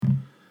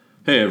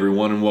Hey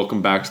everyone, and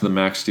welcome back to the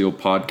Max Steel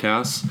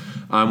Podcast.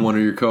 I'm one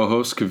of your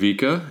co-hosts,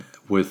 Kavika,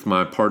 with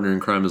my partner in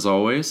crime as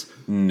always,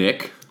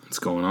 Nick. What's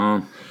going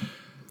on?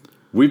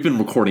 We've been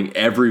recording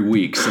every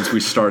week since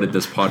we started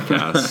this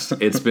podcast.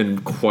 It's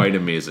been quite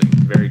amazing.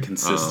 Very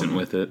consistent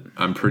with it.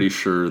 I'm pretty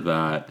sure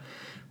that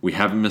we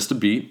haven't missed a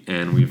beat,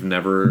 and we've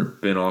never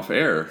been off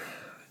air,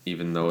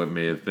 even though it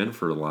may have been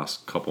for the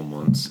last couple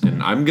months.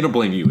 And I'm going to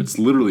blame you. It's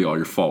literally all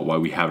your fault why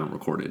we haven't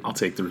recorded. I'll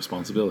take the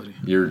responsibility.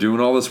 You're doing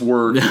all this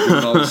work, you're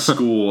doing all this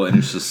school, and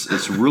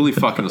it's really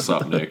fucking us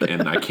up, Nick.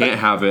 And I can't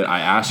have it. I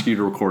ask you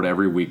to record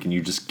every week, and you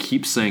just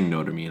keep saying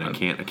no to me, and I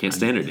can't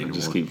stand it anymore.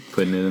 Just keep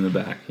putting it in the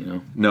back, you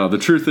know? No, the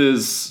truth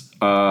is,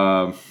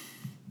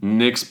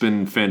 Nick's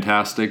been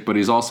fantastic, but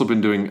he's also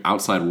been doing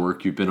outside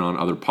work. You've been on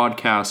other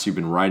podcasts, you've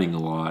been writing a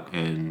lot,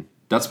 and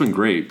that's been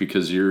great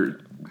because your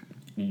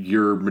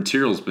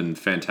material's been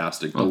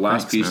fantastic. The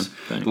last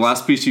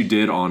piece you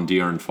did on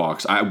De'Aaron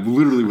Fox, I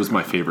literally was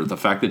my favorite. The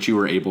fact that you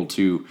were able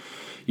to,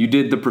 you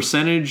did the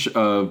percentage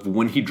of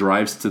when he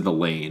drives to the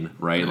lane,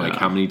 right? Yeah. Like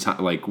how many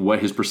times, like what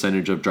his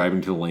percentage of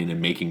driving to the lane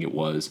and making it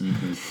was.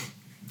 Mm-hmm.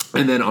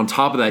 And then on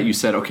top of that, you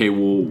said, okay,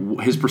 well,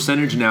 his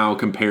percentage now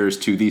compares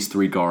to these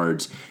three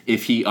guards.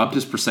 If he upped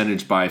his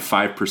percentage by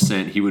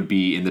 5%, he would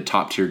be in the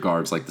top tier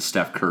guards like the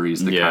Steph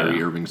Currys, the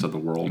Kyrie Irvings of the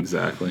world.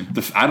 Exactly.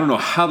 I don't know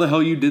how the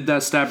hell you did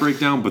that stat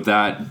breakdown, but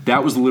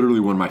that was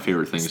literally one of my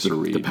favorite things to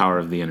read. The power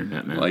of the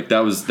internet, man. Like that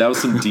was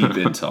some deep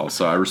intel,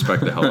 so I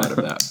respect the hell out of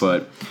that.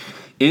 But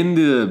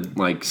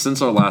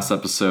since our last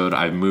episode,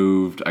 I've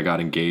moved, I got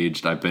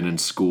engaged, I've been in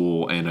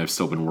school, and I've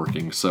still been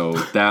working. So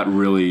that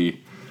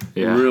really...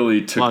 Yeah.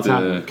 Really took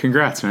the...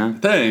 Congrats, man.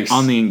 Thanks.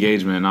 On the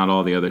engagement, not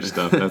all the other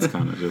stuff. That's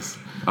kind of just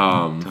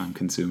time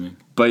consuming.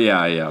 But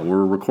yeah.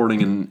 We're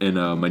recording in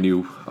my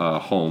new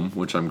home,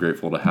 which I'm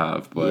grateful to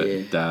have.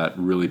 But that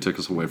really took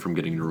us away from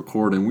getting to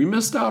record. And we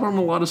missed out on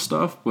a lot of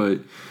stuff. But,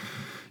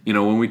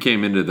 when we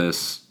came into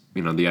this,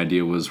 the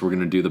idea was we're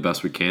going to do the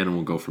best we can and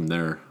we'll go from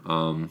there.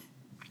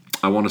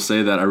 I want to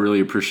say that I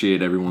really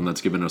appreciate everyone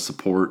that's given us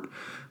support.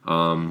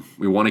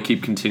 We want to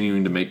keep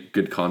continuing to make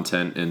good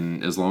content,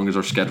 and as long as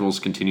our schedules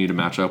continue to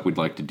match up, we'd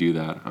like to do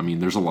that. I mean,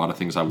 there's a lot of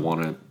things I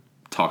want to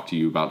talk to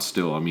you about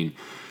still. I mean,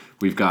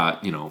 we've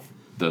got,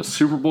 the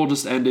Super Bowl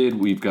just ended.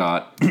 We've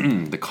got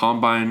the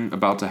Combine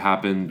about to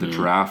happen, the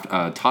draft.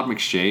 Todd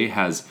McShay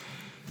has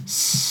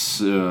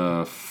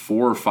 4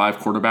 or 5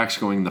 quarterbacks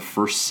going the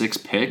first 6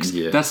 picks.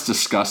 Yeah. That's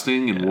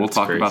disgusting, and we'll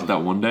talk about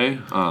that one day.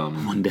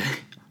 One day.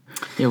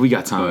 Yeah, we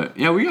got time.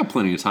 We got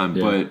plenty of time.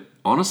 Yeah. But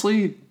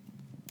honestly...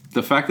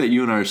 the fact that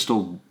you and I are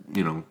still,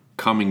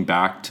 coming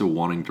back to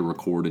wanting to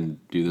record and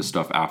do this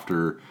stuff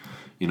after,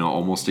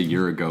 almost a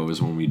year ago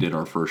is when we did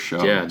our first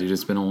show. Yeah, dude,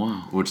 it's been a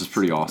while. Which is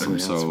pretty awesome.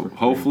 So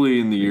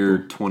hopefully in the year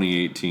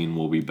 2018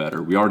 we'll be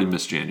better. We already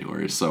missed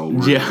January, so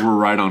we're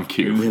right on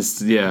cue.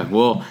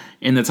 Well,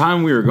 in the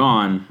time we were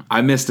gone,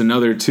 I missed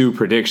another 2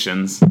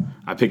 predictions.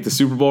 I picked the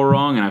Super Bowl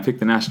wrong, and I picked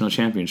the national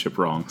championship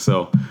wrong.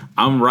 So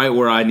I'm right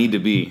where I need to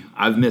be.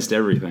 I've missed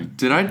everything.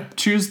 Did I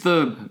choose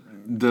the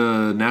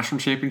national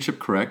championship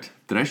correct?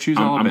 Did I choose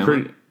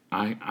Alabama?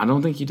 I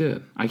don't think you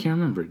did. I can't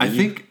remember. I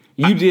think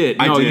you did.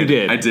 No, you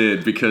did. I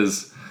did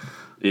because,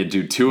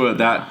 Tua,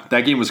 that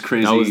game was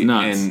crazy. That was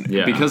nuts.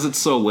 And because it's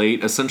so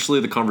late, essentially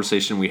the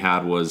conversation we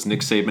had was Nick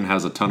Saban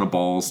has a ton of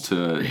balls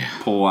to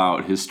pull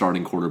out his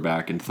starting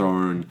quarterback and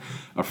throw in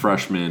a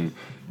freshman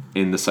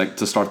to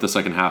start the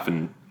second half,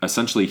 and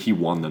essentially he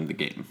won them the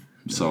game.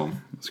 Yeah, so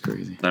it's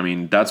crazy. I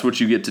mean, that's what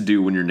you get to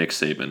do when you're Nick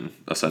Saban,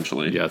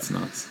 essentially. Yeah, it's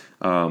nuts.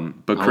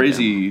 But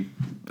crazy,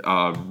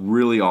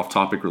 really off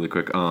topic really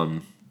quick.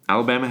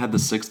 Alabama had the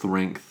 6th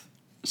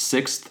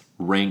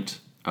ranked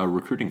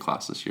recruiting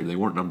class this year. They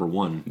weren't number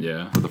 1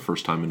 for the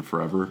first time in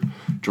forever.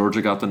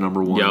 Georgia got the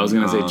number 1. Yeah, I was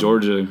going to say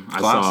Georgia.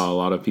 Class. I saw a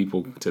lot of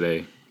people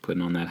today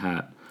putting on that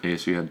hat.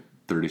 ASU had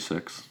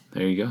 36.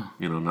 There you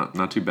go.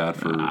 Not too bad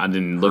for I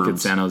didn't look at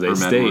San Jose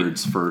State.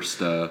 Edwards'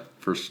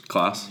 first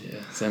class. Yeah,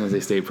 San Jose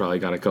State probably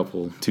got a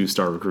couple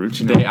 2-star recruits.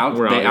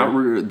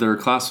 Their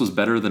class was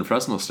better than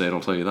Fresno State.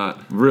 I'll tell you that.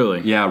 Really?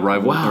 Yeah,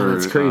 rival. Wow,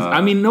 that's crazy.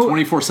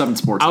 24/7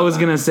 Sports. I was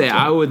gonna say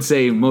I would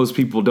say most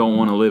people don't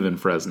want to live in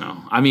Fresno.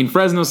 I mean,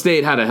 Fresno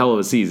State had a hell of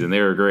a season. They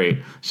were great.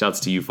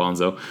 Shouts to you,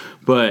 Fonzo.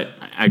 But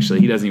actually,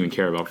 he doesn't even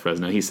care about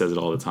Fresno. He says it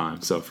all the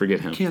time. So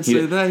forget him. Can't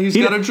say that. He's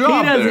got a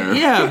job there.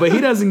 Yeah, but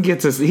he doesn't get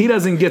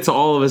to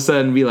all of a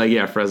sudden be like,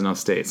 yeah, Fresno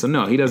State. So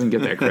no, he doesn't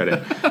get that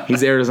credit.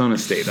 He's Arizona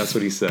State. That's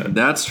what he said.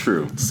 That's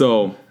true.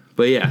 So,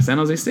 but yeah, San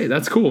Jose State.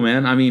 That's cool,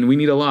 man. I mean, we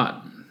need a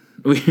lot.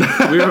 We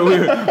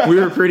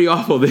were pretty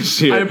awful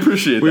this year. I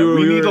appreciate that.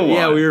 We need a lot.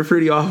 Yeah, we were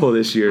pretty awful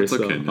this year. It's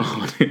okay.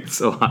 It's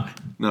so hot.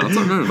 No,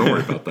 don't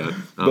worry about that.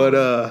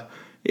 But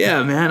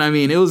yeah, man. I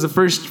mean, it was the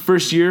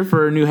first year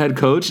for a new head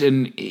coach,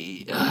 and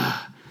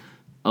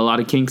a lot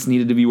of kinks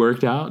needed to be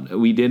worked out.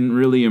 We didn't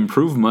really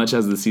improve much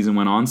as the season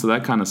went on, so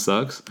that kind of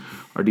sucks.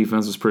 Our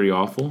defense was pretty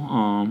awful.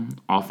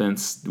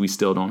 Offense, we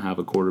still don't have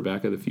a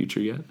quarterback of the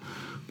future yet.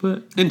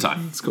 But in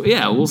time. It's cool.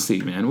 Yeah, we'll see,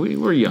 man.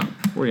 We're young.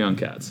 We're young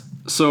cats.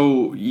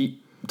 So,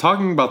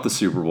 talking about the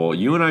Super Bowl,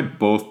 you and I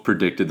both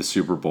predicted the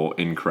Super Bowl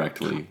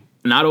incorrectly.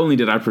 not only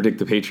did I predict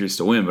the Patriots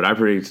to win, but I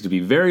predicted it to be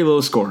very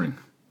low scoring.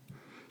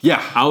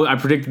 Yeah. I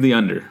predicted the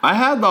under. I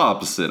had the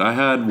opposite. I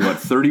had,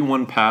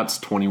 31 Pats,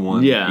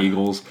 21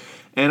 Eagles.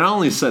 And I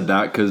only said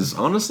that because,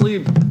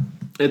 honestly,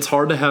 it's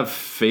hard to have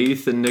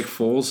faith in Nick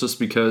Foles just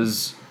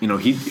because, he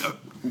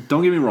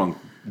don't get me wrong.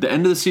 The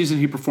end of the season,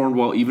 he performed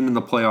well. Even in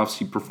the playoffs,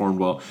 he performed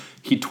well.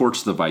 He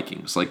torched the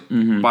Vikings.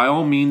 By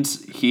all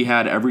means, he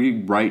had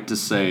every right to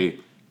say,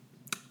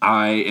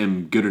 I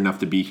am good enough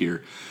to be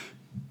here.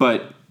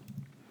 But,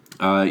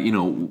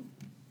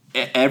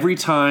 every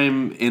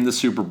time in the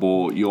Super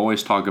Bowl, you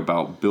always talk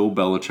about Bill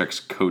Belichick's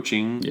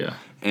coaching. Yeah.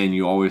 And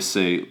you always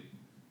say,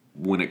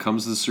 when it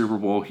comes to the Super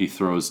Bowl, he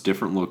throws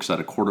different looks at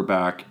a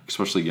quarterback,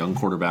 especially young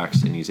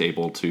quarterbacks, and he's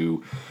able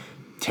to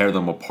tear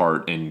them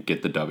apart and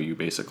get the W,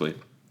 basically.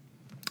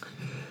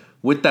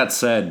 With that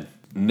said,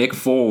 Nick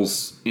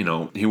Foles,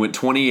 he went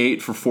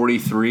 28 for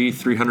 43,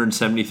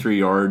 373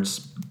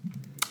 yards,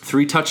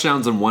 3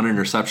 touchdowns and 1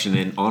 interception.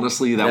 And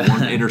honestly, that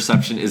one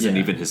interception isn't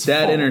even his fault.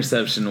 That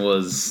interception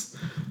was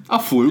a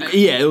fluke.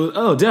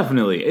 Yeah,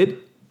 definitely.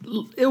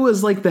 It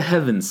was like the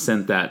heavens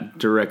sent that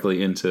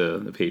directly into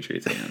the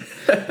Patriots'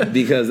 hand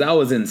because that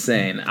was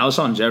insane.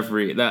 Alshon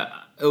Jeffrey,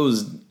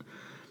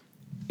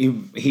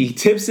 he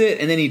tips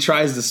it and then he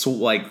tries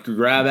to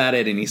grab at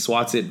it and he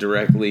swats it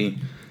directly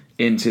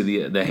into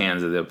the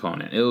hands of the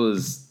opponent. It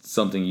was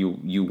something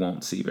you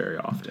won't see very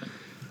often.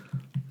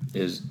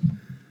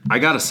 I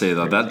gotta say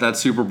though that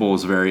Super Bowl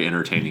was very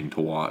entertaining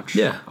to watch.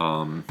 Yeah,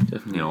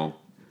 definitely.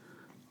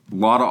 A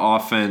lot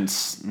of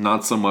offense,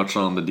 not so much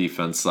on the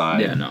defense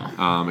side. Yeah,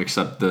 no.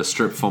 Except the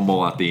strip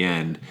fumble at the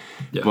end.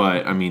 Yeah.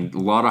 But a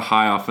lot of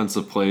high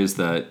offensive plays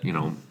that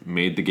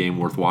made the game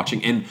worth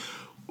watching. And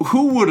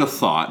who would have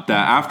thought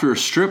that after a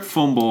strip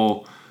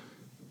fumble,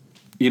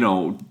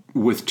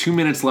 with 2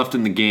 minutes left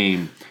in the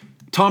game,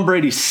 Tom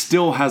Brady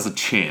still has a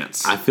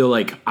chance. I feel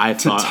like I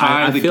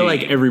feel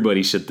like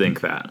everybody should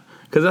think that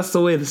because that's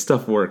the way this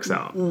stuff works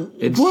out.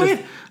 It's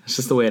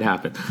just the way it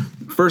happened.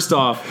 First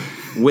off,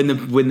 when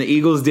the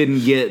Eagles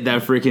didn't get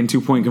that freaking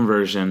 2-point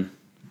conversion,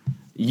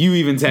 you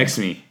even text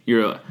me.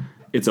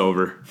 It's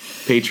over,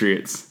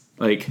 Patriots.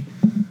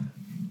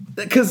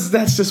 Because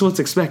that's just what's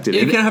expected.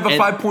 You can have a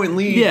 5-point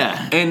lead.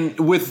 Yeah, and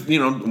with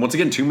once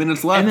again 2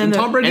 minutes left, and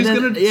Tom Brady's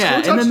going to score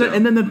a touchdown.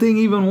 And then the thing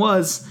even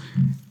was.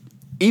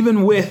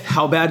 Even with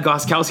how bad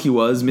Gostkowski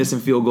was,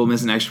 missing field goal,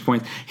 missing extra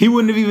points, he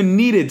wouldn't have even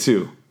needed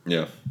to.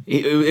 Yeah.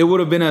 It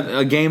would have been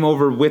a game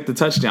over with the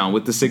touchdown,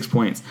 with the 6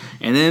 points.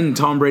 And then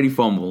Tom Brady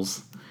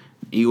fumbles.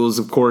 Eagles,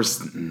 of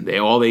course,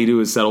 all they do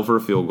is settle for a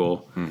field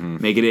goal,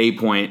 make it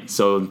 8-point,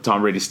 so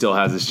Tom Brady still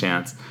has his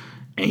chance.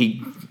 And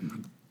he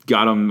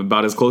got him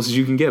about as close as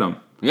you can get him.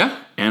 Yeah.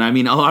 And,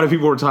 a lot of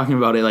people were talking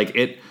about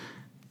it.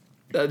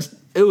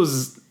 It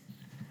was...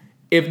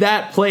 If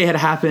that play had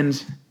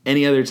happened...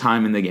 any other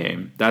time in the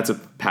game, that's a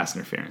pass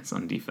interference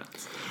on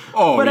defense.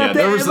 Oh, but yeah,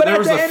 there was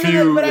a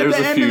few. But at the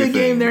end of the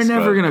game, they're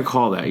never going to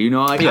call that.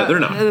 They're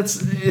not.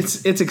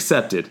 It's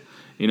accepted.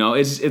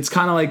 It's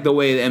kind of like the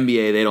way the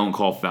NBA, they don't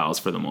call fouls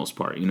for the most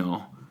part.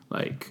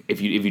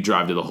 If you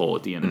drive to the hole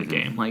at the end of the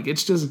game,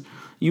 it's just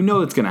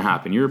it's going to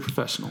happen. You're a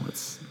professional.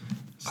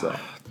 But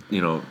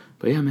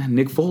yeah, man,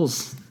 Nick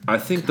Foles. I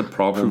think the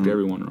problem proved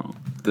everyone wrong.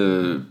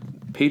 The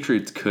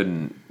Patriots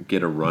couldn't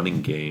get a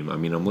running game.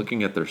 I'm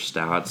looking at their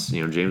stats.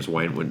 James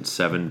White went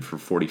 7 for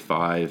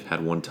 45,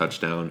 had 1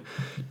 touchdown.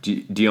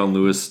 Dion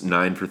Lewis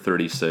 9 for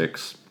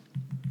 36,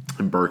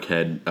 and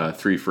Burkhead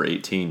 3 for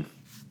 18.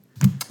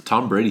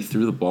 Tom Brady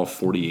threw the ball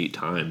 48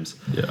 times.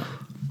 Yeah.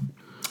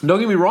 Don't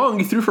get me wrong,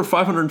 he threw for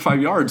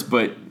 505 yards,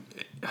 but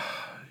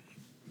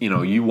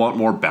you want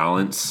more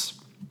balance.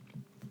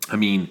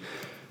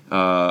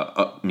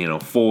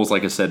 Foles,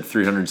 like I said,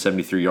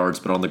 373 yards,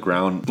 but on the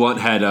ground. Blunt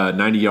had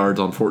 90 yards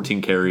on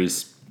 14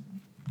 carries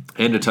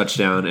and a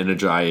touchdown, and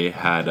Ajayi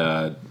had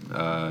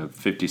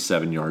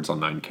 57 yards on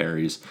 9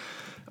 carries.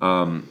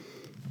 The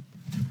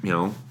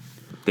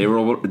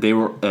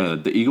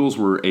Eagles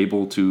were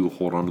able to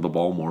hold on to the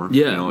ball more.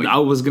 Yeah, I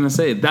was gonna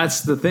say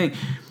that's the thing.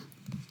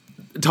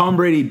 Tom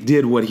Brady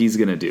did what he's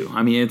gonna do.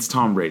 It's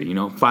Tom Brady,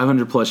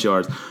 500 plus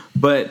yards,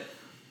 but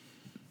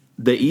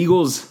the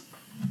Eagles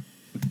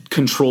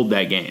controlled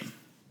that game.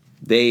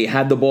 They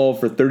had the ball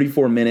for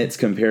 34 minutes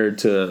compared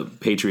to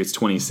Patriots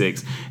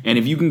 26. And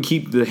if you can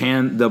keep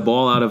the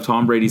ball out of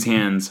Tom Brady's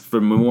hands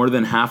for more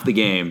than half the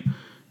game,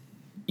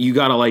 you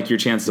gotta like your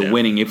chances of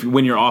winning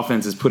when your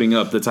offense is putting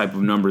up the type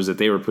of numbers that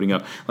they were putting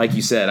up. Like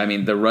you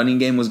said, the running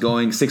game was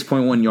going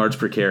 6.1 yards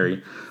per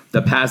carry.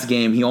 The pass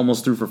game, he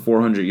almost threw for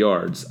 400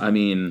 yards.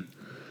 And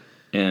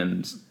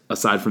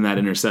aside from that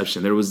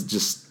interception, there was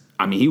just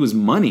he was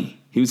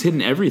money. He was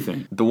hitting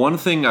everything. The one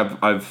thing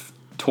I've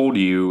told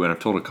you, and I've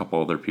told a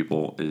couple other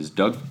people, is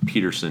Doug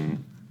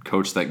Peterson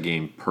coached that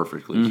game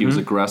perfectly. Mm-hmm. He was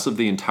aggressive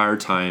the entire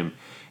time,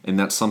 and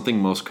that's something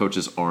most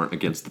coaches aren't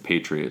against the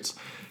Patriots.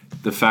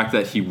 The fact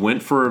that he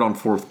went for it on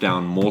 4th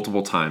down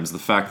multiple times, the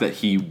fact that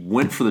he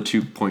went for the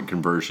 2-point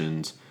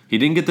conversions. He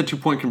didn't get the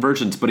 2-point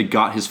conversions, but he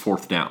got his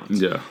 4th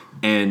downs. Yeah.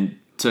 And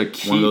to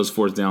keep One of those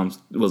fourth downs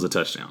was a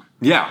touchdown.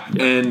 Yeah,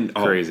 and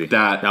crazy.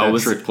 That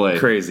was trick play,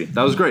 crazy.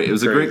 That was great. It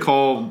was a great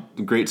call,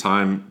 great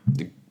time,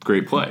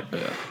 great play.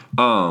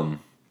 Yeah.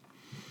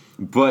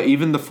 But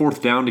even the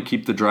fourth down to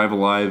keep the drive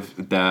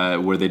alive,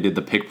 that where they did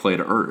the pick play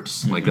to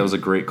Ertz, like that was a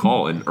great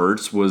call, and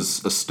Ertz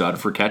was a stud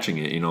for catching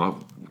it.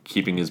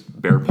 Keeping his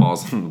bare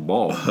paws on the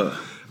ball.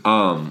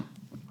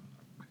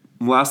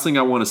 Last thing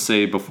I want to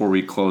say before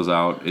we close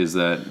out is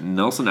that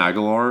Nelson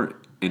Aguilar,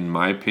 in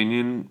my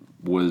opinion,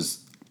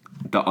 was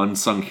the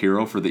unsung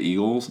hero for the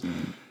Eagles.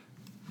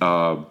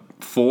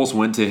 Foles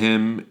went to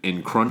him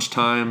in crunch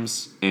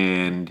times,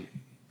 and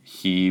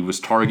he was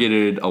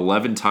targeted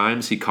 11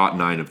 times. He caught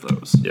 9 of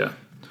those. Yeah.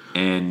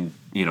 And,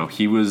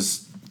 he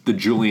was the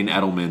Julian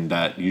Edelman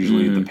that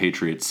usually the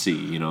Patriots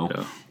see,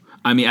 Yeah.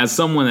 I mean, as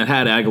someone that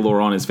had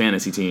Aguilar on his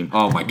fantasy team,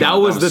 oh my god, that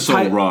was the so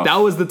type. rough. That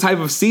was the type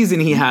of season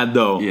he had,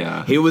 though.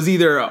 Yeah, he was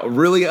either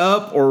really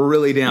up or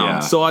really down. Yeah.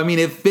 So I mean,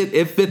 it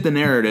fit the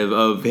narrative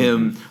of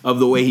him of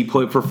the way he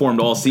performed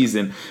all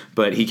season.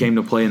 But he came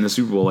to play in the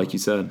Super Bowl, like you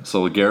said.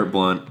 So Garrett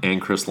Blount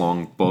and Chris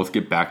Long both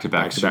get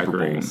back-to-back Super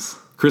Bowls.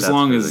 Chris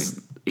Long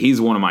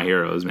he's one of my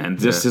heroes, man.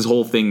 Just his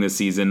whole thing this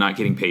season, not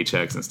getting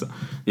paychecks and stuff.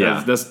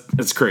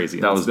 That's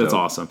crazy. That's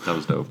awesome. That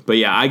was dope. But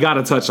yeah, I got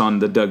to touch on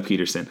the Doug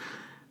Peterson.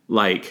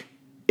 Like,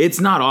 it's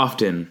not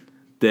often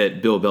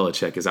that Bill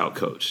Belichick is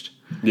outcoached.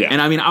 Yeah.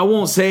 And I mean, I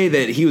won't say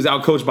that he was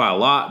outcoached by a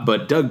lot,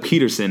 but Doug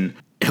Peterson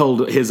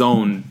held his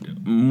own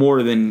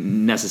more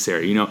than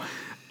necessary.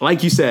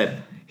 Like you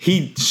said,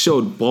 he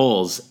showed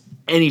balls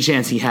any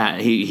chance he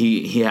had.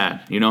 He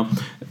had.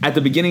 At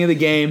the beginning of the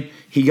game,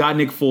 he got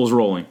Nick Foles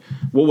rolling.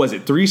 What was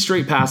it? 3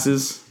 straight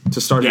passes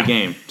to start the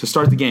game.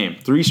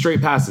 3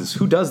 straight passes.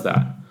 Who does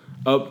that?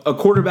 A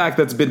quarterback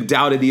that's been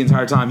doubted the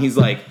entire time. He's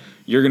like,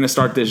 you're going to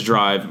start this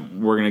drive.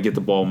 We're going to get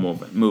the ball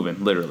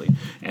moving, literally.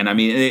 And, I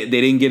mean,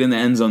 they didn't get in the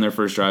end zone their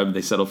first drive.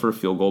 They settled for a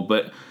field goal.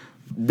 But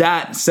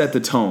that set the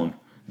tone.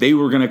 They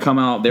were going to come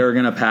out. They were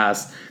going to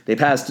pass. They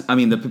passed. I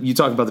mean, you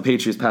talk about the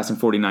Patriots passing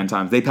 49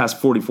 times. They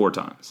passed 44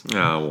 times.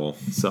 Yeah, well.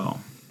 So.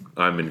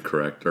 I'm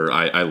incorrect. Or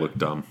I look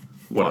dumb.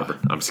 Whatever.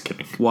 I'm just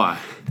kidding. Why?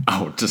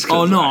 Oh,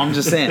 no, I'm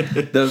just saying.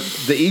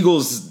 The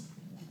Eagles,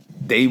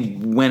 they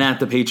went at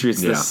the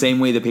Patriots the same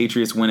way the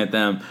Patriots went at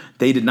them.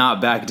 They did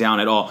not back down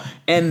at all.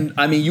 And,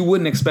 I mean, you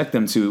wouldn't expect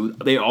them to.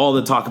 All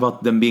the talk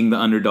about them being the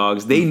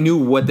underdogs. They knew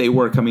what they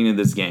were coming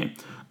into this game.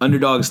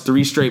 Underdogs,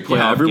 3 straight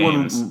playoff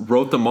games. Everyone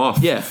wrote them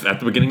off at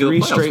the beginning of the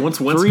playoffs. Once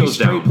 3 goes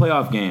straight down.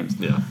 playoff games.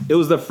 Yeah. It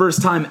was the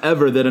first time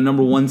ever that a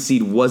number 1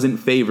 seed wasn't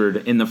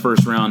favored in the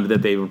first round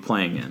that they were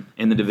playing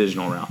in the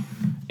divisional round.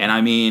 And,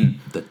 I mean...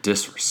 the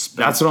disrespect.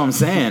 That's what I'm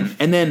saying.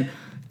 And then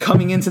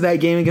coming into that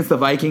game against the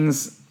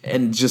Vikings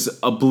and just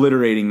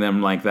obliterating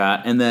them like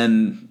that, and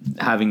then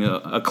having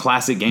a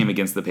classic game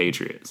against the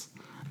Patriots.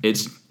 It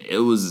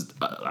was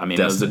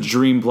a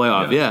dream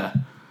playoff. Yeah.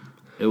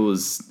 It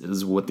was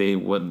what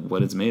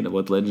it's made of,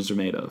 what legends are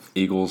made of.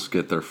 Eagles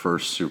get their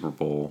first Super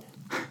Bowl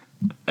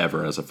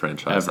ever as a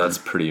franchise. That's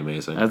pretty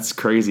amazing. That's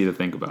crazy to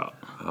think about.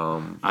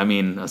 I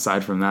mean,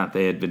 aside from that,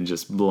 they had been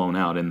just blown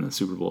out in the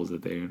Super Bowls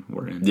that they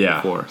were in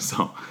before.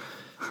 So,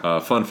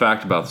 fun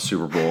fact about the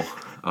Super Bowl: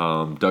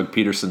 Doug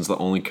Peterson's the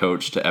only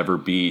coach to ever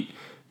beat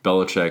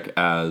Belichick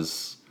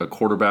as a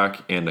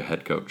quarterback and a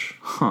head coach.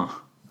 Huh?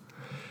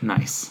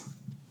 Nice.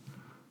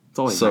 It's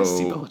always nice to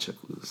see Belichick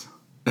lose.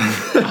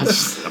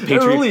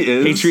 It really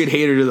is. Patriot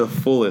hater to the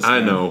fullest. I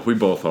know we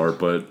both are,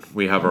 but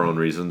we have our own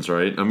reasons,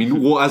 right? I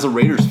mean, well, as a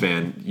Raiders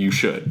fan, you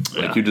should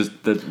you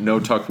just the no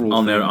tuck rule.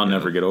 I'll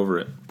never get over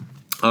it.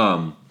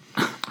 But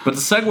to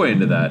segue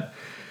into that,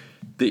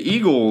 the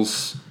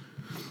Eagles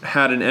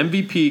had an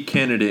MVP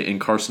candidate in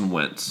Carson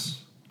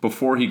Wentz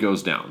before he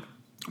goes down.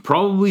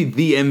 Probably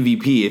the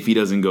MVP if he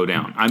doesn't go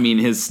down. I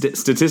mean,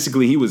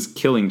 statistically, he was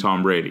killing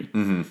Tom Brady.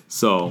 Mm-hmm.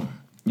 So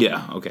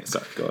yeah, okay,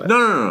 sorry, go ahead.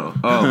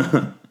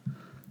 No.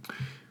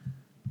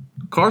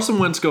 Carson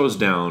Wentz goes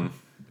down.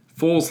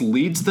 Foles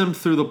leads them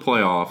through the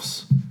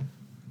playoffs,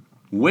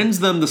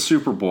 wins them the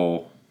Super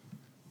Bowl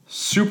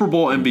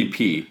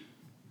MVP,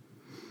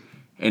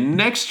 and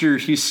next year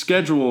he's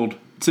scheduled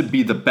to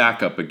be the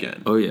backup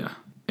again. Oh yeah,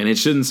 and it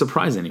shouldn't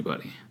surprise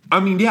anybody.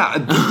 I mean,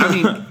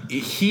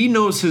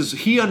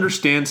 he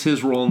understands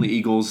his role in the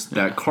Eagles,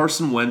 that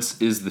Carson Wentz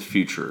is the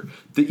future.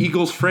 The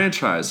Eagles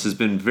franchise has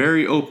been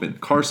very open.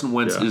 Carson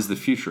Wentz is the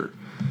future.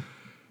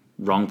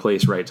 Wrong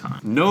place, right time.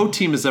 No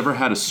team has ever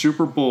had a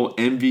Super Bowl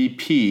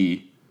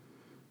MVP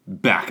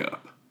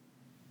backup.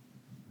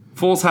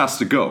 Foles has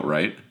to go,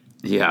 right?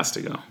 He has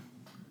to go.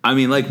 I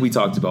mean, like we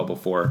talked about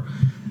before,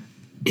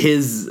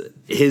 his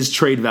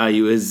trade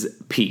value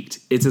is peaked.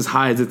 It's as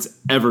high as it's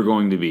ever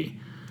going to be.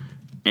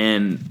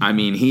 And, I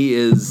mean, he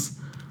is,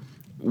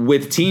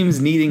 with teams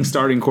needing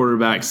starting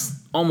quarterbacks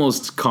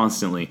almost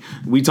constantly.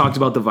 We talked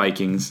about the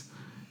Vikings.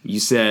 You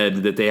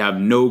said that they have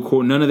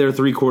none of their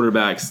 3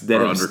 quarterbacks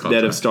that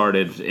have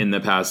started in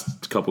the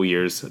past couple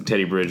years.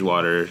 Teddy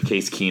Bridgewater,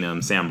 Case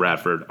Keenum, Sam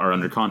Bradford are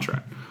under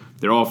contract.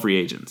 They're all free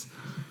agents.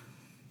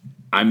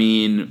 I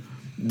mean,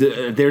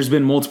 there's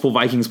been multiple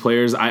Vikings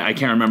players. I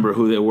can't remember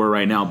who they were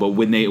right now, but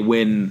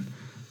when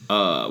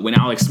when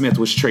Alex Smith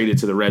was traded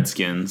to the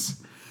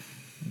Redskins,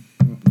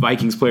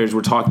 Vikings players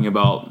were talking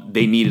about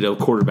they needed a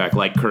quarterback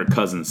like Kirk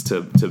Cousins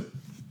to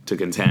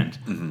contend.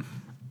 Mm-hmm.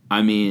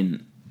 I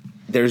mean,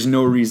 there's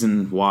no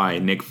reason why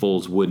Nick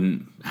Foles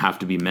wouldn't have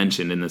to be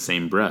mentioned in the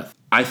same breath.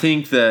 I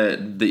think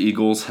that the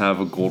Eagles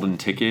have a golden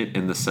ticket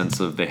in the sense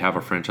of they have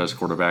a franchise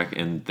quarterback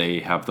and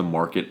they have the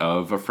market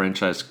of a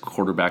franchise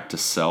quarterback to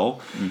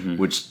sell,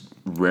 which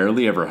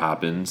rarely ever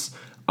happens.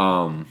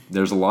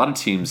 There's a lot of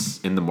teams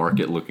in the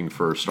market looking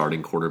for a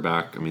starting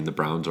quarterback. I mean, the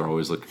Browns are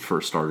always looking for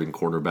a starting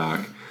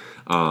quarterback.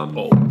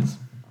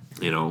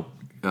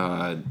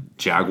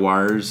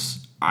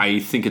 Jaguars, I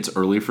think it's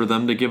early for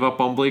them to give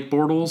up on Blake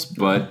Bortles,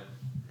 but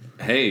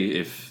hey,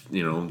 if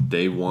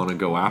they want to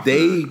go after,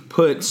 they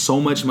put so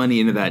much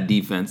money into that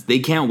defense. They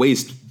can't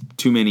waste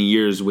too many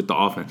years with the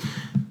offense.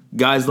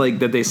 Guys like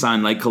that they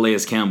signed, like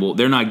Calais Campbell,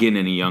 they're not getting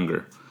any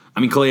younger. I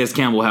mean, Calais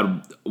Campbell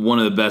had one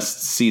of the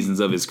best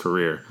seasons of his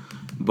career,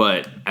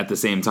 but at the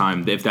same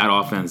time, if that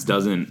offense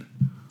doesn't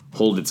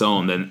hold its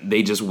own, then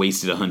they just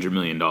wasted $100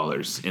 million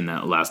in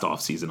that last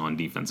offseason on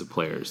defensive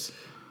players.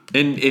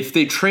 And if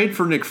they trade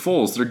for Nick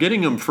Foles, they're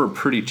getting him for a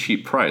pretty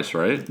cheap price,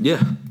 right?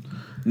 Yeah.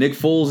 Nick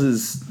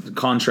Foles'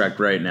 contract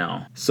right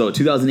now. So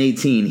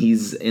 2018,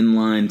 he's in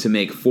line to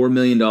make $4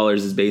 million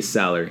as base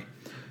salary,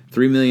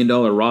 $3 million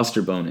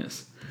roster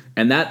bonus.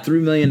 And that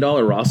 $3 million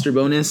roster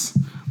bonus,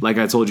 like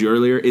I told you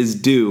earlier, is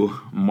due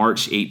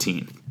March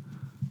 18th.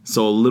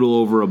 So a little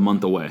over a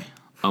month away.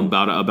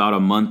 About a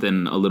month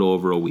and a little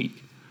over a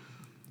week.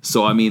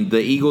 So, I mean,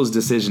 the Eagles'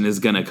 decision is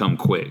going to come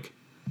quick.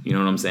 You know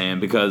what I'm saying?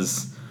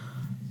 Because,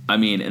 I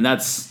mean, and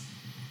that's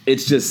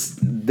just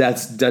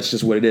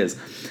what it is.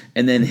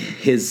 And then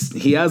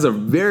he has a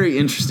very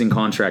interesting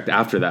contract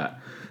after that.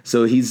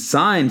 So he's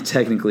signed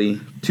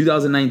technically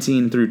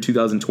 2019 through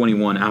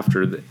 2021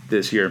 after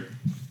this year.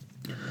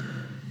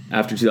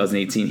 After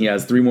 2018, he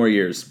has 3 more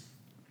years.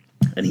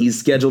 And he's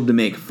scheduled to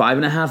make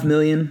 $5.5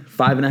 million,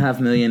 $5.5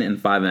 million, and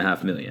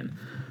 $5.5 million.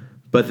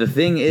 But the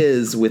thing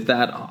is, with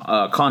that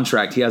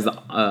contract, he has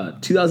the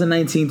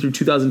 2019 through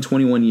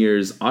 2021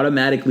 years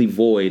automatically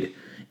void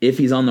if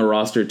he's on the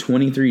roster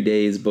 23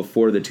 days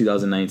before the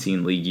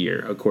 2019 league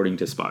year, according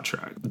to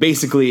SpotTrack.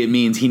 Basically, it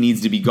means he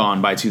needs to be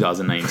gone by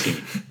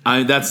 2019.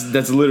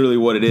 That's literally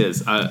what it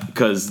is.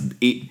 Because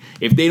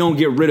if they don't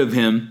get rid of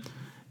him,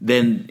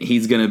 then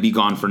he's going to be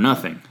gone for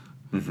nothing.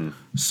 Mm-hmm.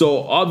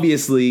 So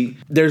obviously,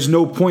 there's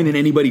no point in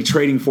anybody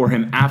trading for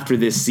him after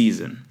this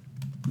season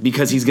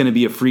because he's going to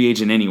be a free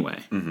agent anyway.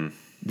 Mm-hmm.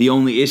 The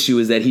only issue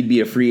is that he'd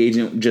be a free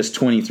agent just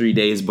 23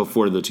 days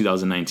before the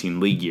 2019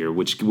 league year,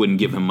 which wouldn't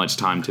give him much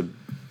time to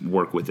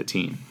work with the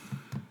team.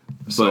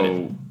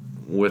 So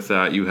with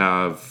that, you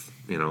have,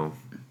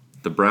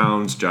 the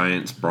Browns,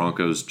 Giants,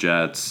 Broncos,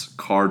 Jets,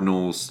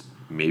 Cardinals,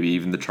 maybe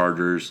even the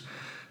Chargers,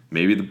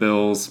 maybe the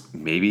Bills,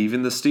 maybe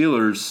even the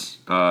Steelers,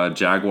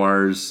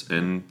 Jaguars,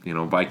 and,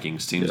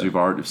 Vikings. Teams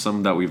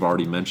some that we've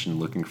already mentioned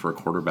looking for a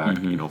quarterback.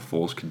 Mm-hmm.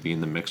 Foles could be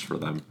in the mix for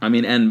them. I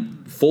mean,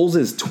 and Foles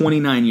is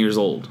 29 years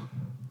old.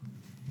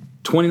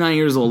 29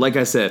 years old, like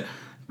I said.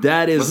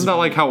 Wasn't that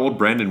like how old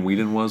Brandon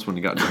Whedon was when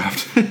he got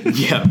drafted?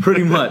 Yeah,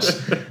 pretty much.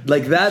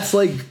 That's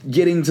like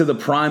getting to the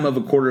prime of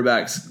a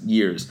quarterback's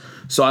years.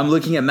 So I'm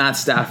looking at Matt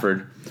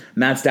Stafford.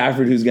 Matt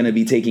Stafford, who's going to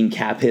be taking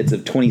cap hits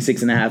of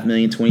 $26.5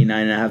 million,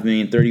 $29.5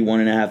 million,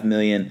 $31.5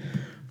 million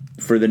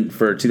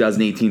for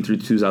 2018 through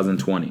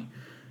 2020.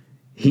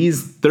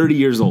 He's 30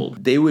 years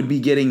old. They would be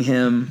getting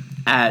him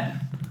at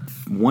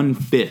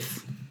 1/5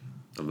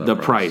 the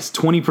price,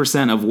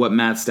 20% of what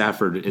Matt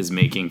Stafford is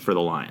making for the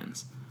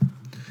Lions.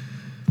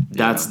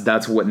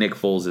 That's what Nick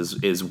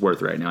Foles is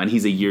worth right now, and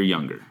he's a year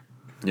younger.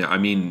 Yeah, I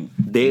mean,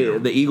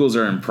 the Eagles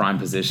are in prime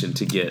position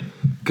to get.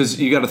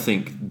 Because you got to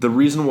think, the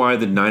reason why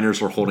the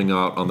Niners are holding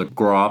out on the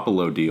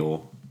Garoppolo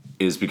deal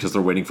is because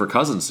they're waiting for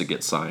Cousins to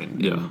get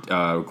signed. Yeah. And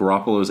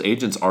Garoppolo's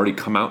agents already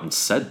come out and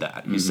said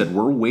that. He said,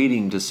 we're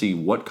waiting to see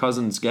what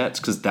Cousins gets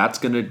because that's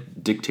going to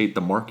dictate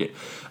the market.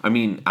 I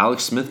mean,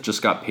 Alex Smith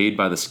just got paid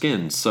by the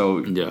Skins.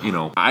 So,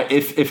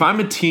 if I'm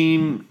a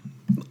team,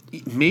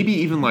 maybe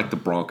even like the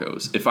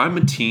Broncos, if I'm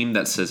a team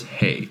that says,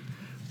 hey,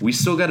 we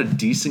still got a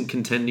decent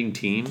contending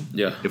team.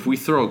 Yeah. If we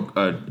throw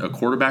a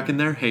quarterback in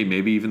there, hey,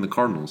 maybe even the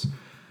Cardinals.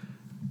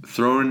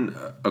 Throw in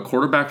a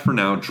quarterback for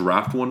now,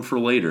 draft one for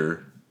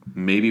later.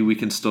 Maybe we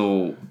can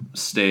still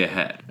stay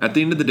ahead. At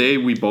the end of the day,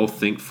 we both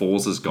think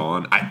Foles is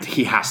gone.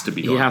 He has to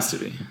be gone. He has to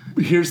be.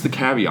 Here's the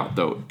caveat,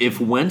 though. If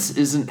Wentz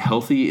isn't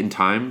healthy in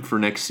time for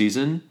next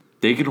season,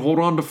 they could hold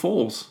on to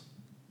Foles.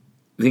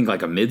 You think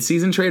like a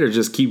mid-season trade or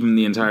just keep him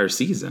the entire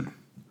season?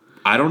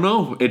 I don't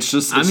know. It's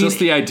just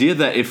the idea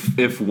that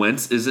if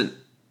Wentz isn't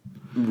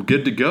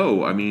good to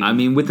go, I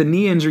mean, with a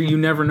knee injury, you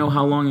never know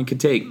how long it could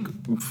take.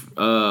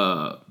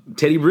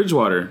 Teddy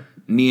Bridgewater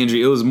knee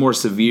injury, it was more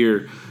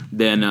severe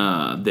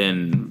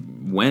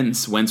than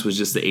Wentz. Wentz was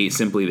just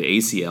simply the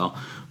ACL,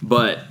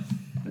 but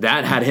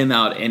that had him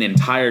out an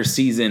entire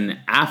season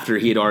after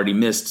he had already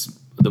missed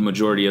the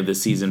majority of the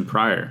season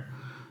prior.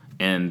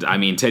 And I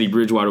mean, Teddy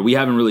Bridgewater, we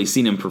haven't really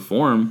seen him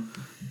perform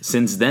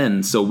since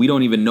then, so we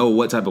don't even know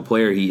what type of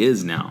player he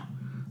is now.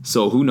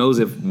 So who knows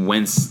if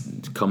Wentz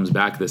comes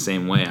back the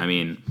same way. I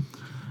mean,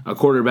 a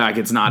quarterback,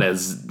 it's not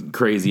as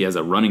crazy as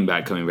a running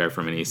back coming back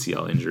from an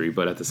ACL injury,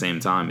 but at the same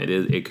time,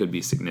 it could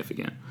be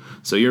significant.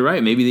 So you're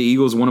right. Maybe the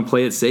Eagles want to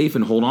play it safe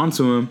and hold on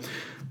to him,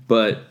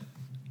 but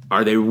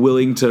are they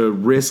willing to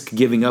risk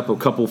giving up a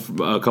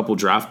couple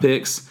draft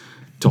picks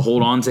to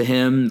hold on to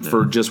him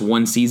for just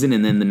one season,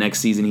 and then the next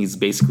season he's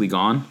basically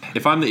gone?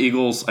 If I'm the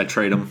Eagles, I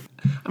trade him.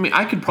 I mean,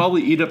 I could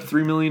probably eat up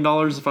 $3 million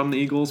if I'm the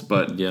Eagles,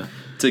 but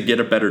to get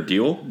a better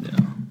deal. Yeah.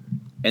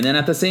 And then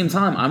at the same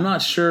time, I'm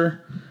not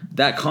sure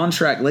that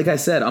contract, like I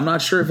said, I'm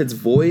not sure if it's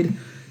void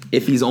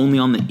if he's only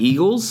on the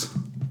Eagles.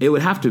 It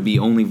would have to be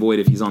only void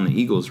if he's on the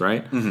Eagles,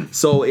 right? Mm-hmm.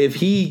 So if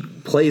he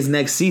plays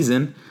next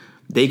season,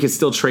 they could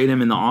still trade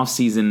him in the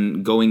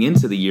offseason going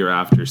into the year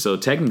after. So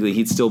technically,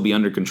 he'd still be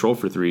under control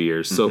for 3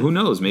 years. So who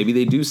knows? Maybe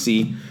they do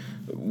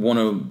want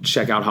to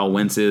check out how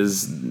Wentz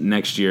is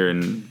next year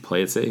and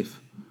play it safe.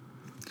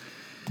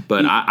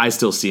 But I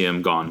still see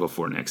him gone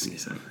before next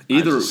season.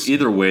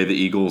 Either way, the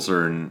Eagles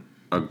are in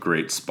a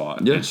great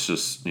spot. Yeah. It's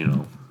just,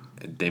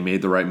 they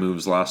made the right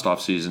moves last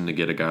offseason to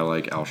get a guy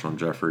like Alshon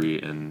Jeffrey,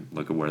 and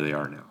look at where they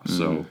are now. Mm-hmm.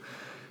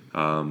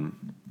 So,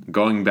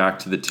 going back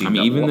to the team,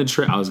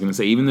 I was going to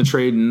say, even the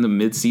trade in the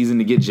midseason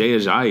to get Jay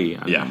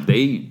Ajayi,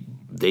 mean,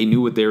 they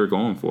knew what they were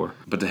going for.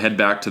 But to head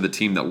back to the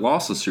team that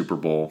lost the Super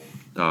Bowl,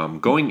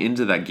 going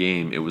into that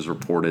game, it was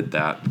reported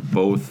that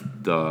both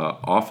the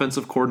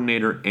offensive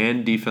coordinator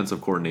and defensive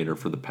coordinator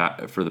for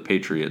the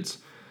Patriots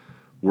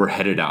were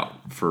headed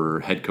out for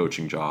head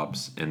coaching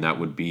jobs, and that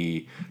would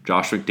be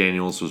Josh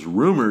McDaniels was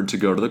rumored to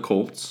go to the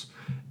Colts,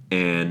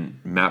 and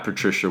Matt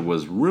Patricia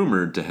was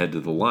rumored to head to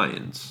the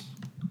Lions.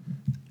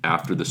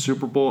 After the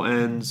Super Bowl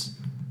ends,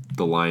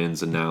 the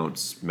Lions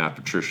announce Matt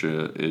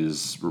Patricia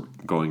is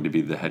going to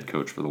be the head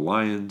coach for the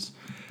Lions,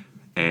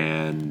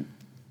 and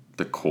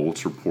the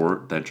Colts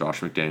report that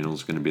Josh McDaniels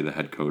is going to be the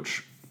head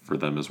coach for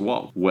them as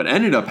well. What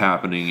ended up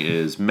happening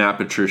is Matt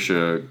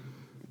Patricia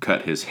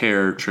cut his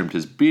hair, trimmed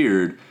his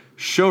beard,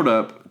 showed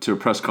up to a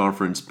press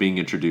conference being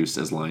introduced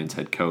as Lions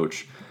head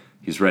coach.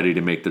 He's ready to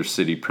make their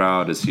city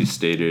proud, as he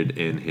stated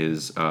in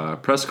his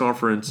press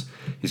conference.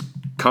 He's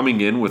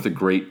coming in with a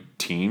great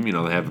team. They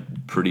have a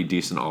pretty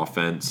decent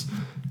offense,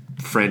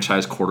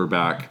 franchise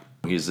quarterback.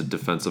 He's a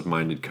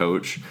defensive-minded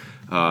coach.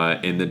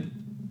 In the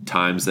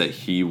times that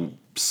he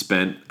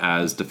spent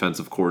as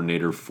defensive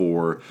coordinator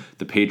for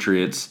the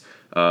Patriots,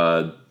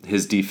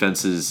 his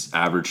defenses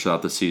averaged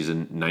throughout the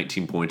season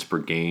 19 points per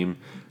game.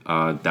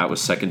 That was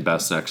second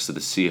best next to the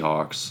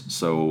Seahawks.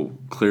 So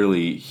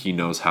clearly he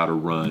knows how to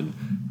run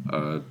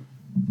a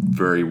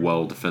very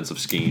well defensive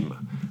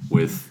scheme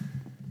with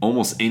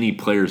almost any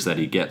players that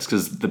he gets,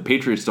 because the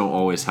Patriots don't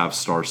always have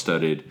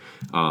star-studded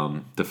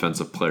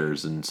defensive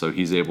players, and so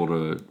he's able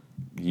to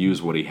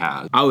use what he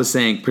has. I was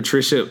saying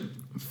Patricia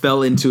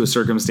fell into a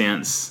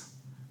circumstance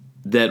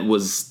that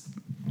was,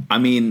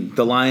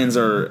 the Lions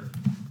are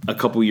a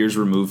couple years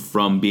removed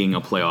from being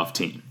a playoff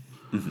team.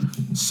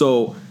 Mm-hmm.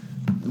 So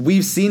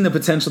we've seen the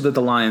potential that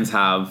the Lions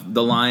have.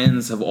 The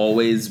Lions have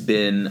always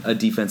been a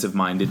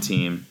defensive-minded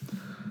team.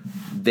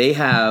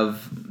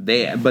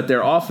 But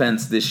their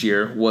offense this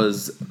year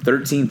was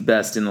 13th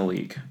best in the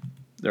league.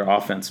 Their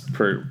offense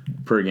per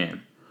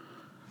game.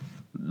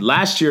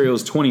 Last year it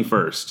was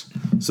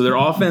 21st. So their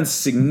offense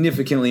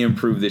significantly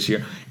improved this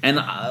year. And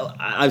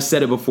I've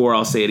said it before,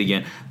 I'll say it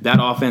again. That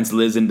offense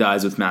lives and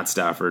dies with Matt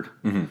Stafford.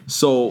 Mm-hmm.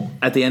 So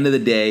at the end of the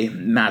day,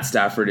 Matt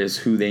Stafford is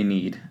who they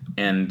need.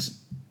 And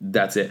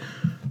that's it.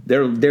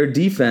 Their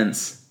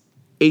defense,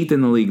 8th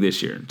in the league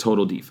this year,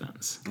 total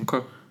defense.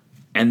 Okay.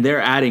 And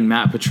they're adding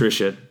Matt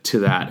Patricia to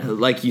that.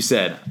 Like you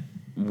said,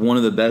 one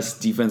of the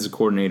best defensive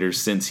coordinators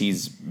since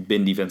he's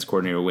been defensive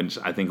coordinator, which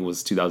I think it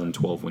was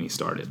 2012 when he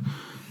started.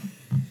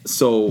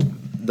 So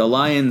the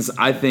Lions,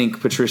 I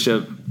think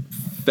Patricia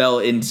fell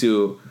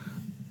into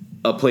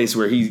a place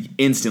where he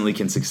instantly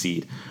can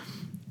succeed.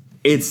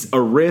 It's a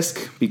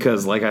risk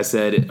because, like I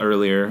said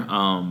earlier,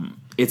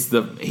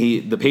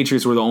 the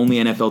Patriots were the only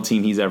NFL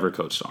team he's ever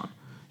coached on.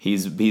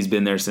 He's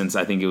been there since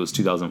I think it was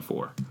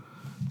 2004.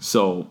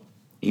 So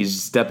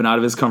he's stepping out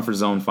of his comfort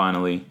zone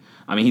finally.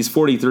 He's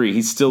 43.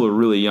 He's still a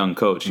really young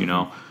coach,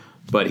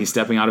 but he's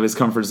stepping out of his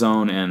comfort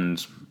zone,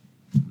 and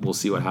we'll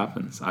see what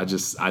happens.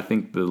 I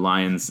think the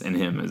Lions and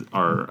him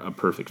are a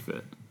perfect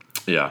fit.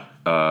 Yeah.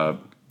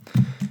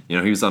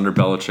 He was under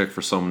Belichick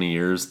for so many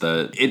years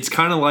that it's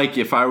kind of like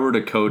if I were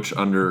to coach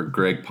under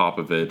Greg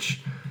Popovich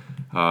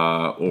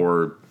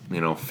or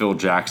Phil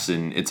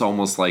Jackson, it's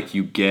almost like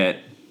you get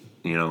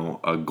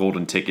a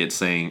golden ticket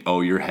saying, oh,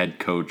 you're head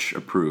coach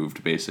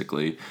approved,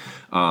 basically.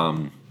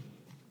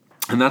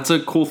 And that's a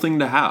cool thing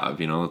to have,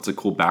 it's a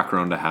cool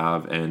background to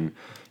have. And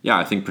yeah,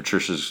 I think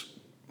Patricia's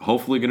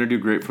hopefully going to do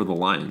great for the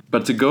Lions.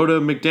 But to go to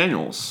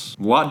McDaniels,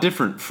 a lot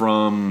different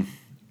from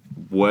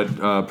what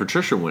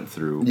Patricia went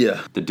through.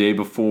 Yeah. The day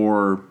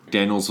before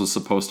Daniels was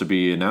supposed to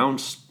be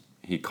announced,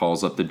 he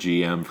calls up the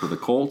GM for the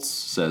Colts,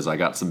 says, I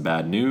got some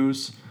bad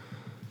news.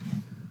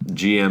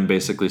 GM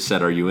basically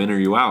said, are you in or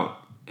you out?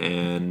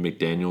 And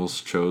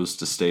McDaniels chose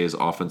to stay as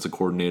offensive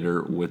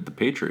coordinator with the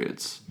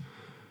Patriots.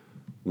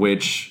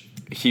 which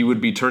he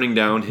would be turning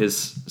down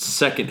his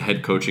second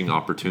head coaching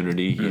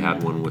opportunity. He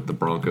had one with the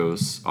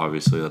Broncos.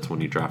 Obviously, that's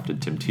when he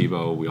drafted Tim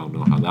Tebow. We all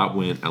know how that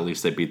went. At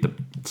least they beat the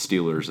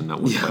Steelers in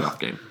that one playoff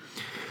game.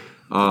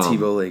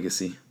 Tebow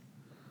legacy.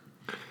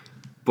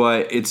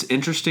 But it's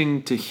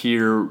interesting to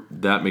hear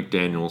that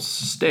McDaniels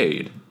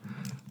stayed.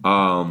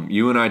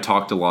 You and I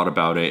talked a lot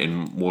about it,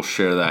 and we'll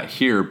share that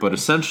here. But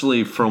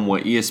essentially, from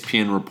what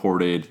ESPN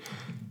reported,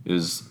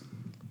 is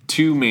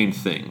two main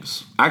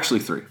things. Actually,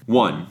 three.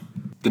 One,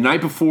 the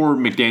night before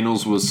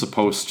McDaniels was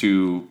supposed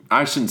to...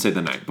 I shouldn't say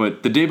the night,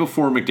 but the day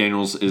before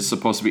McDaniels is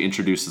supposed to be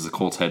introduced as the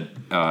Colts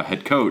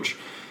head coach,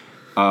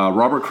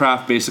 Robert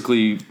Kraft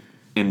basically,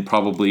 and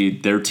probably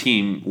their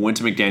team, went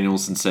to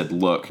McDaniels and said,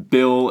 look,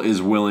 Bill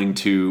is willing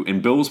to...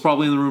 And Bill was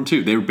probably in the room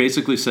too. They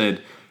basically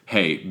said,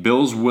 hey,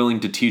 Bill's willing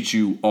to teach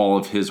you all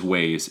of his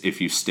ways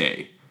if you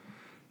stay.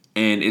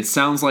 And it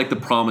sounds like the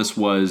promise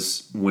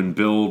was when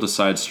Bill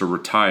decides to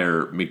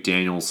retire,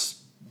 McDaniels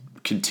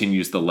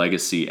continues the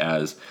legacy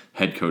as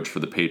head coach for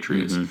the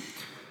Patriots.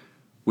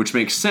 Which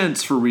makes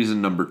sense for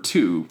reason number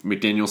two.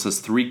 McDaniels has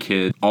 3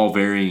 kids, all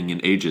varying in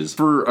ages.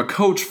 For a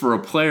coach, for a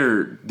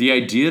player, the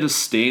idea to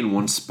stay in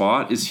one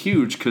spot is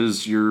huge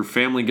because your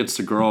family gets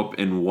to grow up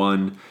in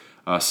one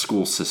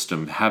school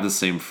system, have the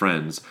same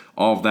friends,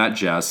 all of that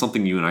jazz.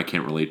 Something you and I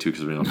can't relate to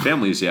because we don't have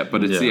families yet,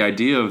 but it's the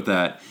idea of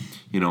that,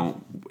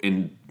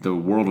 in the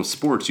world of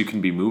sports, you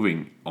can be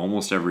moving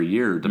almost every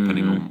year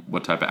depending on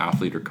what type of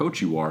athlete or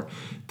coach you are,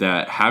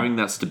 that having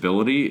that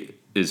stability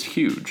is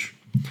huge.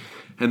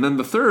 And then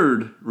the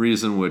third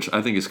reason, which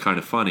I think is kind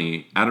of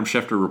funny, Adam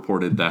Schefter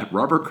reported that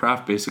Robert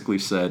Kraft basically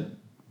said,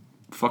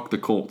 fuck the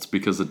Colts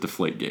because of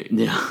Deflategate.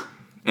 Yeah.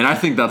 And I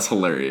think that's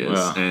hilarious.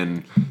 Wow.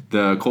 And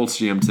the Colts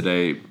GM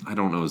today, I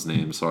don't know his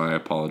name, so I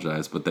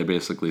apologize, but they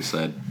basically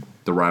said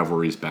the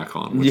rivalry's back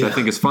on, which I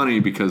think is funny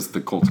because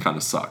the Colts kind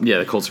of suck. Yeah,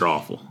 the Colts are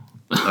awful.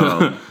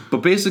 But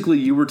basically,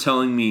 you were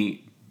telling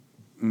me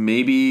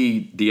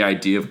maybe the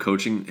idea of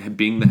coaching,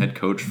 being the head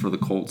coach for the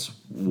Colts,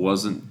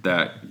 wasn't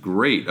that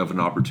great of an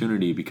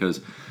opportunity because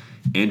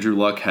Andrew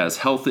Luck has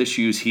health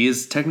issues. He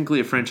is technically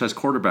a franchise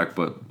quarterback,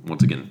 but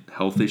once again,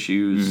 health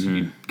issues.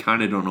 You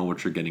kind of don't know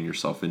what you're getting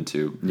yourself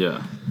into.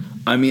 Yeah.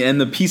 I mean,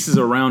 and the pieces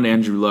around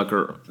Andrew Luck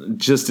are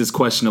just as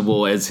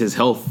questionable as his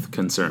health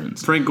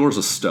concerns. Frank Gore's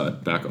a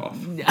stud. Back off.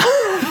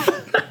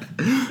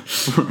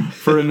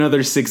 For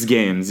another 6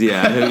 games,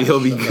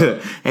 he'll be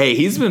good. Hey,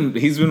 he's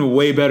been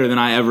way better than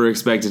I ever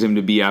expected him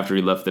to be after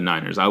he left the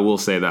Niners. I will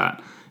say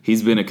that.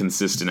 He's been a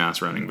consistent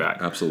ass running back.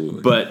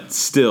 Absolutely. But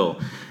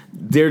still,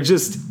 they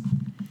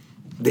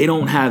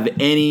don't have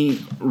any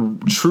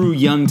true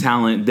young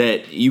talent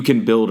that you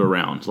can build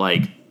around,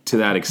 like, to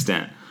that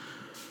extent.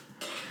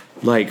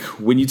 Like,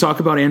 when you talk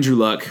about Andrew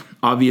Luck,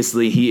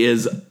 obviously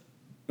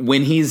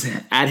when he's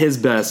at his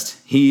best,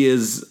 he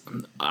is,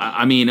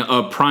 a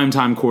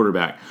primetime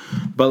quarterback.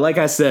 But like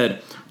I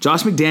said,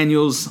 Josh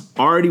McDaniels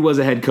already was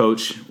a head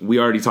coach. We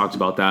already talked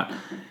about that.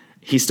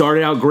 He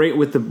started out great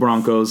with the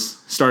Broncos,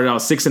 started out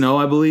 6-0,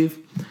 I believe,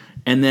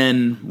 and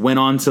then went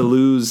on to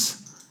lose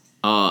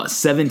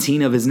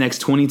 17 of his next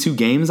 22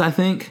 games, I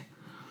think.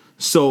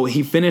 So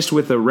he finished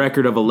with a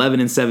record of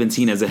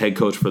 11-17 as a head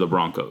coach for the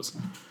Broncos.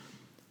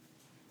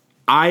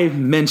 I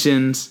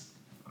mentioned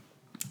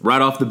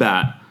right off the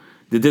bat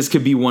that this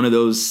could be one of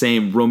those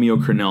same Romeo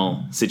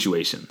Crennel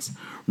situations.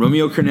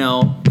 Romeo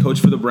Crennel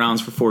coached for the Browns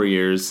for 4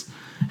 years,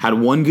 had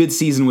one good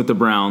season with the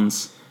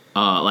Browns.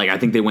 I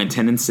think they went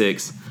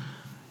 10-6.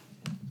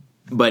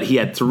 But he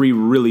had 3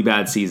 really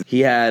bad seasons.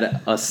 He had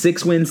a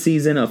 6-win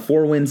season, a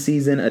 4-win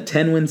season, a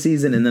 10-win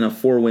season, and then a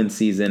 4-win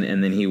season,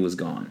 and then he was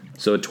gone.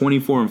 So a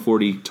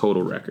 24-40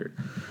 total record.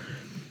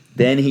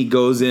 Then he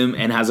goes in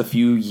and has a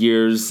few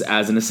years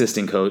as an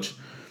assistant coach.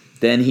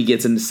 Then he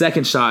gets a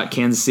second shot,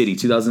 Kansas City,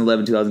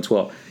 2011,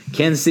 2012.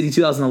 Kansas City,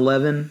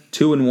 2011,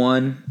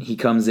 2-1. He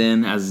comes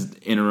in as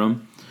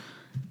interim.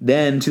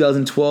 Then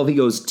 2012, he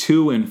goes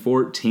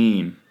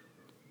 2-14.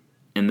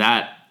 And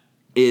that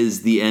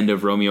is the end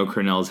of Romeo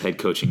Crennel's head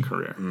coaching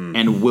career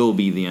and will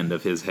be the end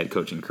of his head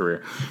coaching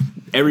career.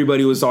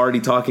 Everybody was already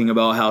talking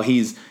about how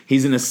he's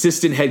an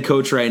assistant head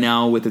coach right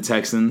now with the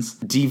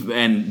Texans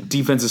and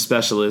defensive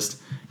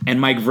specialist, and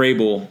Mike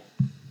Vrabel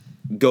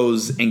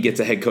goes and gets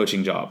a head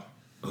coaching job.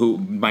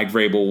 Mike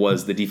Vrabel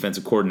was the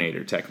defensive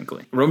coordinator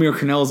technically. Romeo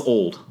Crennel's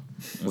old.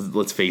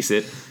 Let's face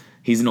it.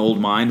 He's an old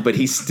mind, but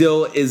he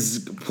still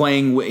is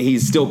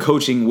he's still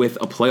coaching with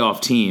a playoff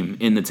team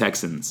in the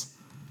Texans.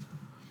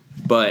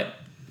 But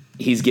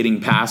he's getting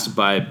passed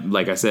by,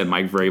 like I said,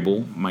 Mike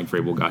Vrabel. Mike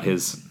Vrabel got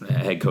his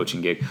head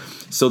coaching gig.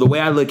 So the way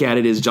I look at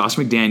it is Josh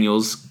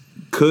McDaniels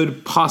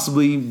could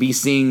possibly be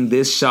seeing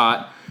this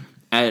shot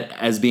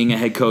as being a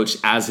head coach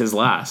as his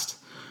last.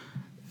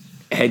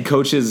 Head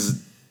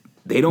coaches,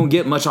 they don't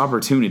get much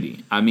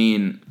opportunity. I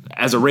mean,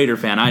 as a Raider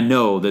fan, I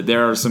know that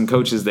there are some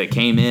coaches that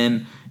came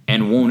in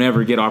and won't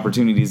ever get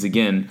opportunities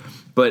again.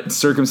 But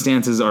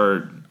circumstances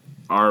are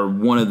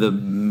one of the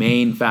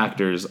main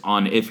factors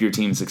on if your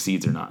team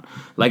succeeds or not.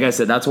 Like I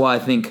said, that's why I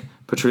think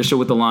Patricia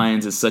with the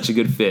Lions is such a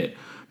good fit,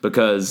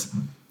 because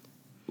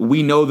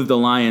we know that the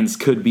Lions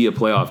could be a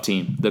playoff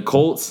team. The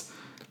Colts,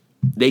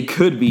 they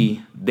could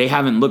be. They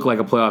haven't looked like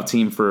a playoff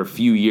team for a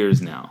few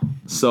years now.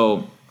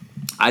 So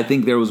I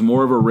think there was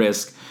more of a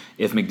risk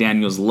if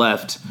McDaniels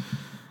left,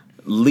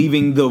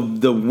 leaving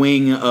the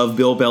wing of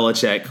Bill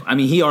Belichick. I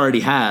mean, he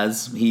already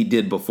has. He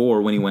did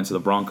before when he went to the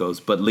Broncos.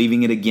 But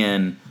leaving it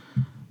again,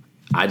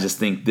 I just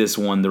think this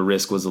one, the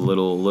risk was a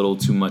little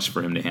too much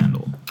for him to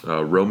handle.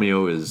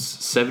 Romeo is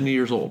 70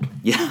 years old.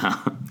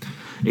 Yeah,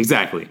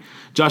 exactly.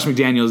 Josh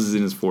McDaniels is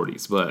in his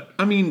 40s, but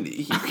I mean,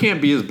 you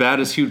can't be as bad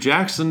as Hugh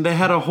Jackson. They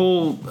had a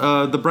whole,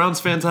 the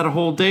Browns fans had a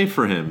whole day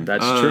for him.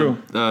 That's true.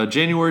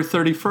 January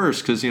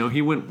 31st, because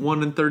he went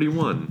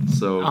 1-31.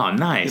 So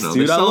nice, dude.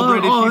 They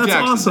celebrated Hugh that's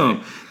Jackson awesome.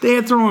 Day. They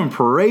had throwing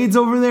parades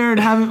over there and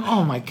having.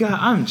 Oh my god,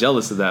 I'm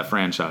jealous of that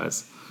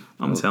franchise.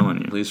 I'm telling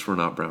you. At least we're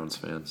not Browns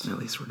fans. At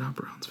least we're not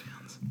Browns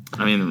fans.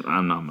 I mean,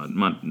 I'm not much.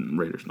 My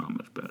Raiders not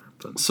much better.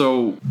 But.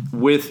 So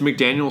with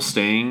McDaniel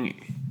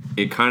staying,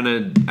 it kind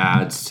of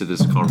adds to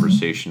this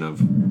conversation of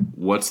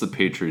what's the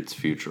Patriots'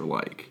 future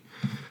like.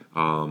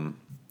 The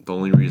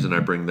only reason I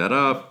bring that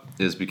up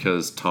is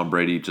because Tom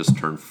Brady just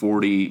turned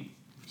 40.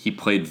 He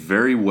played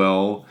very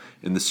well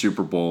in the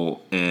Super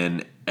Bowl,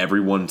 and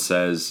everyone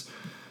says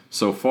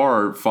so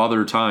far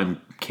Father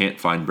Time can't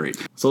find Brady.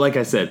 So like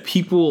I said,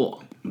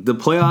 the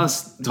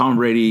playoffs, Tom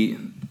Brady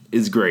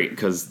is great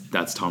because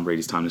that's Tom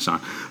Brady's time to shine.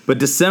 But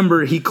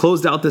December, he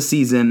closed out the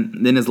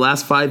season. In his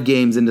last 5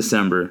 games in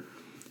December,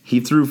 he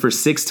threw for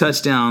 6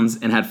 touchdowns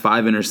and had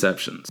 5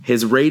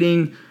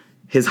 interceptions.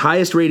 His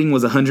highest rating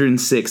was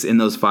 106 in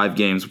those 5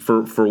 games.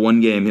 For one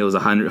game, he was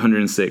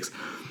 106.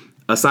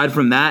 Aside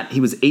from that, he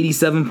was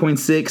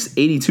 87.6,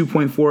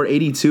 82.4,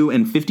 82,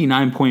 and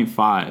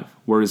 59.5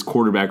 were his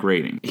quarterback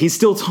rating. He's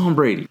still Tom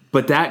Brady,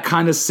 but that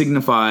kind of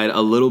signified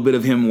a little bit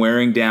of him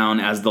wearing down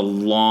as the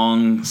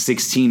long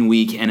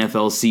 16-week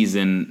NFL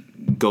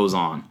season goes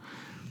on.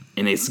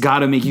 And it's got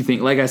to make you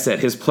think, like I said,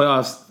 his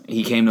playoffs,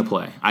 he came to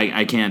play.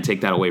 I can't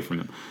take that away from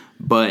him.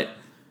 But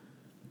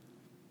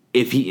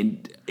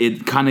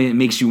it kind of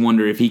makes you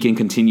wonder if he can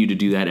continue to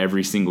do that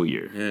every single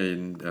year. Yeah,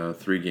 in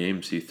 3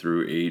 games, he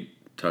threw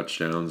 8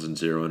 touchdowns and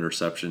 0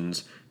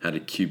 interceptions, had a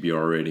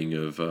QBR rating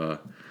of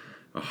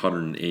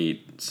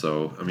 108.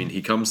 So, I mean,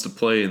 he comes to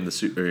play in the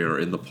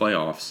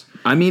playoffs.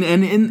 I mean,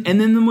 and in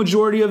the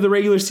majority of the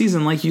regular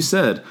season, like you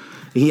said,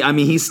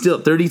 he's still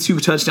 32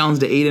 touchdowns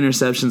to 8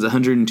 interceptions,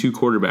 102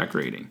 quarterback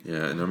rating.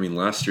 Yeah, and I mean,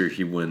 last year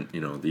he went,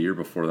 the year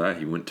before that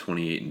he went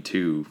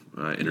 28-2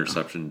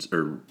 interceptions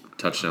or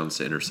touchdowns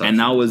to interceptions. And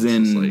that was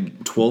in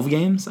 12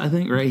 games, I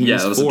think, right?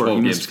 That was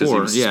 12 games because he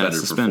was suspended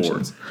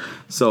suspensions. for 4.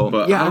 So,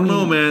 but I don't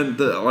know, man.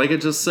 Like I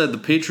just said, the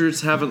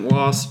Patriots haven't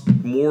lost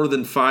more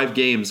than 5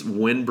 games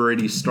when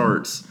Brady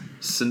starts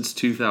since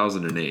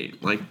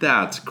 2008. Like,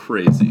 that's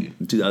crazy.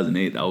 In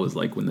 2008, that was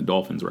like when the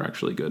Dolphins were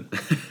actually good.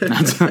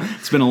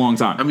 It's been a long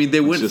time. I mean,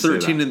 they went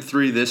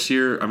 13-3 this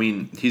year. I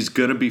mean, he's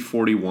gonna be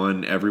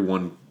 41.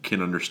 Everyone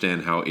can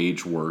understand how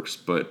age works,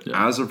 but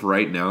as of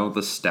right now,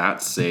 the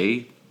stats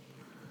say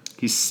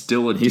he's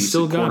still a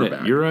decent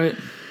quarterback. You're right.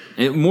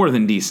 More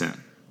than decent.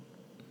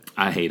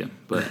 I hate him,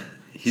 but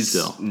he's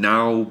still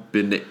now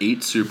been to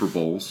 8 Super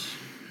Bowls.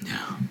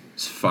 Yeah,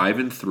 he's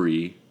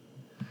 5-3.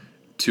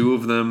 2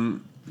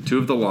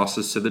 of the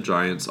losses to the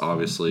Giants,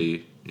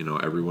 obviously,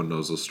 everyone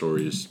knows those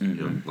stories,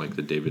 like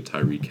the David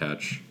Tyree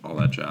catch, all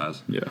that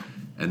jazz. Yeah.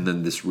 And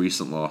then this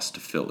recent loss to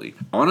Philly.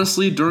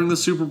 Honestly, during the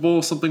Super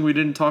Bowl, something we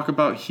didn't talk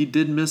about, he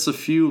did miss a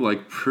few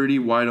pretty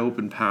wide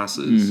open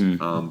passes.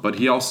 But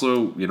he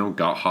also,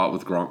 got hot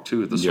with Gronk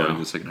too at the start of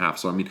the second half.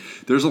 So I mean,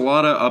 there's a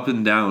lot of up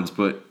and downs,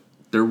 but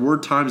there were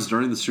times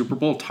during the Super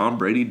Bowl Tom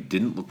Brady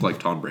didn't look like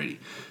Tom Brady.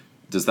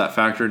 Does that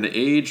factor into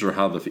age or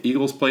how the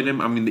Eagles played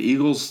him? I mean, the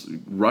Eagles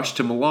rushed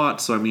him a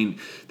lot. So, I mean,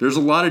 there's a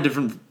lot of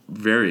different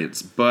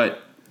variants.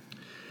 But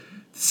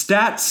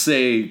stats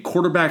say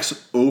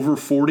quarterbacks over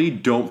 40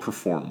 don't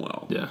perform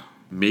well. Yeah.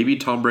 Maybe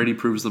Tom Brady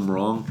proves them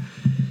wrong.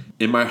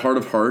 In my heart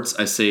of hearts,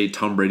 I say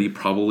Tom Brady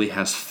probably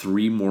has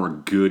 3 more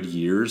good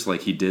years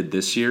like he did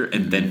this year,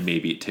 and then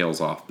maybe it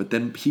tails off. But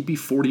then he'd be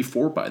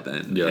 44 by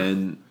then. Yeah.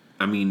 And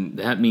I mean,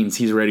 that means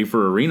he's ready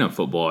for arena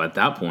football at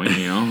that point.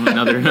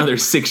 Another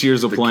 6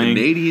 years of playing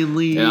Canadian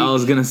League. Yeah, I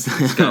was gonna say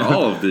he's got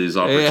all of these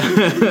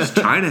opportunities.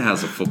 China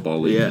has a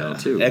football league now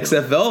too.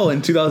 XFL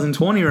in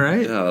 2020,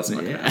 right? Yeah, that's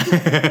not gonna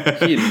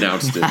happen. He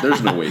announced it.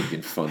 There's no way you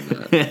can fund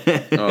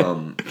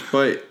that.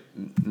 But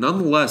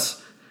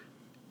nonetheless,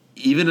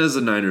 even as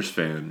a Niners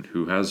fan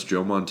who has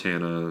Joe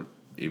Montana,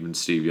 even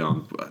Steve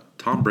Young,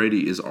 Tom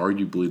Brady is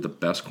arguably the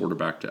best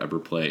quarterback to ever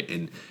play,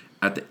 and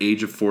at the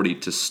age of 40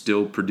 to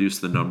still produce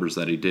the numbers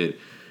that he did,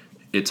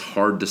 it's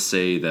hard to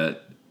say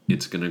that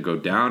it's going to go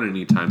down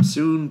anytime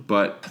soon.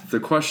 But the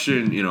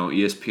question,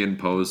 ESPN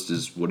posed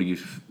is,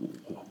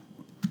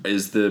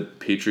 is the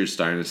Patriots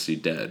dynasty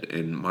dead?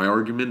 And my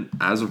argument,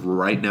 as of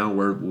right now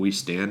where we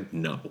stand,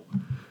 no.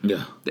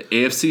 Yeah. The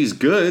AFC is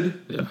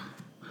good. Yeah.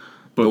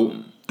 But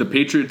the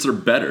Patriots are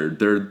better.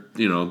 They're,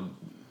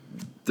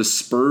 the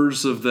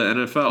Spurs of the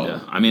NFL. Yeah,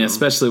 I mean,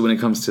 especially when it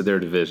comes to their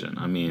division.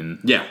 I mean,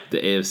 Yeah. the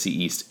AFC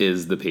East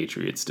is the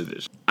Patriots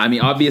division. I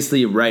mean,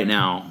 obviously, right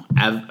now,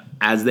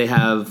 as they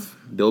have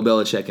Bill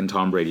Belichick and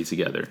Tom Brady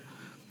together,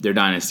 their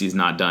dynasty is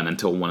not done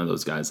until one of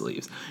those guys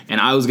leaves.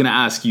 And I was going to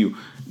ask you,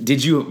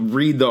 did you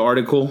read the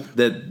article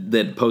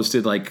that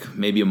posted like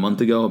maybe a month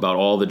ago about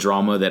all the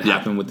drama that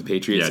happened with the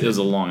Patriots? Yeah, it was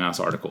a long-ass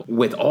article.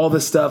 With all the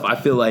stuff, I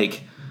feel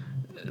like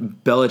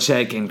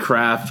Belichick and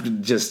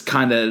Kraft just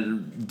kind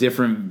of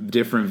different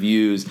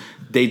views.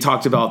 They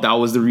talked about that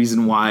was the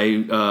reason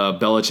why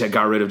Belichick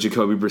got rid of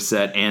Jacoby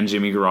Brissett and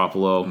Jimmy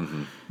Garoppolo.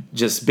 Mm-hmm.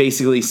 Just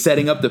basically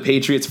setting up the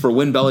Patriots for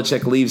when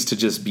Belichick leaves to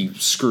just be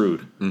screwed.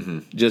 Mm-hmm.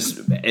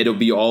 Just it'll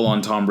be all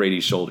on Tom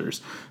Brady's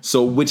shoulders.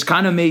 So, which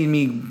kind of made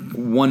me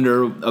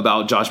wonder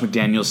about Josh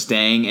McDaniels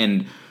staying.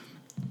 And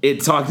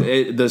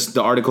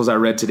the articles I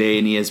read today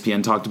in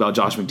ESPN talked about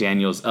Josh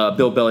McDaniels.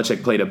 Bill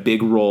Belichick played a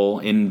big role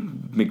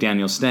in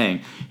McDaniels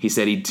staying. He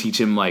said he'd teach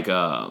him like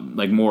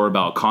more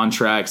about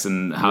contracts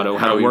and how to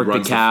work the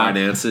cap,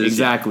 finances,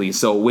 exactly.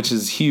 So, which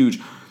is huge.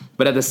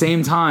 But at the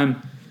same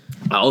time,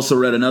 I also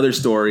read another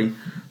story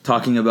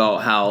talking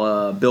about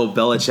how Bill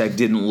Belichick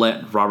didn't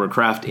let Robert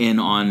Kraft in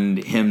on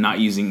him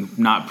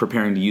not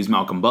preparing to use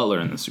Malcolm Butler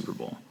in the Super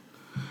Bowl.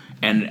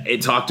 And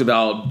it talked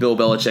about Bill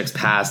Belichick's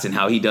past and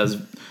how he does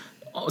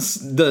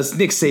the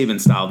Nick Saban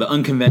style, the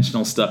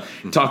unconventional stuff.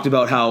 Talked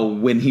about how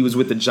when he was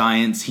with the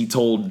Giants, he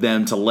told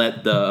them to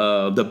let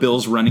the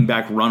Bills running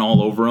back run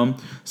all over him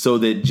so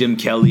that Jim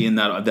Kelly and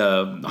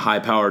the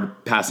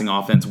high-powered passing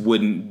offense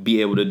wouldn't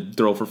be able to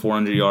throw for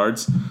 400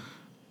 yards.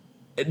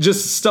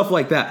 Just stuff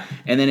like that.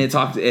 And then it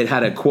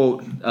had a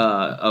quote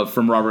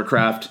from Robert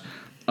Kraft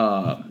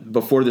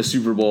before the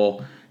Super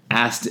Bowl.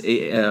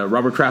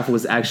 Robert Kraft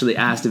was actually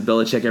asked if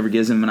Belichick ever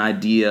gives him an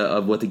idea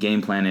of what the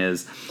game plan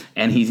is,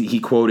 and he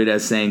quoted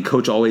as saying,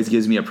 "Coach always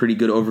gives me a pretty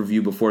good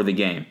overview before the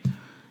game."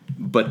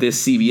 But this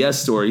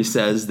CBS story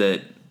says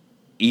that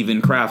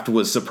even Kraft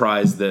was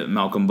surprised that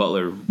Malcolm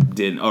Butler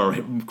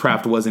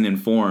Kraft wasn't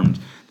informed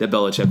that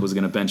Belichick was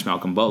going to bench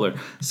Malcolm Butler.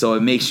 So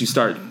it makes you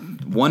start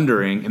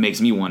wondering. It makes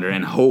me wonder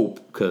and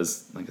hope,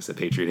 because, like I said,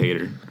 Patriot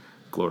hater,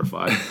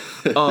 glorified.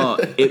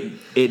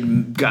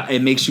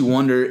 It makes you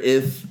wonder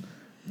if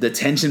the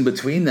tension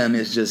between them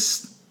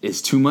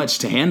is too much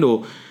to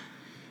handle.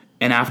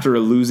 And after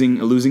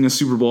losing a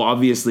Super Bowl,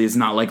 obviously it's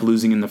not like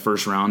losing in the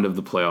first round of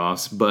the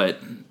playoffs. But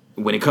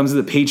when it comes to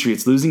the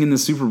Patriots, losing in the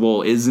Super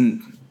Bowl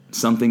isn't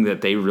something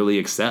that they really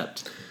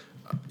accept.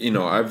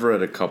 I've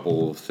read a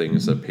couple of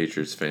things that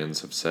Patriots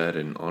fans have said,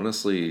 and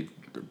honestly,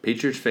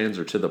 Patriots fans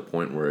are to the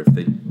point where if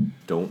they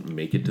don't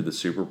make it to the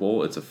Super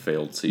Bowl, it's a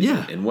failed season.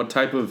 Yeah. And what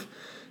type of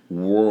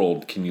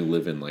world can you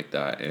live in like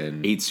that?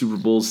 And 8 Super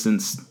Bowls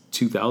since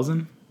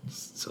 2000.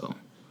 So,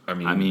 I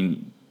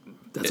mean,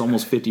 that's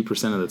almost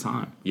 50% of the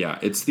time. Yeah,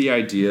 it's the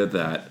idea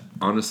that,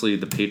 honestly,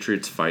 the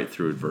Patriots fight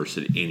through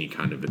adversity, any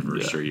kind of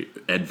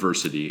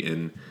adversity,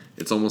 and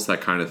it's almost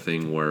that kind of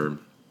thing where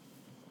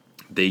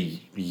they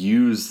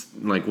use,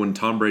 like when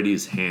Tom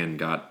Brady's hand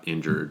got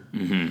injured,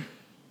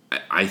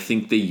 I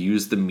think they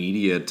used the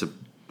media to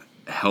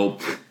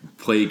help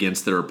play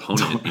against their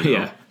opponent.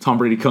 Yeah, Tom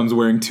Brady comes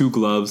wearing 2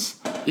 gloves.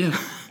 Yeah,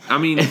 I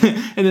mean,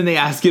 and then they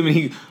ask him, and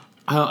he.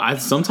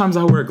 Sometimes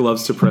I wear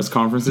gloves to press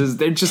conferences.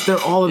 They're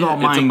all about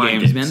mind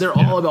games, man. They're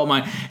all about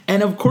mind.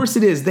 And of course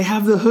it is. They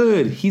have the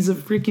hood. He's a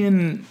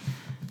freaking.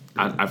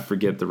 I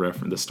forget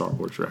the Star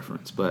Wars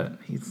reference, but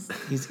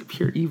he's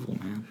pure evil,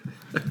 man.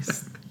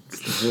 It's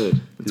the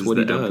hood. It's what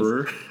he does.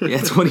 Emperor. Yeah,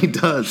 it's what he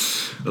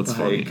does. That's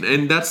funny.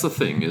 And that's the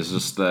thing, is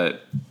just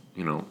that,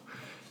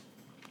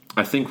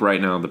 I think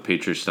right now the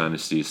Patriots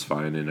dynasty is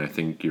fine, and I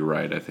think you're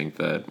right. I think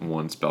that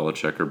once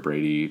Belichick or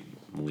Brady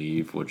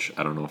leave, which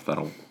I don't know if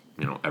that'll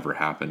ever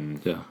happen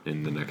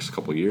in the next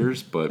couple of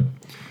years, but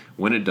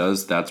when it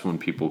does, that's when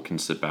people can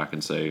sit back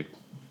and say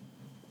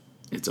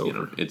it's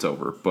over. It's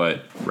over.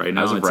 But right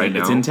now,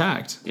 it's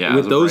intact. Yeah,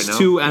 with those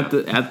two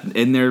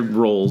in their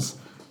roles,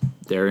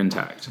 they're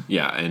intact.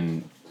 Yeah,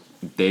 and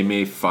they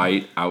may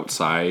fight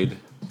outside,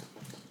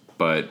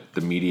 but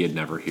the media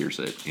never hears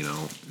it.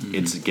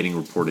 It's getting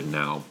reported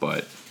now,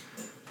 but.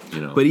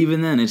 But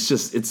even then,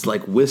 it's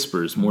like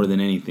whispers more than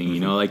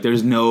anything. Like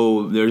there's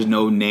no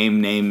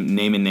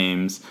naming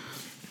names.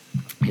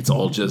 It's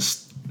all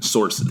just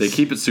sources. They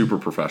keep it super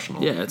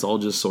professional. Yeah, it's all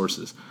just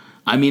sources.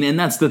 I mean, and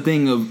that's the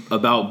thing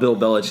about Bill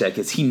Belichick,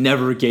 is he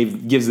never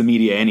gives the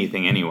media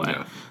anything anyway.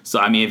 Yeah. So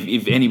I mean,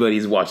 if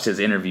anybody's watched his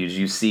interviews,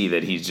 you see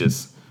that he's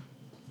just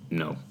we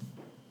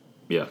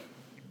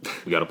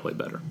got to play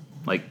better.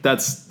 Like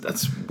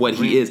that's what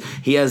he is.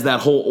 He has that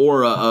whole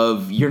aura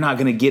of, you're not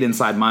going to get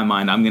inside my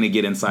mind. I'm going to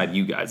get inside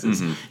you guys.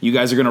 You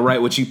guys are going to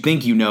write what you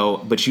think you know,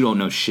 but you don't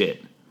know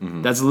shit.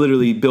 That's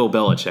literally Bill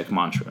Belichick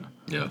mantra.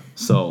 Yeah.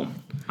 So,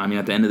 I mean,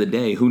 at the end of the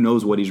day, who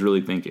knows what he's really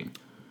thinking?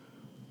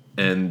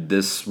 And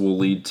this will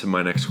lead to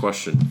my next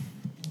question.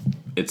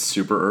 It's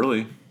super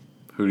early.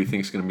 Who do you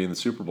think is going to be in the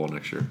Super Bowl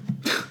next year?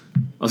 I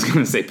was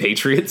going to say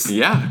Patriots.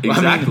 Yeah,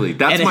 exactly. I mean,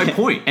 that's my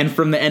point. And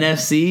from the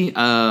NFC,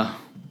 I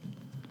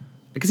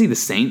can see the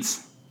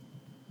Saints.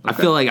 I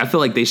feel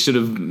like they should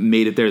have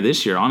made it there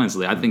this year.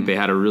 Honestly, I think they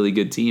had a really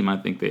good team. I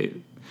think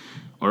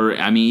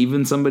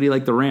even somebody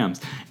like the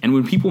Rams. And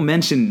when people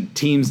mention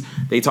teams,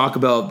 they talk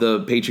about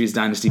the Patriots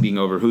dynasty being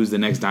over. Who's the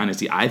next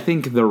dynasty? I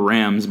think the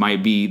Rams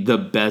might be the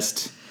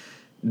best,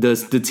 the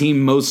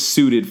team most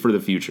suited for the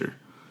future.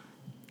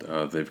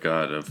 They've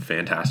got a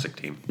fantastic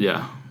team.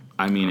 Yeah,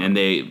 I mean,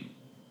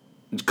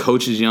 and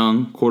coach is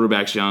young,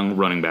 quarterback's young,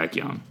 running back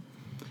young.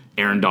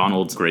 Aaron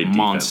Donald's great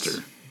monster.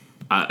 Defense.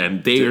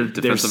 And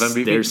defensive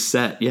MVP? They're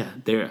set. Yeah,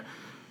 they're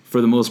for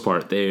the most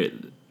part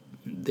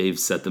they've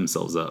set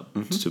themselves up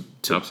to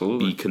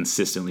Absolutely. be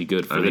consistently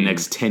good for the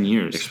next 10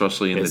 years,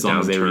 especially in the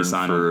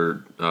downturn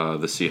for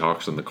the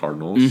Seahawks and the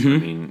Cardinals. I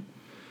mean,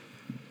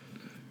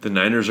 the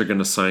Niners are going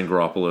to sign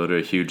Garoppolo to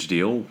a huge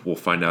deal. We'll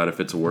find out if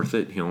it's worth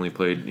it. He only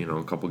played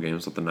a couple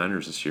games with the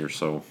Niners this year,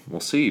 so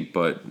we'll see.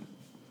 But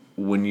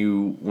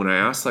when I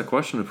asked that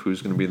question of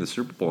who's going to be in the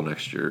Super Bowl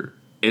next year,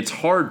 it's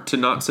hard to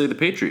not say the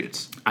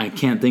Patriots. I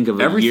can't think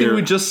of everything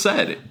we just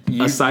said.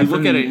 You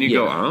look at it and you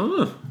go,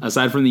 oh.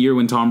 Aside from the year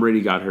when Tom Brady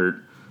got hurt,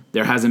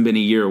 there hasn't been a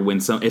year when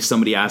if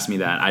somebody asked me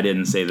that, I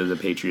didn't say that the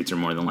Patriots are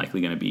more than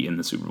likely going to be in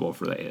the Super Bowl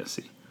for the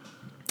AFC.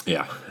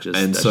 Yeah.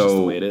 That's just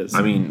the way it is.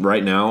 I mean,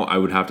 right now, I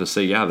would have to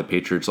say, the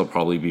Patriots will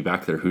probably be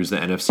back there. Who's the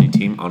NFC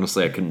team?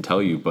 Honestly, I couldn't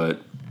tell you, but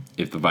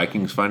if the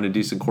Vikings find a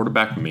decent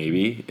quarterback,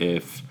 maybe.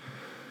 If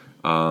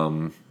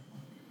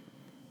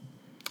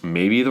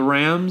maybe the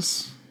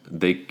Rams...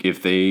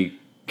 If they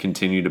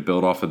continue to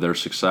build off of their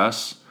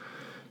success,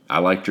 I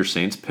liked your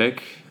Saints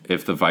pick.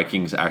 If the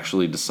Vikings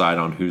actually decide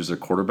on who's their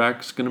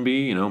quarterback's going to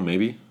be,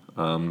 maybe.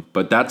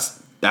 But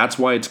that's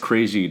why it's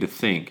crazy to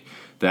think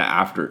that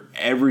after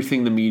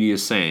everything the media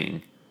is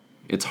saying,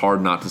 it's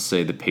hard not to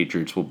say the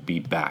Patriots will be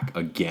back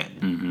again.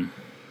 Mm-hmm.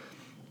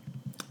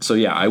 So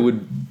I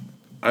would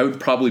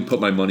probably put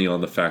my money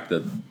on the fact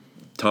that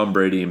Tom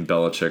Brady and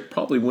Belichick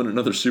probably win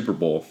another Super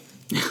Bowl.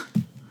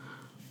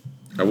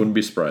 I wouldn't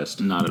be surprised.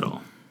 Not at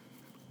all.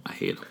 I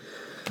hate them.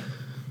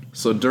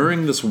 So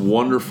during this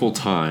wonderful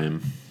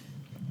time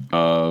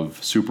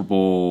of Super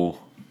Bowl,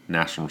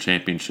 national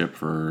championship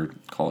for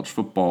college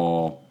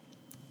football,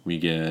 we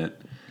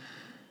get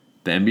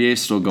the NBA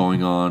still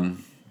going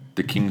on.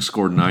 The Kings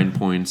scored 9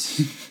 points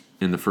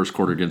in the first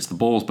quarter against the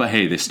Bulls, but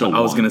hey, they still won.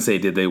 I was going to say,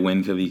 did they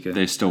win, Kavika?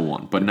 They still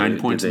won, but 9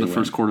 points in the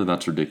first quarter,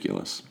 that's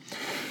ridiculous.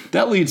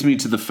 That leads me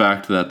to the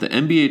fact that the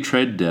NBA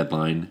trade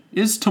deadline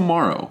is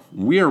tomorrow.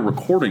 We are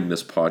recording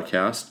this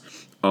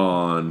podcast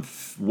on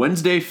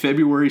Wednesday,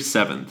 February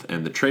 7th,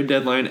 and the trade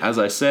deadline, as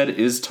I said,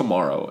 is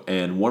tomorrow.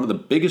 And one of the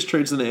biggest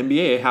trades in the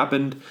NBA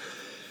happened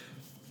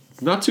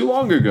not too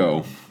long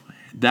ago.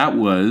 That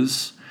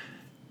was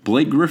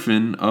Blake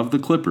Griffin of the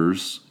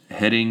Clippers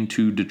heading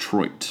to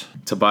Detroit.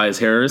 Tobias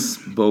Harris,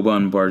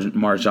 Boban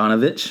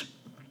Marjanovic,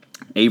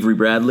 Avery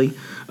Bradley,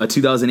 a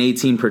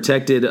 2018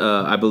 protected,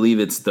 I believe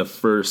it's the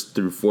 1st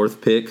through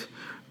 4th pick.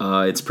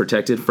 It's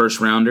protected first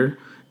rounder,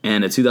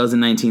 and a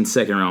 2019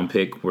 second round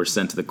pick were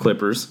sent to the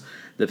Clippers.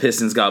 The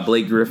Pistons got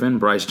Blake Griffin,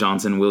 Bryce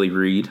Johnson, Willie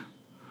Reed.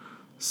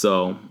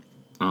 So,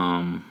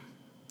 that's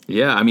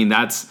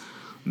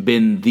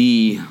been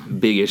the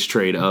biggest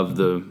trade of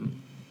the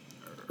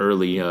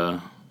early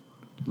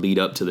lead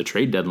up to the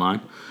trade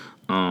deadline.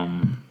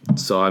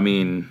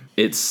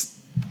 It's...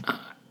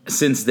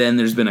 Since then,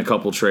 there's been a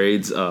couple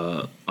trades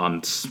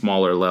on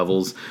smaller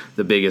levels.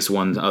 The biggest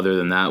one, other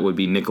than that, would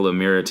be Nikola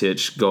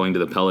Mirotic going to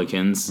the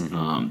Pelicans.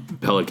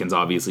 Pelicans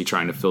obviously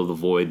trying to fill the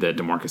void that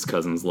DeMarcus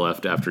Cousins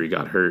left after he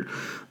got hurt.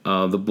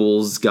 The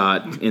Bulls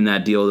got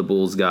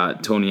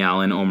Tony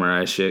Allen,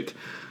 Omer Ashik,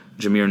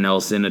 Jameer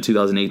Nelson, a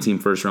 2018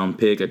 first-round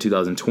pick, a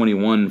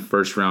 2021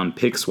 first-round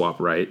pick swap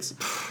rights,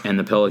 and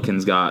the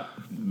Pelicans got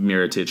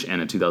Mirotic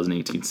and a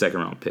 2018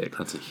 second-round pick.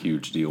 That's a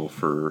huge deal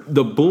for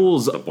the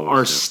Bulls.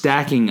 Are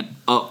stacking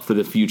up for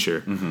the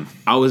future.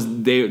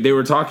 Mm-hmm. They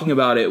were talking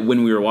about it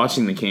when we were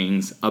watching the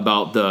Kings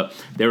about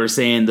they were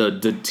saying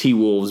the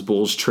T-Wolves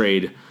Bulls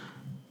trade.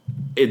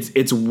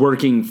 It's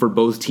working for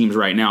both teams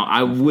right now.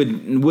 I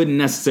wouldn't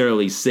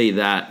necessarily say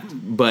that,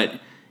 but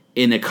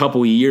in a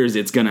couple years,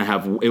 it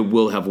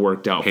will have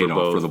worked out for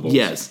both. For the Bulls.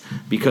 Yes,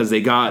 because they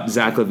got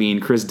Zach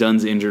LaVine. Chris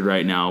Dunn's injured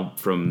right now.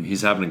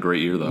 He's having a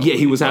great year though. Yeah,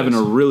 he was having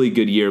a really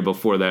good year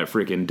before that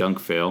freaking dunk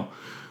fail.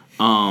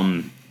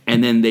 And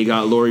then they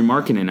got Lauri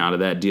Markkanen out of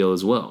that deal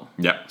as well.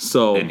 Yeah.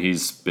 And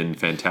he's been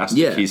fantastic.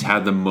 Yeah. He's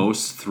had the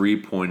most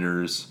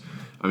 3-pointers.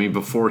 I mean,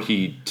 before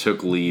he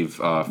took leave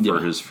for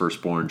his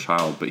firstborn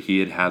child, but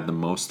he had the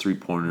most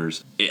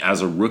 3-pointers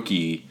as a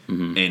rookie,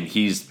 and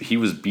he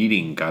was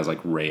beating guys like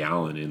Ray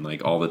Allen and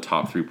like all the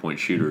top 3-point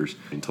shooters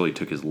until he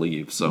took his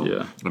leave.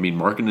 So, I mean,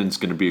 Markkanen's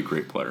going to be a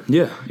great player.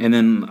 Yeah, and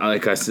then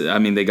like I said, I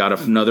mean, they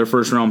got another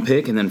first-round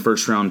pick and then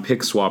first-round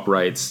pick swap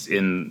rights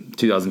in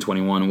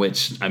 2021,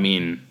 which, I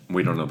mean...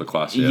 We don't know the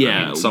class yet.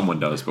 Yeah. I mean, someone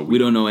does, but we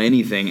don't know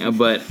anything.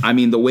 But, I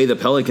mean, the way the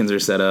Pelicans are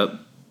set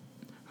up,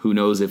 who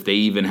knows if they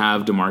even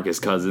have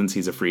DeMarcus Cousins?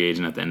 He's a free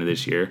agent at the end of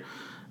this year.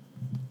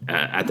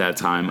 at that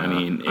time. I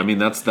mean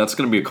that's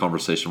going to be a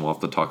conversation we'll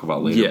have to talk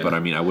about later. Yeah. But I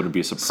mean, I wouldn't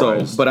be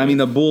surprised. So, but I mean,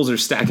 the Bulls are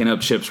stacking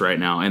up chips right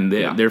now, and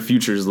their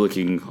future is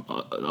looking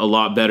a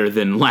lot better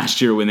than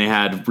last year when they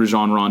had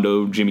Rajon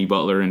Rondo, Jimmy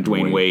Butler, and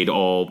Dwayne Wade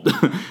all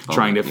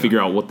trying to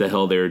figure out what the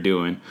hell they were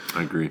doing.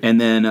 I agree.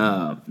 And then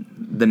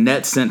the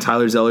Nets sent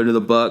Tyler Zeller to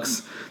the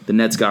Bucks. The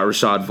Nets got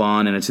Rashad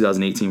Vaughn and a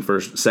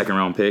 2018 second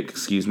round pick,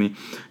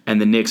 and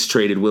the Knicks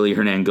traded Willie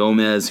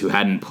Hernangomez, who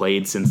hadn't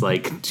played since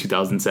like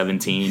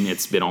 2017.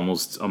 It's been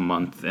almost a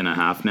month and a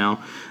half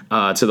now.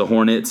 To the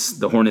Hornets.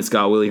 The Hornets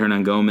got Willie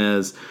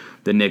Hernangomez.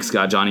 The Knicks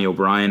got Johnny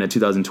O'Brien, a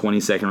 2020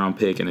 second round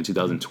pick, and a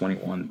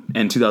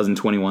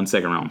 2021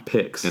 second round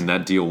picks. And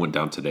that deal went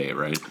down today,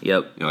 right?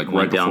 Yep, like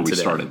right before we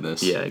started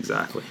this. Yeah,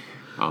 exactly.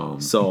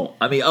 So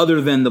I mean,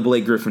 other than the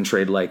Blake Griffin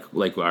trade, like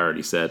I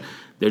already said,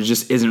 there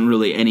just isn't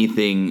really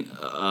anything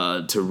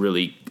to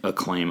really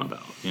acclaim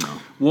about,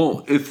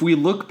 Well, if we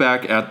look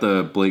back at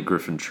the Blake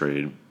Griffin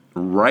trade,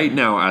 right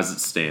now as it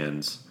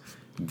stands,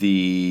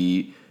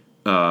 the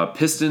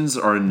Pistons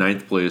are in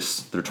 9th place.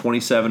 They're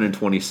 27 and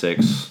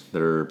 26.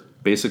 They're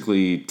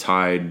basically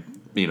tied,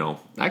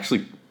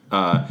 actually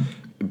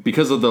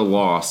because of the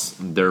loss,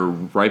 they're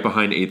right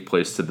behind 8th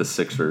place to the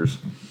Sixers.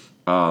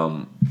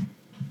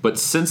 But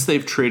since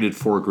they've traded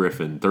for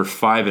Griffin, they're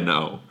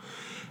 5-0.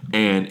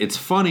 And it's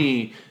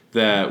funny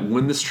that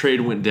when this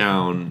trade went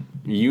down,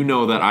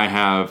 that I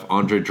have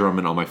Andre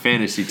Drummond on my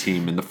fantasy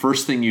team, and the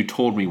first thing you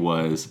told me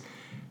was,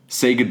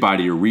 say goodbye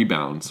to your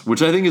rebounds,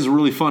 which I think is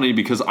really funny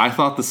because I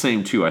thought the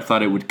same too. I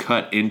thought it would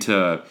cut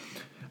into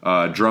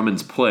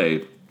Drummond's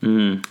play.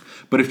 Mm-hmm.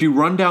 But if you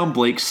run down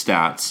Blake's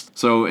stats,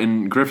 so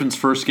in Griffin's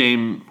first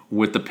game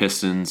with the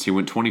Pistons, he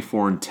went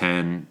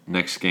 24-10.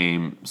 Next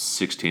game,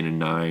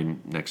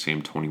 16-9. Next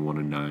game,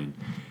 21-9.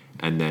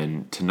 And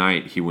then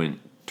tonight, he went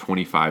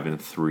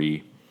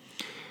 25-3.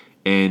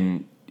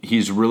 And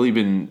he's really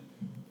been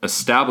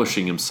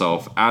establishing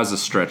himself as a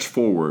stretch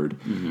forward,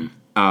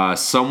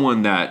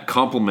 someone that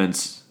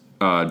complements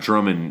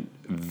Drummond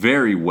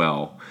very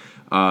well.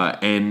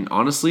 And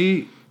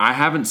honestly, I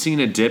haven't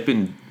seen a dip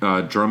in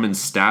Drummond's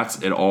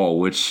stats at all,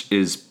 which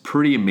is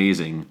pretty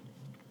amazing.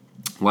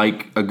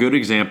 Like a good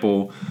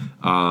example,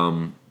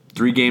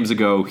 3 games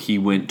ago, he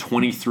went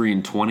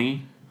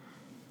 23-20.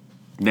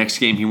 Next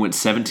game, he went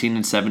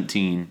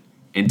 17-17.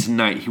 And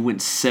tonight, he went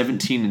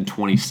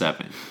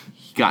 17-27.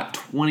 He got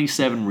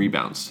 27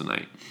 rebounds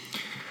tonight.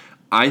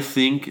 I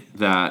think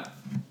that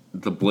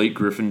the Blake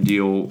Griffin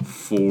deal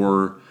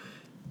for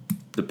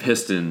the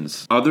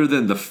Pistons, other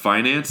than the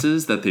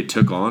finances that they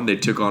took on a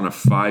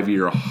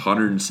 5-year,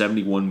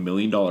 $171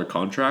 million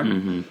contract.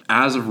 Mm-hmm.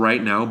 As of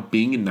right now,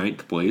 being in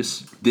 9th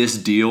place, this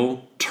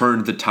deal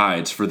turned the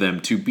tides for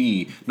them to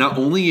be not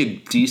only a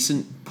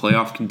decent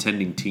playoff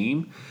contending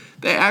team,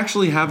 they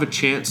actually have a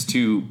chance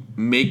to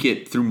make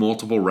it through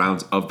multiple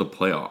rounds of the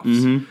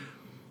playoffs,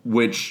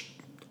 which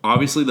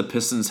obviously the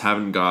Pistons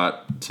haven't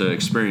got to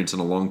experience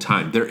in a long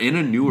time. They're in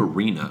a new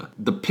arena.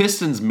 The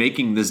Pistons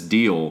making this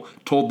deal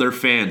told their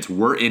fans,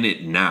 we're in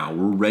it now.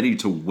 We're ready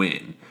to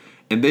win.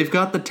 And they've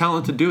got the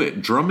talent to do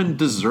it. Drummond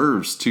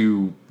deserves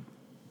to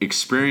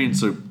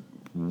experience a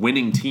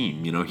winning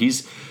team.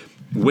 He's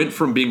went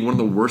from being one of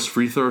the worst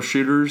free throw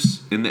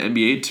shooters in the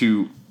NBA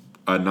to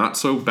a not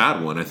so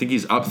bad one. I think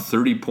he's up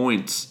 30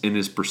 points in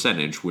his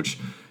percentage, which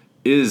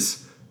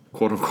is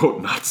quote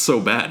unquote not so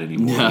bad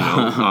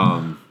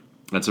anymore.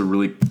 That's a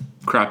really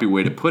crappy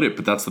way to put it,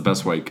 but that's the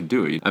best way I could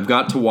do it. I've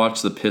got to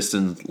watch the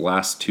Pistons'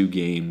 last 2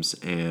 games,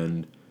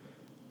 and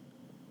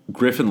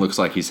Griffin looks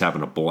like he's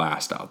having a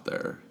blast out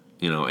there.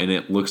 And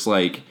it looks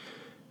like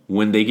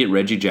when they get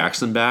Reggie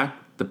Jackson back,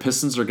 the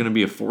Pistons are going to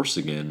be a force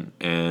again.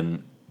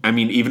 And I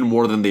mean, even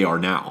more than they are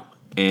now.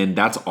 And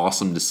that's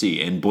awesome to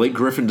see. And Blake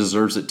Griffin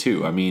deserves it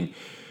too. I mean,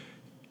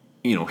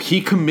 he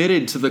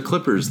committed to the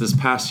Clippers this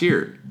past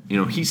year.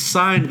 He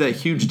signed that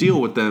huge deal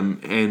with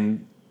them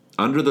and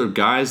under the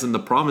guise and the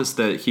promise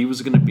that he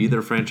was going to be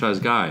their franchise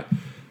guy.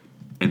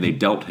 And they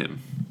dealt him.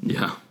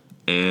 Yeah.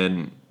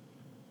 And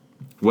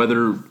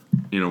whether,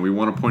 we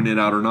want to point it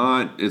out or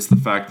not, it's the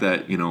fact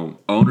that,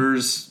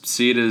 owners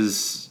see it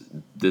as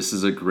this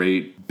is a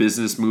great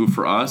business move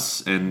for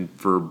us. And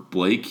for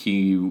Blake,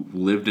 he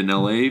lived in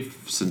LA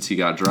since he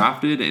got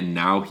drafted, and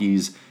now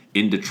he's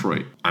in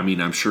Detroit. I mean,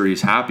 I'm sure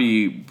he's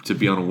happy to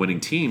be on a winning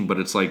team, but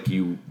it's like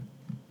you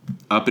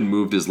up and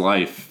moved his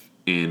life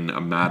in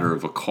a matter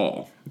of a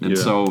call. And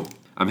so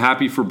I'm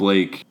happy for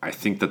Blake. I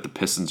think that the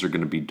Pistons are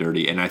going to be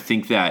dirty. And I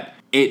think that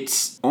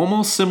it's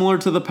almost similar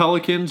to the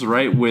Pelicans,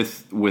 right,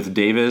 with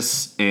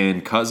Davis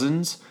and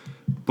Cousins.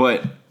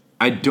 But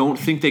I don't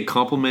think they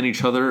complement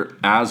each other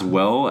as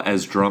well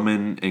as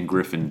Drummond and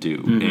Griffin do.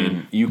 Mm-hmm.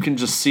 And you can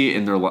just see it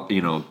in their,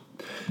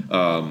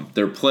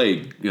 their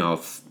play.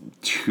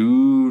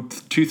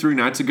 2-3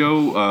 nights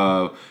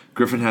ago,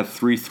 Griffin had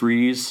 3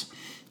 threes.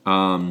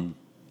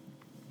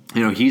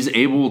 He's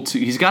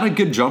got a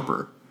good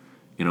jumper,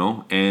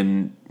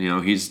 and,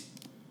 he's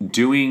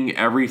doing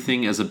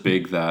everything as a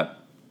big that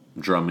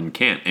Drummond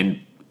can't. And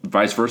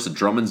vice versa,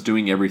 Drummond's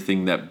doing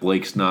everything that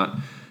Blake's not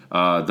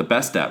the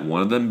best at.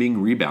 One of them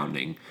being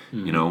rebounding.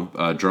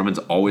 Drummond's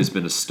always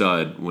been a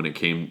stud when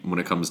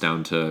it comes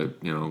down to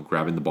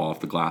grabbing the ball off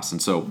the glass.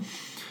 And so,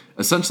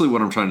 essentially,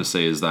 what I'm trying to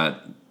say is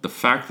that the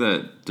fact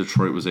that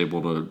Detroit was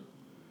able to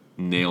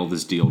nail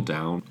this deal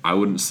down, I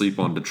wouldn't sleep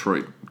on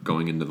Detroit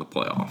going into the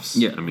playoffs.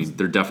 Yeah. I mean,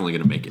 they're definitely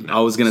going to make it now.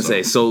 I was going to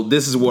say, so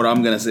this is what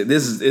I'm going to say.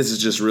 This is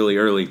just really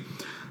early.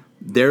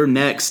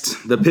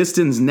 The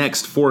Pistons'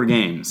 next 4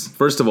 games.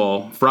 First of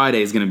all,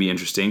 Friday is going to be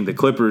interesting. The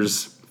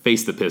Clippers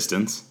face the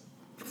Pistons.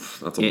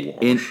 That's a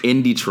wash.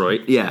 In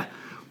Detroit, yeah.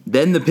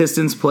 Then the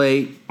Pistons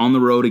play on the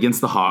road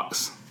against the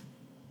Hawks.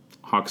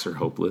 Hawks are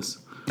hopeless.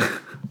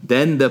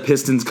 Then the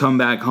Pistons come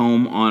back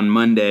home on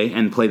Monday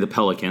and play the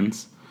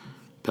Pelicans.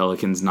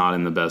 Pelicans not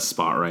in the best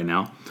spot right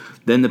now.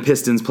 Then the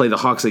Pistons play the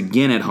Hawks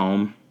again at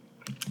home.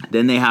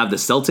 Then they have the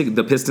Celtics.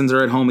 The Pistons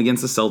are at home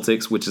against the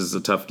Celtics, which is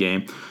a tough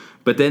game.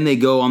 But then they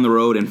go on the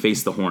road and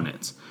face the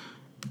Hornets.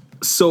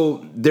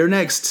 So their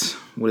next,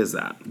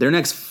 Their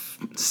next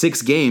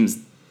 6 games,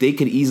 they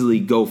could easily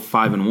go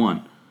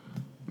 5-1.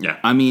 Yeah.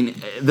 I mean,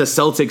 the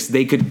Celtics,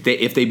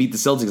 if they beat the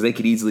Celtics, they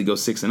could easily go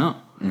 6-0.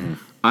 Mm-hmm.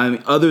 I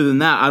mean, other than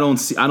that, I don't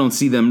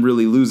see them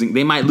really losing.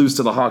 They might lose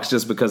to the Hawks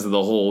just because of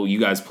the whole you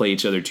guys play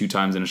each other 2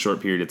 times in a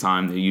short period of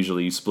time. They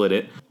usually split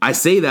it. I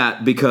say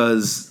that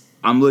because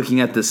I'm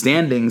looking at the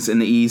standings in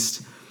the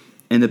East,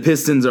 and the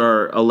Pistons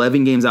are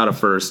 11 games out of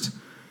first.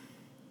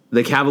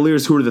 The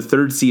Cavaliers, who are the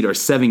 3rd seed, are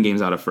 7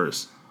 games out of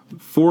first.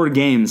 4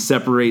 games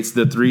separates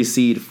the 3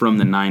 seed from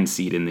the 9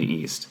 seed in the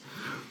East.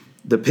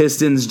 The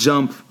Pistons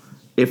jump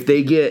if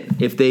they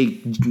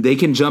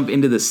can jump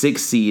into the 6th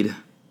seed.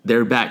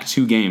 They're back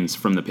 2 games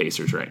from the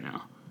Pacers right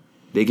now.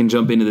 They can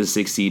jump into the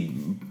 6th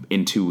seed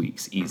in 2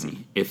 weeks,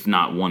 easy, if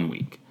not 1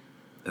 week.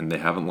 And they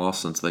haven't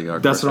lost since they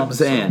got. That's what I'm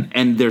saying. So.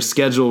 And their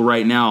schedule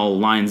right now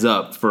lines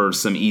up for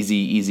some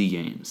easy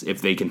games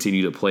if they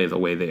continue to play the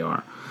way they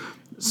are.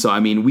 So, I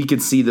mean, we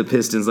could see the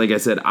Pistons. Like I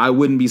said, I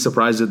wouldn't be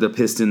surprised if the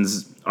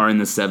Pistons are in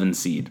the 7th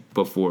seed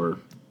before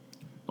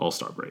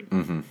All-Star break.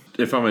 Mm-hmm.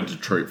 If I'm a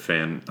Detroit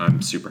fan,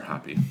 I'm super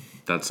happy.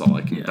 That's all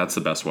I can. Yeah. That's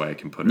the best way I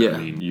can put it. Yeah. I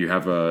mean, you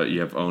have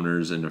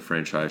owners in a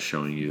franchise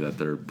showing you that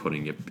they're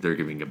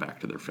giving it back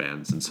to their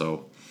fans, and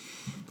so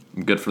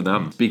good for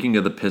them. Speaking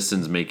of the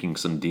Pistons making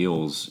some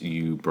deals,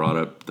 you brought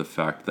up the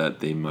fact that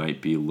they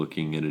might be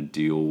looking at a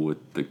deal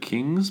with the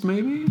Kings,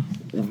 maybe.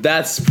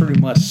 That's pretty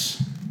much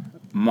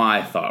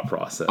my thought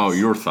process. Oh,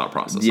 your thought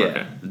process. Yeah,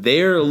 okay.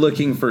 They're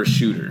looking for a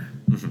shooter.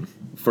 Mm-hmm.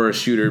 For a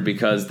shooter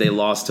because they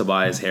lost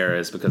Tobias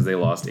Harris, because they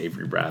lost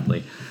Avery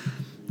Bradley.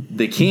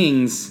 The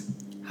Kings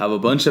have a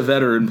bunch of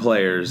veteran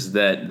players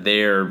that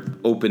they're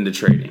open to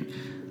trading.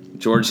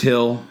 George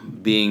Hill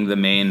being the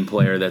main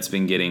player that's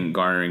been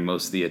garnering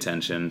most of the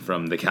attention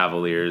from the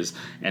Cavaliers,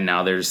 and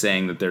now they're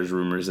saying that there's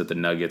rumors that the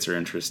Nuggets are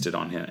interested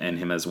in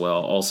him as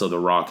well. Also the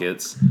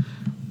Rockets.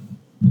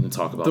 We'll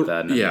talk about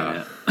that in a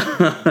minute.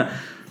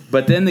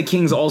 But then the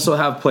Kings also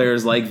have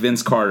players like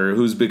Vince Carter,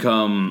 who's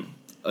become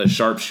a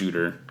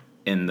sharpshooter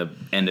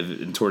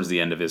towards the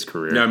end of his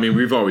career. No, I mean,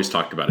 we've always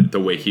talked about it, the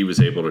way he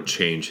was able to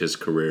change his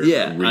career.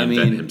 Yeah, I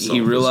mean, himself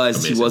he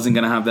realized he wasn't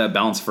going to have that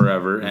bounce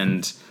forever,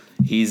 and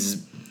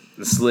he's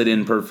slid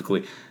in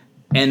perfectly.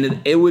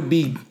 And it would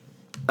be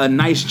a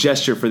nice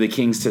gesture for the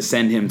Kings to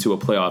send him to a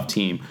playoff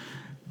team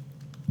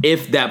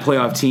if that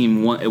playoff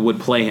team would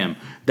play him.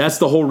 That's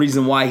the whole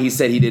reason why he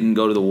said he didn't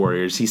go to the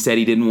Warriors. He said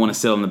he didn't want to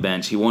sit on the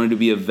bench. He wanted to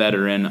be a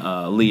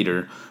veteran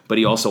leader, but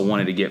he also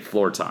wanted to get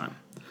floor time.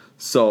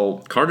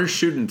 So Carter's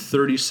shooting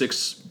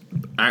 36,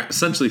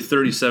 essentially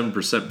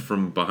 37%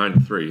 from behind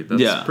the 3.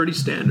 That's pretty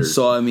standard.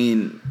 So, I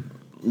mean,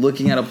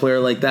 looking at a player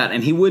like that,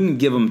 and he wouldn't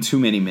give him too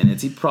many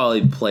minutes. He'd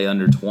probably play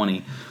under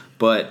 20,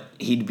 but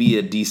he'd be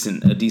a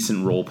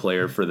decent role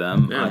player for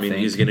them. Yeah, I mean,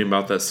 he's getting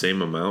about that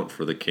same amount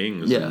for the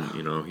Kings. Yeah.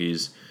 And,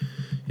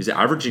 he's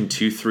averaging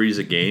 2 threes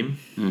a game.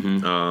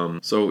 Mm-hmm.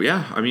 So,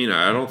 yeah, I mean,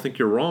 I don't think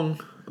you're wrong.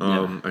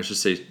 I should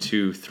say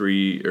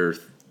 2.6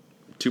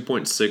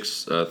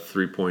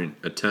 3-point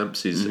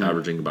attempts. He's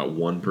averaging about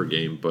 1 per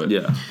game. But,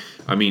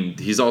 I mean,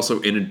 he's also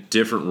in a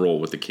different role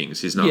with the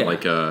Kings. He's not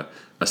like a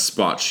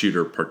spot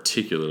shooter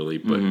particularly,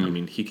 but, I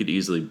mean, he could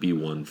easily be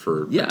one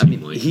for a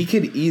team like. He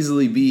could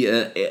easily be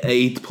an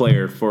 8th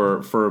player for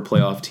a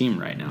playoff team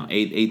right now.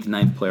 8th,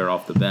 9th player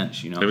off the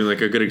bench, I mean,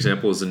 like, a good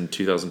example is in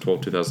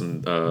 2012,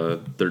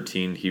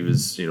 2013, he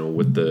was,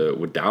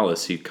 with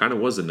Dallas, he kind of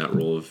was in that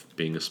role of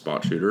being a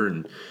spot shooter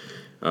and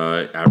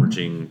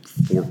averaging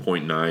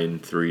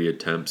 4.93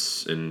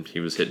 attempts, and he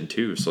was hitting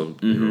 2. So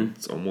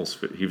it's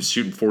almost he was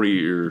shooting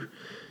 40%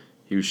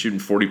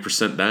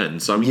 then.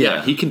 So I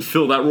mean, he can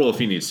fill that role if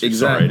he needs to.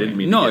 Exactly. Sorry, I didn't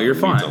mean. No, to get you're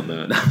fine. On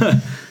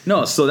that.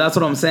 No, so that's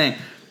what I'm saying.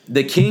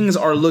 The Kings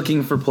are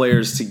looking for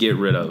players to get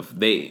rid of.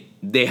 They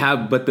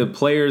have, but the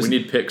players we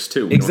need picks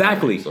too.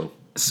 Exactly.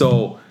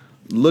 So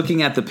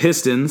looking at the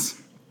Pistons,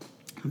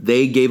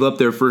 they gave up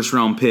their first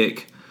round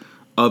pick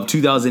of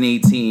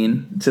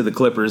 2018 to the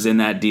Clippers in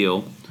that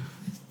deal.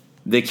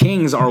 The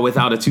Kings are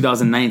without a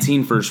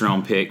 2019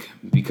 first-round pick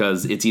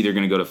because it's either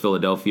going to go to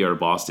Philadelphia or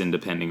Boston,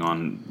 depending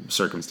on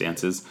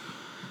circumstances.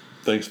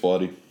 Thanks,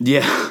 Vladdy.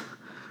 Yeah.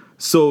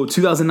 So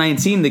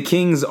 2019, the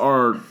Kings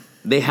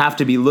they have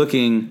to be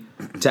looking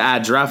to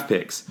add draft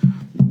picks.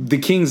 The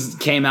Kings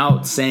came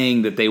out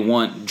saying that they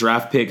want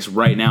draft picks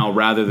right now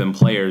rather than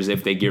players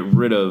if they get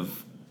rid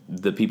of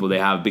the people they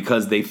have,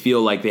 because they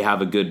feel like they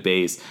have a good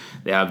base.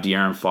 They have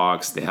De'Aaron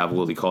Fox, they have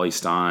Willie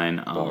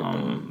Cauley-Stein,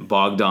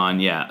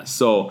 Bogdan, yeah.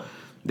 So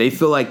they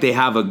feel like they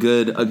have a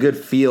good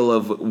feel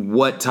of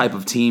what type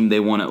of team they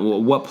want to,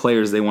 what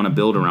players they want to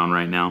build around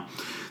right now.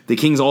 The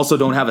Kings also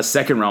don't have a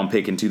second round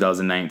pick in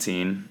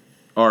 2019.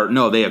 Or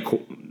no, did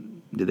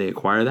they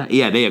acquire that?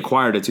 Yeah, they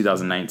acquired a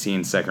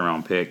 2019 second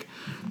round pick.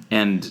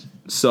 And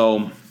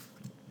so,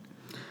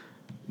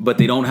 but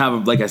they don't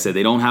have, like I said,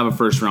 they don't have a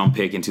first round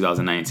pick in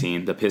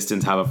 2019. The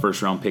Pistons have a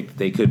first round pick that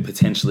they could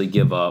potentially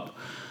give up.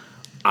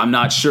 I'm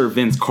not sure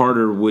Vince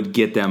Carter would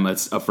get them a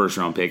first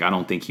round pick. I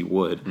don't think he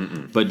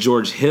would. But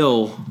George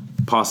Hill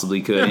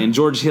possibly could. Yeah. And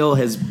George Hill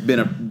has been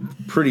a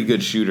pretty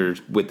good shooter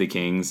with the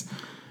Kings.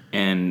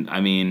 And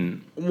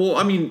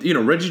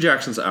Reggie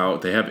Jackson's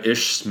out. They have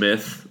Ish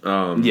Smith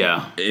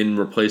in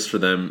replace for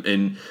them.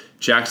 And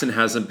Jackson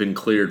hasn't been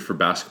cleared for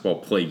basketball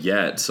play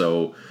yet.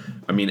 So,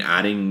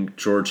 adding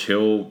George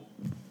Hill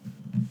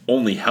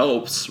only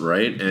helps,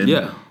 right?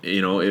 And,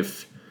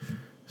 if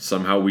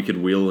somehow we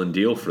could wheel and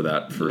deal for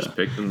that first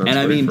pick, then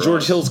that's great.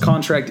 George Hill's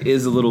contract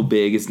is a little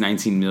big. It's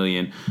 $19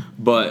 million.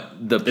 But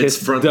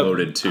it's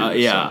front-loaded,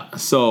 too.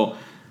 So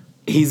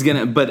he's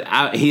gonna,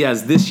 but he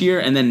has this year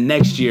and then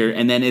next year,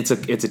 and then it's a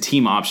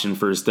team option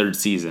for his third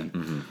season.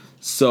 Mm-hmm.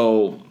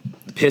 So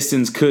the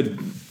Pistons could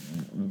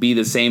be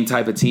the same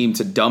type of team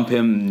to dump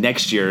him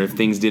next year if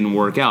things didn't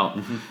work out,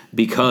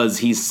 because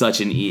he's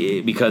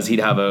because he'd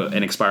have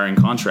an expiring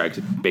contract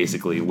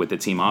basically with the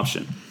team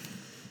option.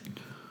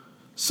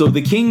 So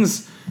the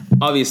Kings,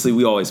 obviously,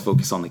 we always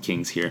focus on the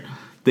Kings here.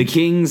 The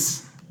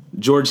Kings,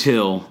 George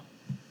Hill,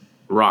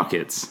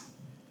 Rockets.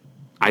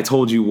 I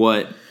told you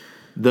what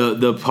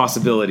the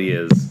possibility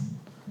is.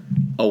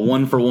 A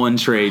 1-for-1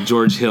 trade,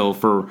 George Hill,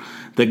 for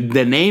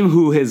the name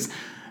who has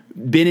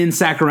been in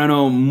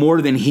Sacramento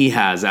more than he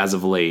has as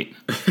of late.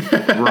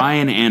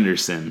 Ryan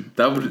Anderson.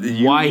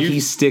 Why he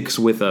sticks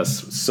with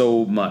us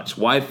so much.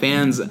 Why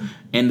fans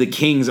and the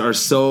Kings are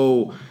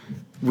so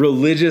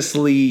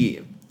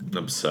religiously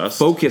obsessed,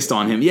 focused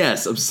on him.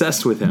 Yes,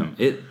 obsessed with him.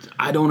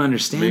 I don't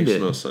understand it.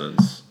 Makes no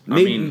sense.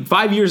 Maybe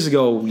 5 years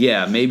ago,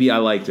 maybe I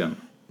liked him.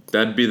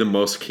 That'd be the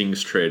most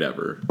Kings trade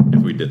ever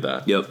if we did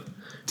that. Yep.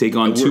 Take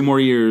on 2 more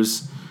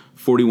years,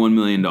 $41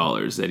 million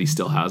that he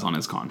still has on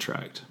his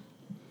contract.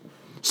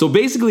 So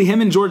basically,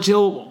 him and George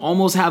Hill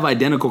almost have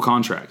identical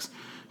contracts.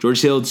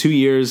 George Hill, 2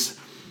 years,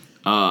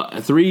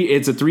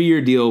 it's a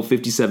 3-year deal,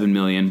 $57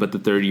 million, but the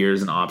third year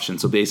is an option.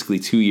 So basically,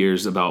 2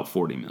 years, about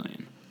 $40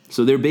 million.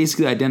 So they're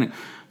basically identical.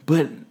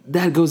 But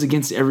that goes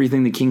against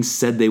everything the Kings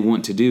said they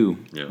want to do,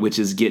 which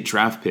is get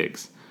draft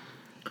picks.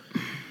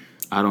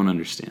 I don't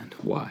understand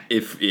why.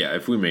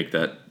 If we make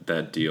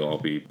that deal, I'll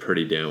be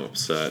pretty damn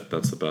upset.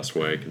 That's the best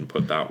way I can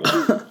put that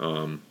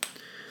one.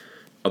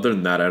 Other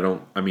than that,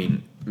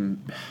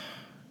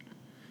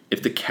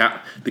 if the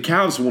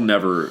Cavs will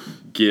never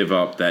give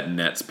up that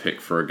Nets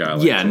pick for a guy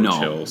like George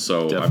Hill.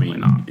 So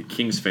not.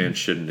 Kings fans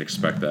shouldn't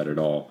expect that at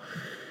all.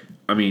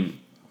 I'm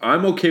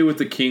okay with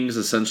the Kings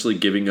essentially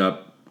giving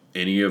up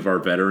any of our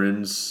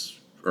veterans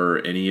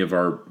or any of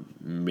our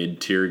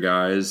mid-tier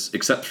guys,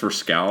 except for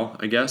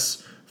Scal, I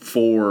guess,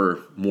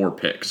 for more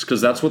picks, because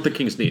that's what the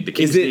Kings need. The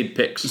Kings need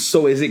picks.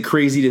 So is it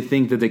crazy to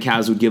think that the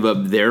Cavs would give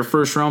up their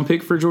first-round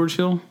pick for George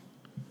Hill?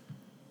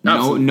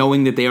 No,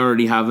 knowing that they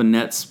already have a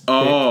Nets pick?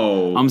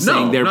 Oh, I'm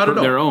saying they're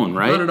their own,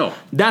 right? Not at all.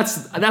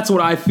 That's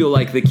what I feel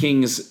like the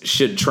Kings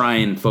should try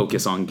and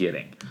focus on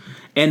getting.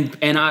 And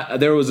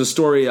there was a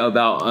story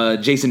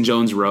about Jason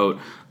Jones wrote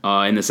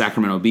in the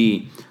Sacramento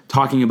Bee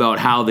talking about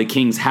how the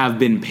Kings have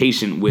been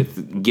patient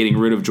with getting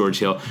rid of George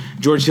Hill.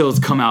 George Hill has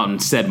come out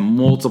and said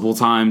multiple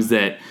times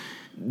that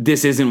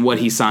this isn't what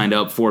he signed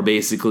up for,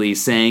 basically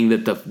saying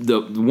that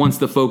the once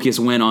the focus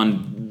went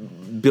on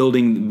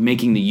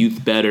making the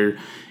youth better,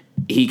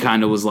 he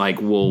kind of was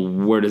like, well,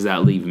 where does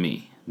that leave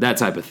me? That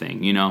type of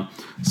thing,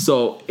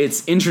 So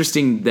it's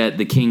interesting that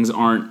the Kings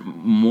aren't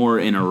more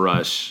of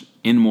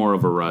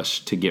a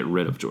rush to get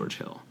rid of George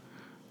Hill.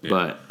 Yeah.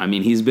 But,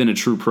 he's been a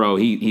true pro.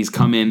 He's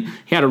come in.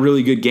 He had a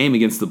really good game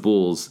against the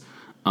Bulls.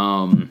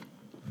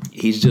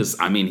 He's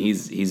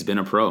been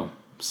a pro.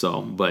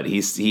 So, but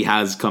he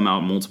has come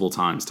out multiple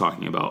times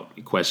talking about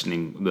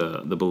questioning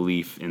the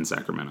belief in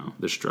Sacramento,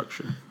 the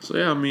structure. So,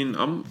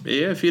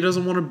 if he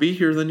doesn't want to be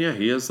here, then,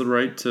 he has the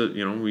right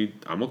to,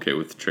 I'm okay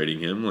with trading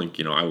him.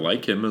 I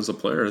like him as a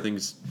player. I think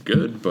he's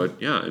good.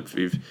 But,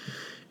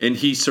 and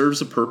he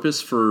serves a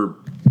purpose for,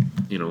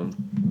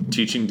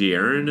 teaching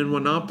De'Aaron and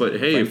whatnot, but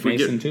hey, if we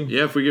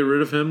get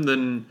rid of him,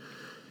 then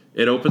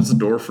it opens the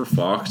door for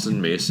Fox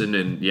and Mason,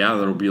 and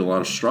there'll be a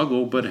lot of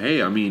struggle. But hey,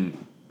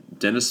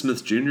 Dennis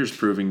Smith Jr. is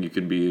proving you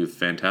can be a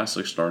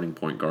fantastic starting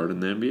point guard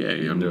in the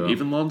NBA.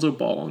 Even Lonzo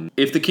Ball. And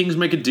if the Kings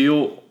make a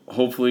deal,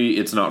 hopefully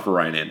it's not for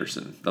Ryan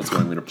Anderson. That's what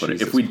I'm going to put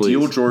it. If we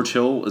deal George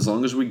Hill, as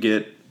long as we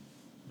get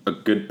a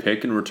good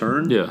pick in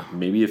return,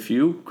 maybe a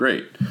few,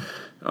 great.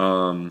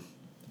 I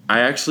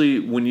actually,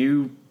 when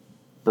you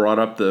brought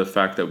up the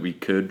fact that we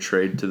could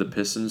trade to the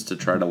Pistons to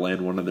try to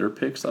land one of their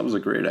picks, that was a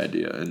great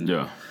idea.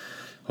 And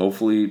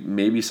hopefully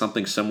maybe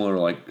something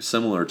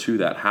similar to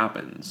that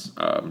happens.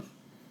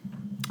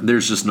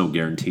 There's just no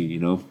guarantee, you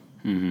know?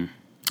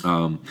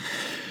 Mm-hmm.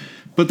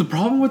 But the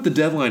problem with the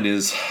deadline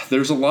is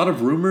there's a lot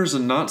of rumors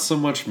and not so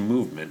much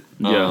movement.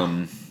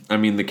 Yeah. I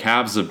mean, the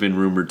Cavs have been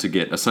rumored to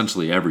get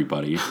essentially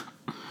everybody.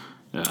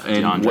 Yeah,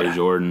 DeAndre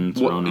Jordan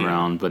thrown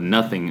around, but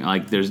nothing.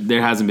 Like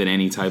there hasn't been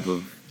any type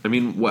of. I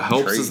mean, what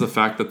helps is the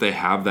fact that they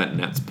have that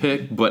Nets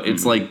pick, but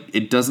it's like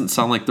it doesn't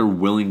sound like they're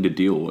willing to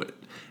deal with it.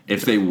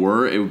 If they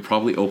were, it would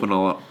probably open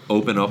up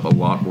a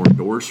lot more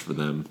doors for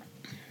them.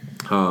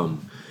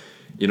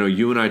 You know,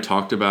 you and I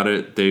talked about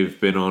it. They've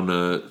been on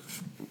a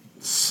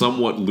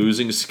somewhat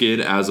losing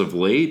skid as of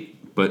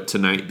late, but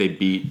tonight they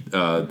beat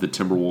the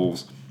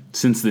Timberwolves.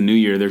 Since the new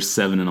year, they're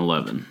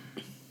 7-11.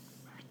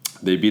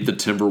 They beat the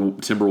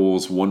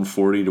Timberwolves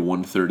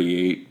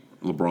 140-138.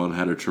 LeBron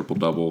had a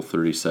triple-double,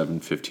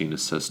 37, 15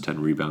 assists,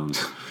 10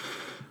 rebounds.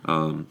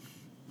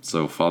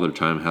 So Father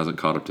Time hasn't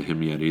caught up to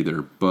him yet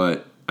either.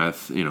 But,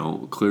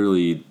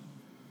 clearly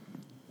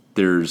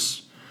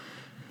there's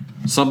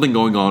something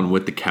going on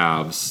with the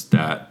Cavs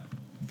that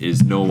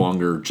is no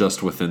longer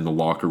just within the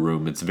locker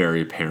room. It's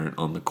very apparent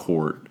on the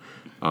court,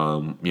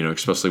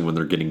 especially when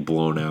they're getting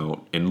blown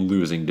out and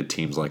losing to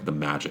teams like the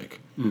Magic.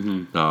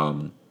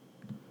 Mm-hmm.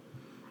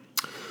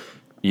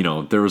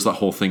 There was that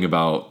whole thing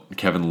about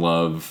Kevin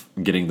Love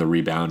getting the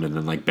rebound and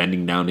then like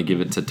bending down to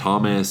give it to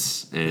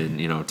Thomas.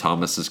 And,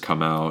 Thomas has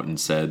come out and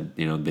said,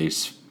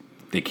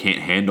 they can't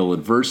handle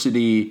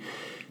adversity.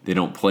 They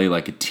don't play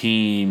like a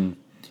team.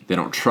 They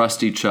don't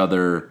trust each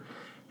other.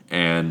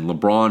 And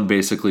LeBron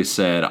basically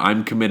said,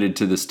 I'm committed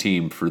to this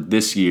team for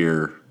this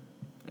year.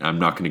 I'm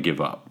not going to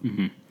give up.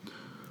 Mm-hmm.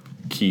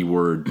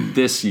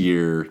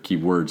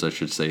 Keywords, I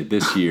should say,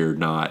 this year,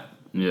 not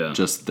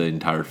just the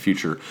entire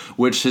future,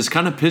 which has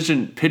kind of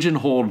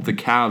pigeonholed the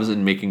Cavs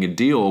in making a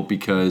deal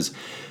because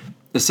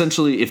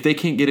essentially if they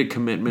can't get a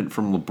commitment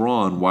from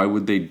LeBron, why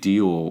would they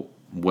deal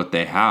what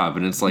they have?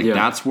 And it's like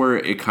that's where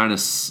it kind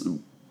of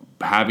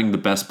having the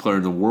best player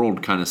in the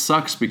world kind of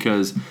sucks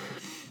because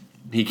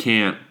he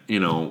can't,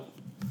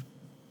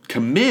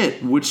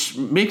 commit, which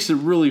makes it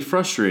really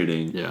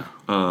frustrating. Yeah.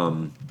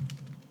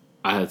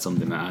 I had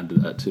something to add to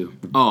that too.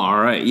 Oh, all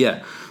right.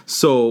 Yeah.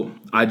 So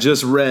I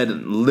just read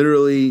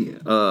literally,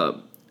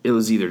 it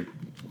was either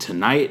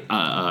tonight,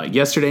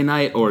 yesterday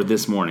night or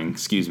this morning,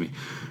 excuse me,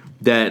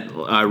 that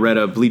I read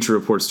a Bleacher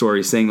Report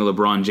story saying that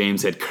LeBron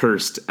James had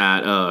cursed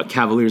at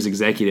Cavaliers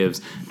executives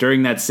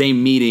during that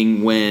same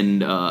meeting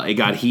when it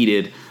got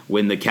heated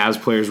when the Cavs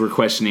players were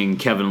questioning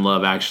Kevin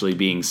Love actually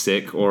being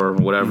sick or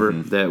whatever,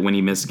 that when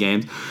he missed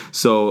games.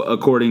 So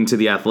according to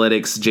the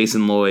Athletics,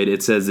 Jason Lloyd,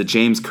 it says that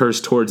James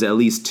cursed towards at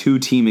least 2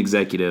 team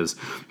executives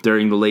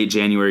during the late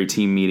January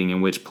team meeting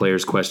in which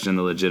players questioned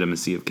the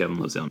legitimacy of Kevin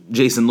Love's own.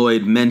 Jason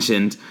Lloyd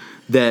mentioned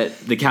that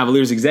the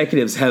Cavaliers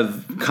executives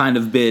have kind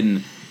of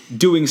been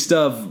doing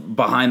stuff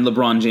behind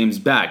LeBron James'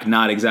 back,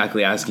 not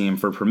exactly asking him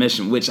for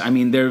permission, which, I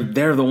mean,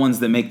 they're the ones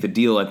that make the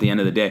deal at the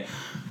end of the day.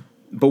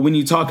 But when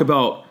you talk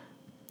about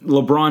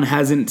LeBron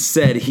hasn't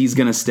said he's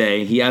going to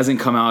stay. He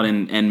hasn't come out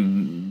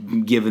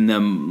and given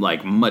them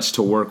like much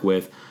to work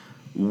with.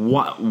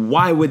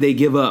 Why would they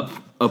give up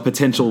a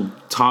potential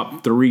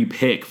top 3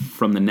 pick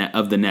from the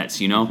Nets,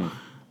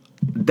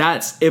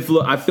 That's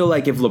I feel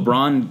like if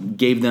LeBron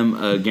gave them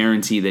a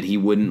guarantee that he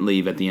wouldn't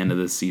leave at the end of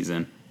the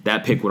season,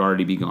 that pick would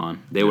already be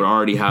gone. They would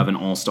already have an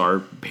all-star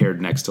paired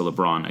next to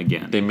LeBron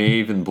again. They may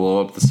even blow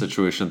up the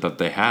situation that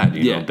they had.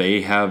 You know,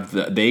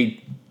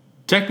 they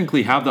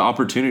technically have the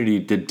opportunity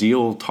to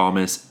deal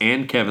Thomas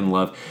and Kevin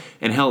Love,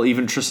 and hell,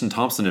 even Tristan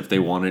Thompson if they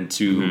wanted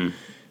to,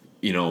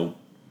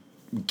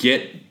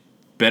 get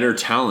better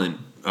talent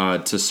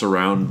to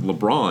surround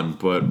LeBron.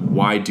 But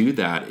why do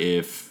that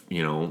if,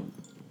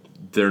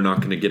 they're not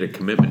going to get a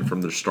commitment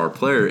from their star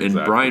player? And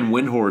Brian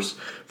Windhorst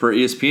for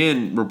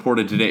ESPN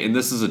reported today, and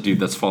this is a dude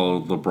that's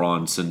followed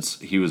LeBron since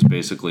he was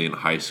basically in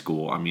high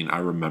school. I mean, I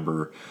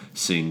remember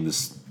seeing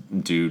this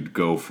dude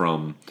go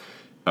from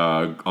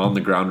on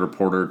the ground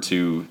reporter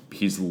to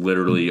he's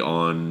literally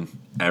on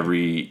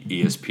every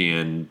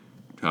ESPN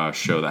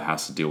show that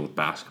has to deal with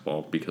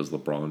basketball because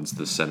LeBron's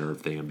the center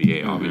of the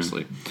NBA,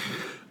 obviously.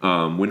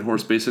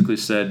 Windhorst basically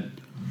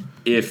said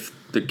if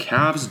the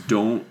Cavs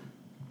don't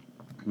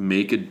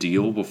make a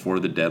deal before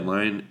the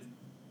deadline,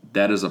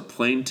 that is a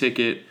plane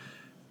ticket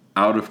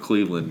out of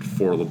Cleveland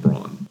for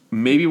LeBron.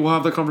 Maybe we'll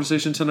have the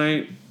conversation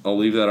tonight. I'll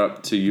leave that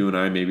up to you and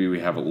I. Maybe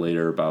we have it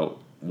later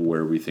about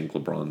where we think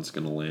LeBron's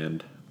going to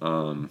land.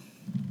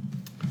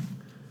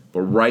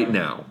 But right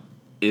now,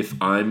 if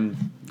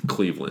I'm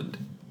Cleveland,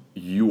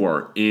 you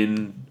are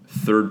in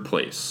 3rd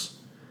place.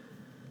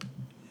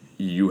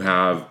 You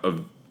have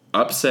an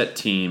upset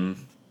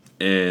team,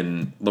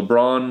 and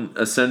LeBron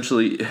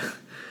essentially,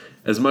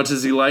 as much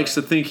as he likes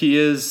to think he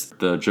is,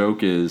 the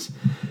joke is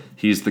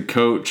he's the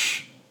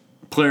coach,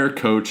 player,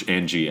 coach,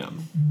 and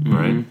GM,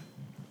 right?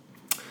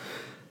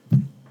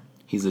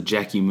 He's a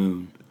Jackie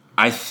Moon.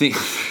 I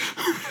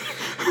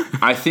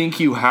think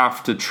you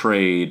have to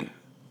trade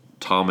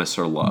Thomas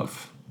or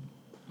Love.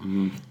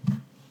 Mm-hmm.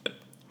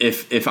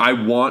 If I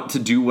want to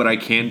do what I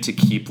can to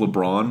keep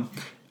LeBron,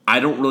 I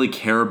don't really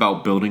care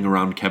about building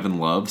around Kevin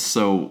Love,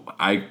 so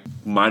I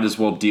might as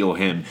well deal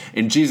him.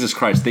 And Jesus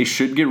Christ, they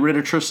should get rid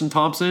of Tristan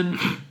Thompson,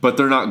 but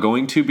they're not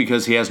going to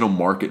because he has no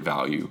market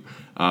value.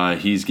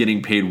 He's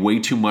getting paid way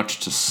too much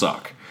to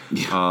suck.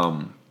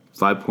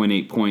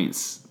 5.8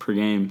 points per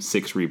game,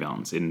 6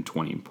 rebounds in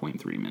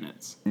 20.3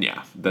 minutes.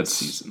 Yeah, that's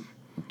season.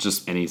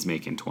 Just, and he's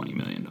making $20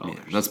 million. Yeah,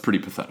 that's pretty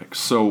pathetic.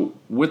 So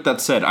with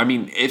that said, I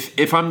mean,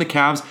 if I'm the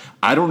Cavs,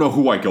 I don't know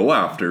who I go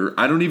after.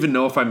 I don't even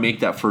know if I make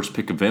that first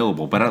pick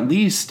available, but at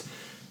least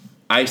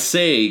I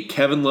say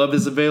Kevin Love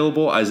is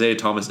available, Isaiah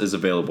Thomas is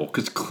available,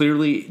 because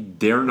clearly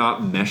they're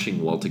not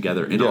meshing well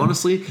together. And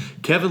honestly,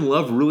 Kevin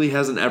Love really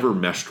hasn't ever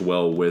meshed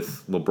well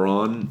with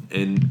LeBron,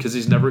 and because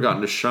he's never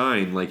gotten to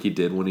shine like he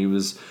did when he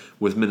was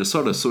with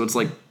Minnesota. So it's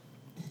like,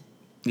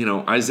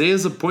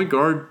 Isaiah's a point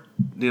guard.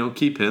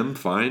 Keep him,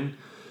 fine.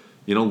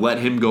 Let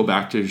him go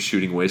back to his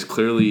shooting ways.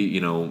 Clearly,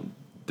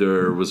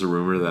 there was a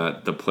rumor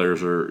that the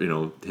players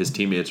are, his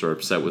teammates are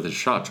upset with his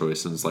shot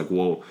choice. And it's like,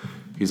 well,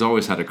 he's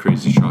always had a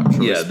crazy shot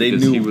choice. Yeah, they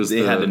knew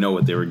they had to know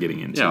what they were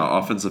getting into. Yeah,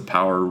 offensive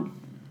power,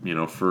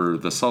 for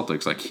the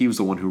Celtics. Like, he was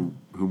the one who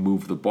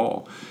moved the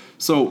ball.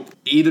 So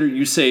either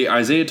you say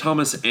Isaiah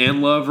Thomas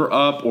and Love are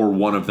up or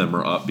one of them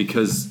are up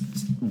because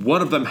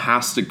one of them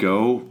has to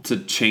go to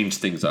change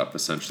things up,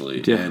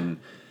 essentially. Yeah. And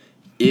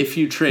if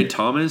you trade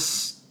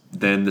Thomas,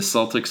 then the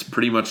Celtics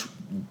pretty much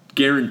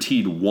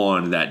guaranteed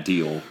won that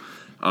deal.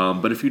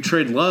 But if you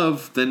trade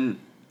Love, then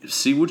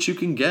see what you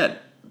can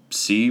get.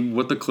 See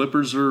what the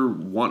Clippers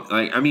want.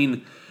 I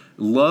mean,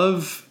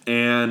 Love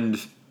and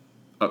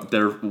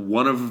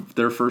one of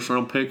their first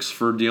round picks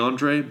for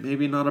DeAndre,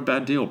 maybe not a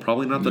bad deal.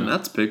 Probably not the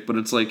Nets pick, but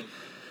it's like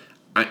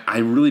I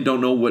really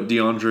don't know what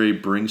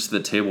DeAndre brings to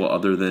the table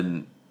other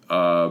than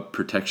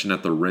protection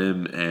at the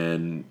rim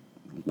and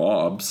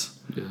lobs.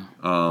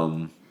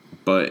 Yeah.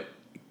 But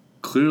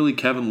clearly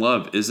Kevin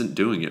Love isn't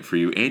doing it for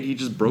you, and he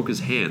just broke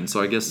his hand,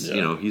 so I guess,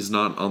 he's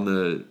not on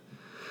the...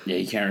 Yeah,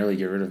 you can't really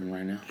get rid of him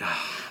right now.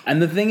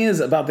 And the thing is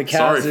about the Cavs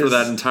Sorry for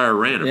that entire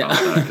rant about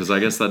that, because I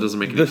guess that doesn't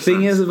make any sense. The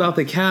thing is about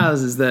the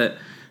Cavs is that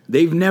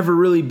they've never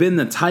really been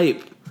the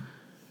type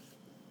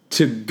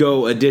to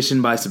go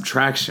addition by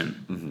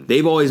subtraction. Mm-hmm.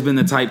 They've always been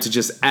the type to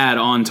just add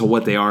on to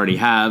what they already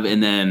have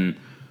and then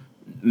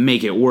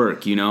make it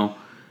work,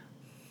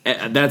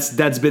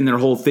 That's been their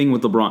whole thing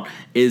with LeBron.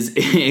 Is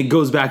it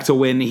goes back to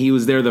when he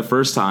was there the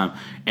first time,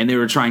 and they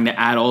were trying to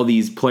add all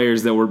these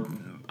players that were,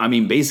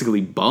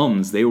 basically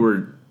bums. They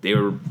were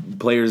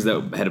players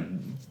that had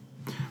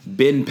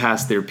been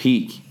past their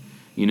peak,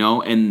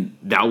 and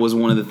that was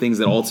one of the things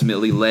that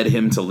ultimately led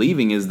him to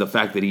leaving is the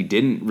fact that he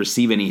didn't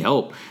receive any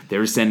help. They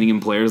were sending him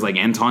players like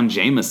Anton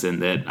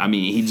Jameson that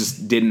he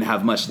just didn't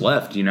have much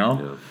left,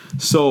 Yeah.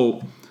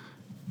 So.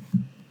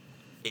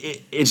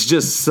 It's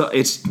just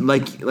it's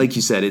like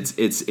you said,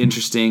 it's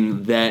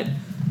interesting that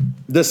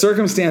the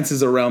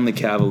circumstances around the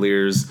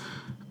Cavaliers,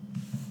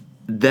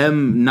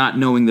 them not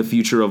knowing the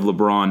future of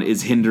LeBron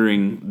is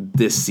hindering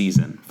this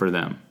season for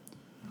them.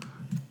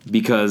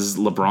 Because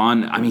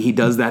LeBron, he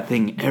does that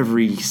thing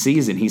every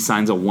season. He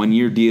signs a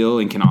 1-year deal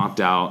and can opt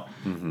out.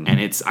 Mm-hmm. And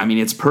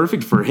it's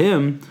perfect for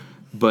him,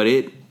 but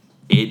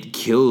it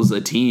kills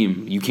a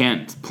team. You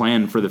can't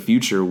plan for the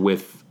future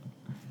with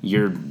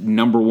your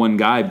number one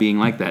guy being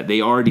like that.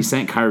 They already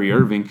sent Kyrie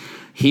Irving.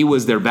 He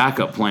was their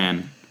backup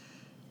plan.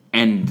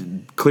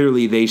 And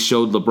clearly they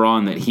showed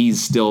LeBron that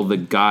he's still the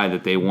guy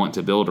that they want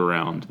to build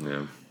around.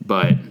 Yeah.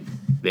 But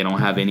they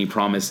don't have any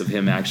promise of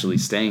him actually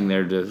staying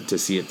there to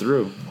see it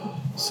through.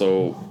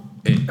 So,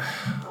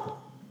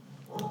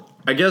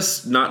 I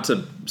guess not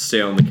to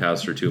stay on the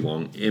Cavs for too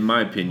long, in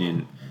my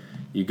opinion,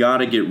 you got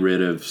to get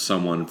rid of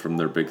someone from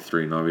their big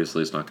three, and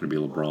obviously it's not going to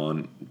be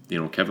LeBron.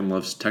 Kevin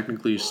Love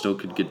technically still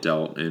could get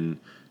dealt, and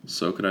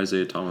so could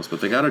Isaiah Thomas,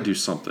 but they got to do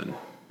something.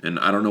 And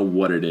I don't know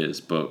what it is,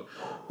 but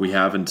we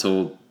have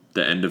until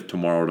the end of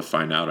tomorrow to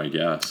find out, I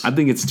guess. I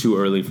think it's too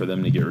early for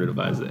them to get rid of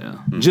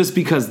Isaiah, just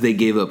because they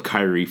gave up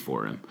Kyrie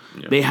for him.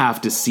 Yeah. They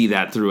have to see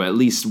that through at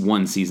least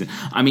one season.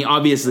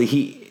 Obviously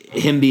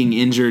him being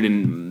injured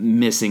and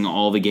missing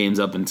all the games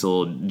up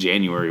until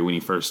January when he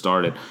first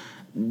started,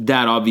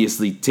 that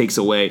obviously takes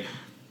away,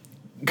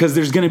 because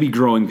there's going to be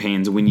growing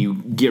pains when you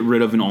get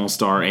rid of an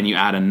all-star and you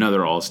add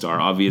another all-star.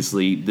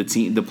 Obviously,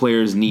 the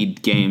players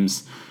need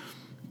games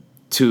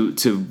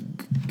to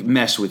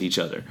mesh with each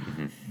other.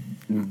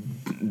 Mm-hmm.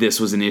 This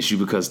was an issue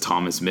because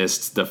Thomas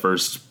missed the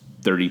first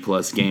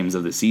 30-plus games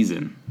of the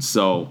season.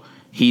 So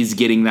he's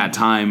getting that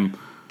time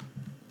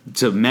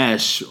to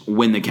mesh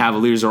when the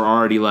Cavaliers are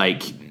already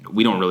like,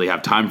 we don't really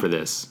have time for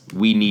this.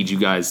 We need you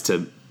guys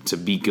to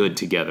be good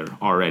together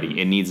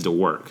already. It needs to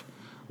work.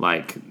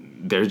 Like,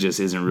 there just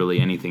isn't really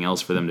anything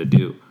else for them to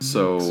do.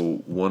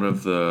 So one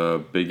of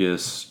the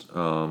biggest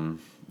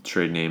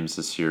trade names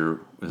this year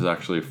is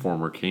actually a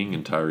former King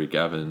and Tyreek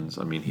Evans.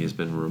 He's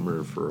been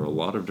rumored for a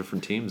lot of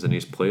different teams, and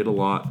he's played a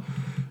lot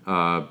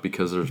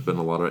because there's been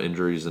a lot of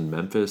injuries in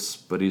Memphis,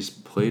 but he's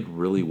played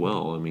really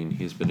well. I mean,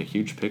 he's been a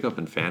huge pickup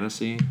in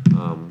fantasy.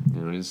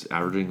 He's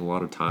averaging a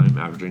lot of time,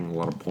 averaging a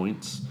lot of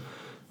points.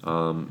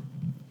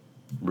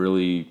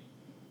 Really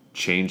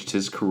changed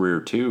his career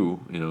too,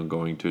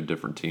 going to a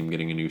different team,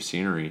 getting a new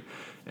scenery.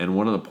 And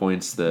one of the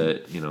points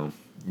that,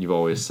 you've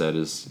always said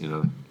is,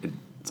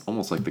 it's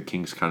almost like the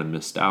Kings kind of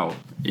missed out.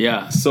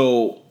 Yeah,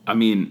 so, I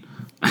mean,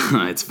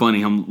 it's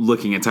funny. I'm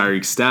looking at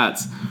Tyreek's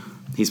stats.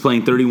 He's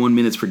playing 31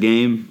 minutes per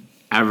game,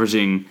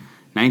 averaging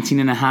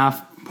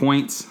 19.5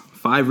 points,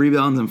 5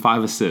 rebounds, and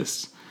 5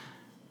 assists.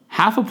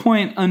 Half a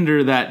point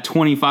under that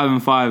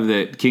 25-5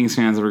 that Kings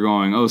fans were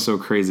going so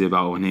crazy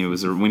about when he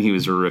was a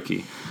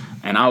rookie,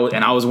 and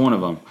I was one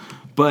of them.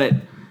 But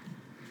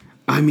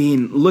I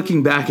mean,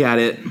 looking back at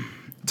it,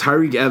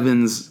 Tyreke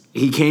Evans,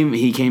 he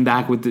came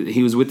back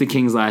he was with the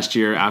Kings last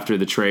year after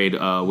the trade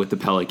with the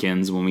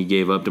Pelicans when we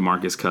gave up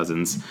DeMarcus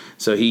Cousins.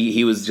 So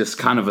he was just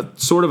kind of a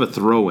sort of a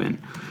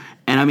throw-in.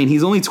 And I mean,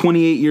 he's only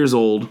 28 years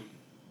old.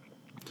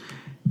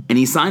 And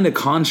he signed a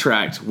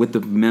contract with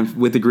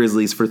the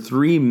Grizzlies for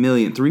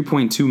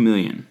 $3.2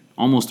 million,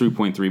 almost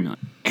 $3.3 million.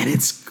 And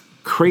it's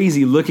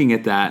crazy looking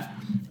at that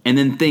and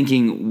then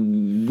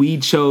thinking we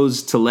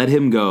chose to let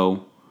him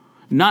go.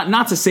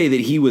 Not to say that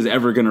he was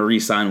ever going to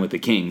re-sign with the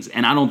Kings,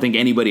 and I don't think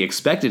anybody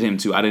expected him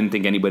to. I didn't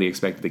think anybody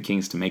expected the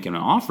Kings to make him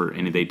an offer,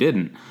 and they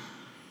didn't.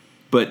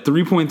 But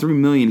 $3.3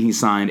 million he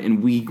signed,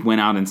 and we went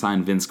out and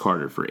signed Vince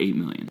Carter for $8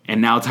 million.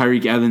 And now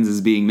Tyreke Evans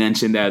is being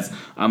mentioned as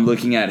I'm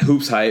looking at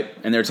Hoops Hype,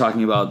 and they're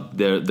talking about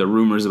the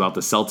rumors about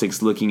the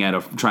Celtics looking at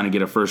trying to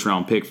get a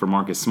first-round pick for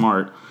Marcus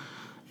Smart,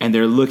 and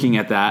they're looking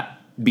at that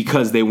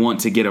because they want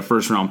to get a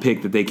first-round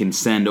pick that they can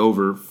send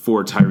over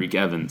for Tyreke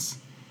Evans.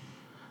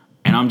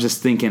 And I'm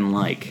just thinking,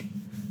 like,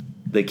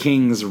 the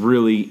Kings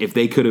really, if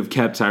they could have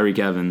kept Tyreke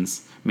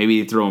Evans,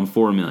 maybe throw him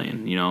 $4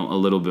 million, a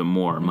little bit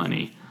more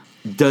money.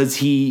 Does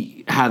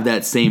he have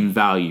that same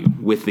value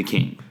with the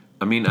King?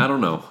 I mean, I don't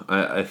know.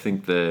 I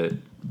think that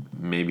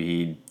maybe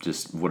he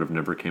just would have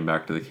never came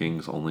back to the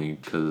Kings only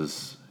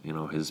because,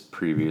 his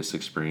previous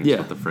experience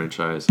with the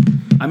franchise.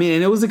 I mean,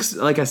 and it was,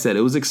 like I said,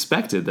 it was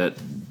expected that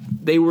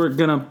they were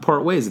going to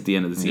part ways at the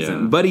end of the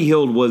season. Yeah. Buddy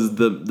Hield was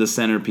the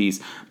centerpiece.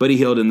 Buddy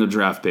Hield and the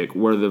draft pick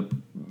were the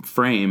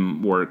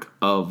framework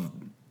of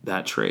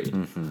that trade.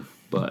 Mm-hmm.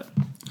 But,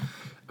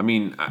 I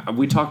mean,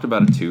 we talked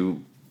about it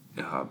too.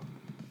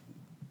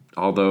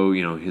 Although,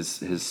 his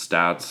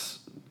stats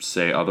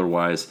say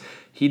otherwise,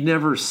 he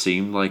never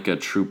seemed like a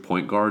true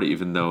point guard,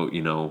 even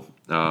though,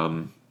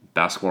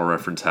 Basketball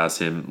Reference has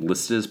him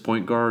listed as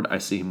point guard. I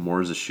see him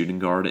more as a shooting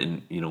guard.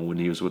 And, when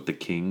he was with the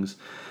Kings,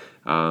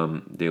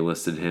 they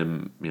listed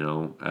him,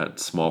 at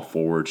small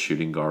forward,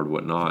 shooting guard,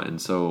 whatnot. And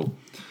so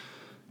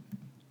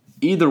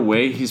either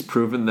way, he's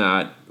proven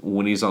that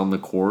when he's on the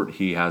court,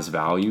 he has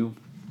value.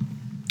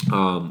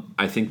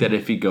 I think that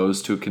if he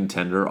goes to a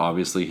contender,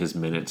 obviously his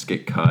minutes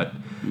get cut,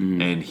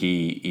 and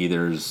he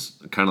either's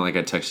kind of like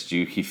I texted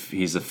you,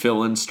 he's a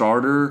fill-in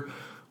starter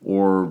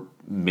or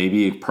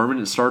maybe a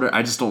permanent starter.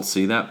 I just don't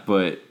see that,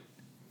 but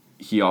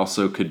he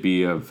also could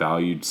be a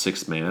valued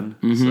sixth man.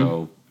 Mm-hmm.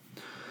 So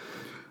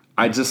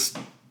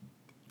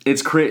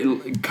it's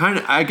crazy. Kind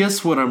of, I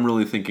guess what I'm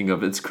really thinking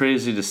of, it's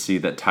crazy to see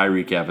that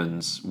Tyreke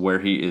Evans, where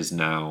he is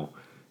now,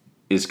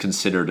 is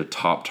considered a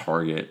top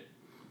target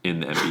in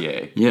the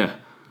NBA. Yeah.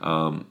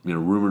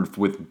 Rumored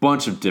with a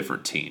bunch of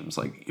different teams,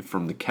 like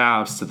from the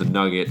Cavs to the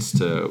Nuggets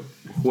to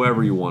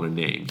whoever you want to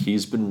name.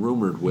 He's been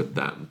rumored with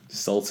them.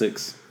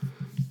 Celtics.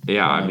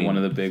 Yeah, I mean, one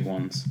of the big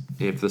ones.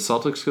 If the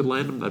Celtics could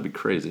land him, that'd be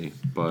crazy.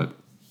 But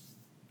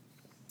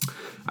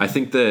I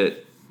think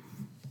that,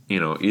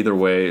 either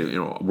way,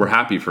 we're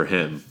happy for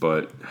him.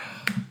 But,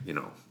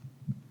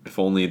 if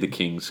only the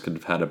Kings could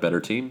have had a better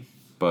team.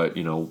 But,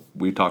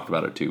 we talked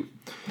about it too.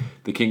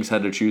 The Kings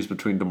had to choose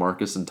between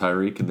DeMarcus and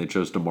Tyreke, and they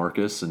chose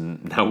DeMarcus,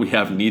 and now we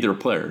have neither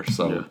player.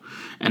 So, yeah.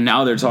 And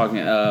now they're talking.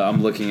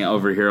 I'm looking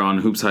over here on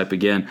Hoops Hype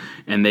again,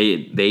 and they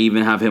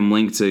even have him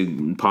linked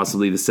to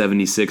possibly the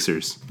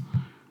 76ers.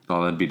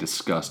 Oh, that'd be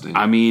disgusting.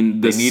 I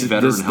mean, they need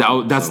veteran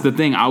help. That's the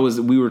thing.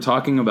 We were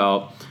talking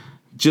about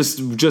just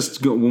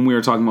when we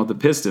were talking about the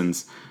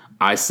Pistons.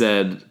 I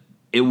said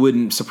it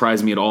wouldn't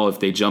surprise me at all if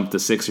they jumped the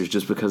Sixers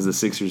just because the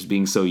Sixers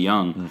being so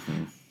young.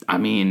 Mm-hmm. I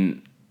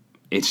mean,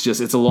 it's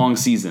a long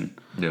season.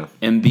 Yeah.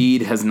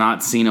 Embiid has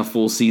not seen a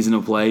full season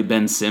of play.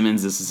 Ben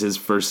Simmons, this is his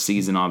first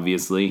season,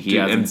 obviously. He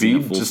hasn't seen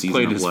a full season of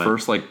play. Embiid just played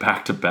his first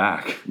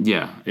back-to-back.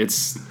 Yeah,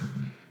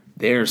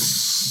 they're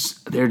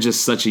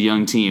just such a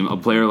young team. A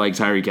player like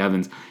Tyreke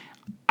Evans,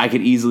 I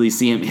could easily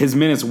see him. His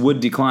minutes would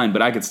decline,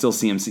 but I could still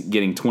see him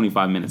getting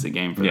 25 minutes a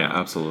game for them. Yeah,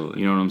 absolutely.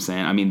 You know what I'm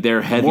saying? I mean,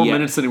 they're heavy. More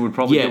minutes than he would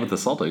probably get with the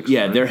Celtics.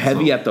 Yeah, right? They're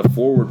heavy at the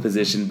forward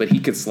position, but he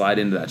could slide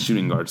into that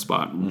shooting guard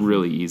spot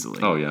really easily.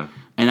 Oh, yeah.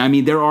 And, I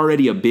mean, they're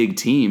already a big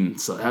team,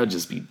 so that would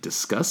just be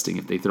disgusting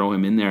if they throw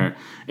him in there.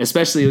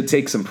 Especially it would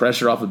take some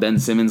pressure off of Ben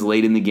Simmons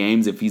late in the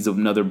games if he's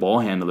another ball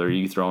handler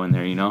you throw in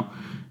there,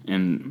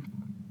 And,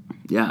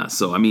 yeah,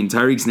 so, I mean,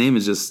 Tyreek's name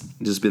has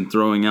just been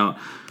throwing out,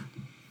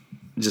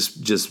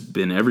 just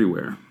been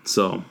everywhere.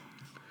 So,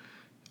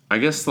 I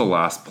guess the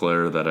last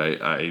player that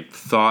I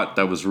thought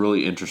that was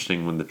really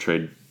interesting when the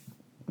trade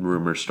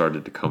rumors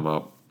started to come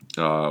up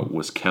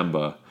was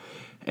Kemba.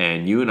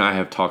 And you and I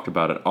have talked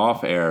about it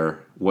off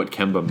air, what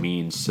Kemba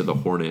means to the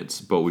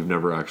Hornets, but we've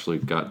never actually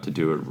got to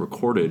do it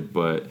recorded.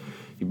 But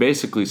he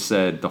basically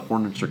said the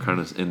Hornets are kind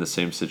of in the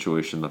same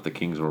situation that the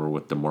Kings were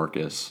with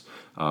DeMarcus,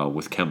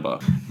 with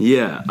Kemba.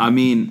 Yeah, I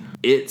mean,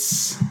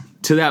 it's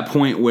to that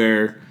point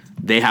where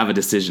they have a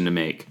decision to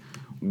make.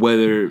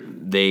 Whether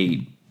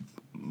they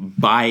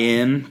buy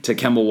in to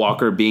Kemba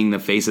Walker being the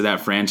face of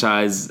that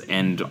franchise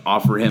and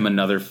offer him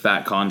another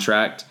fat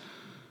contract,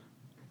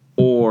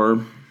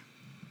 or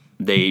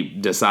they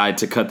decide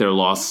to cut their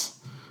loss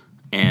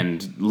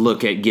and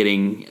look at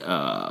getting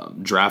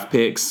draft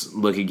picks,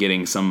 look at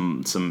getting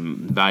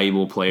some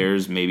valuable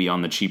players maybe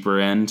on the cheaper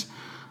end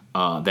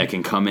that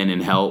can come in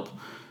and help.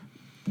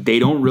 They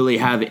don't really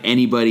have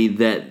anybody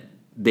that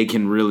they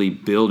can really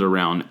build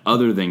around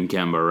other than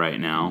Kemba right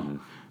now. Mm-hmm.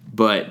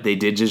 But they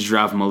did just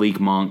draft Malik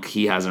Monk.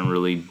 He hasn't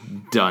really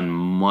done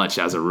much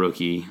as a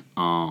rookie.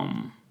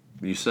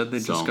 You said they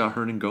just got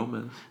Hernan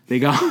Gomez.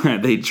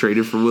 They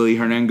traded for Willie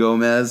Hernan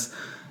Gomez.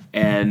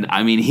 And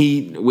I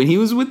mean, when he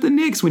was with the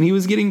Knicks, when he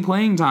was getting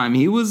playing time,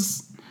 he can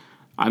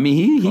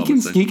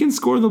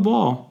score the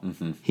ball.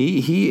 Mm-hmm.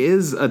 He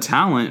is a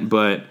talent,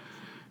 but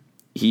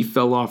he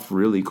fell off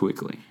really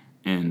quickly.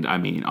 And I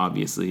mean,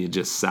 obviously, it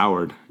just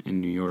soured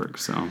in New York.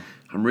 So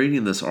I'm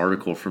reading this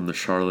article from the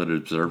Charlotte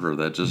Observer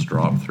that just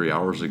dropped 3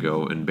 hours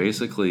ago, and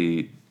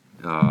basically,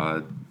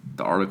 the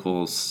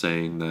article is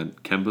saying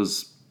that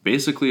Kemba's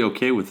basically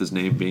okay with his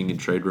name being in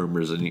trade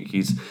rumors, and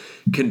he's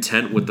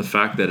content with the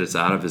fact that it's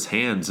out of his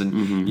hands.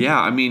 And yeah,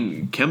 I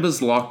mean,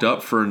 Kemba's locked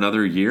up for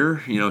another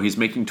year. You know, he's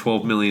making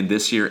 $12 million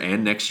this year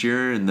and next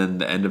year, and then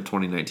the end of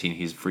 2019,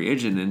 he's a free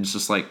agent. And it's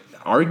just like,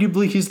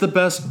 arguably, he's the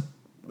best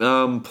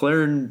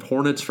player in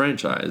Hornets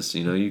franchise.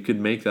 You know, you could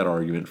make that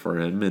argument for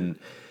him. And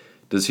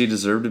does he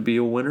deserve to be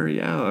a winner?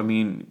 Yeah, I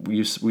mean,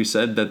 we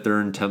said that they're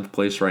in 10th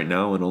place right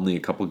now and only a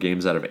couple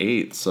games out of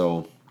 8th.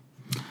 So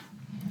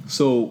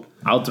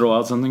I'll throw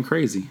out something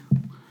crazy.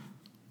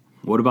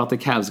 What about the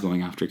Cavs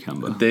going after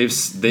Kemba?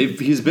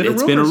 He's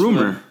been a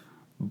rumor.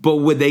 But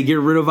would they get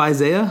rid of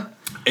Isaiah?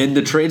 And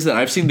the trades that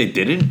I've seen, they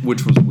didn't,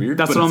 which was weird.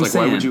 That's what I'm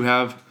saying. Why would you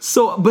have?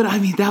 So, but I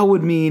mean, that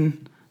would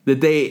mean that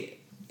they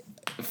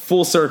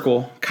full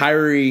circle,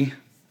 Kyrie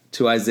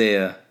to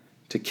Isaiah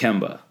to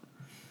Kemba.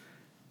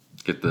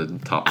 Get the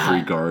top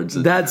 3 guards.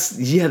 That's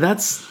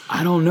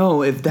I don't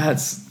know if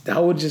that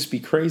would just be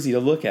crazy to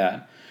look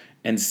at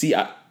and see.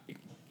 I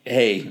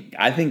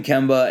think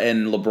Kemba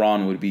and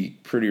LeBron would be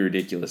pretty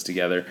ridiculous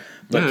together.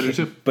 But, I do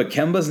too. But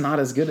Kemba's not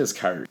as good as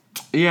Kyrie.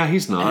 Yeah,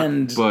 he's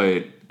not.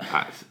 But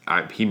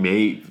he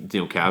may,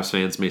 Cavs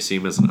fans may see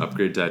him as an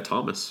upgrade to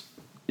Thomas.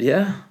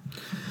 Yeah.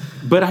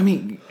 But I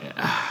mean,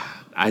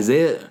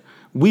 Isaiah,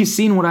 we've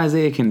seen what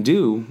Isaiah can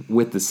do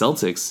with the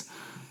Celtics.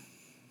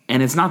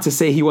 And it's not to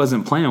say he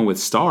wasn't playing with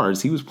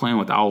stars. He was playing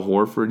with Al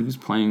Horford. He was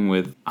playing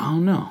with, I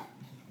don't know.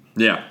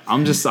 Yeah.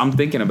 I'm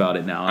thinking about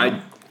it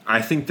now.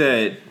 I think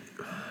that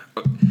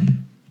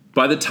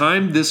by the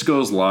time this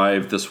goes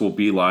live, this will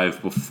be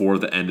live before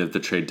the end of the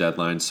trade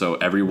deadline, so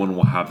everyone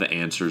will have the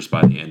answers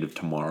by the end of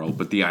tomorrow.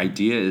 But the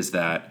idea is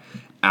that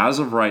as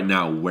of right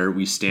now, where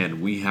we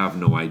stand, we have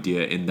no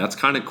idea, and that's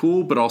kind of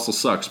cool, but also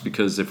sucks,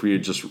 because if we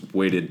had just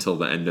waited till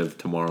the end of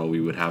tomorrow, we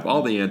would have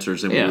all the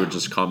answers, and we would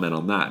just comment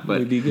on that. But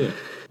it'd be good.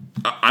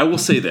 I will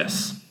say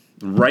this.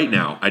 Right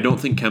now, I don't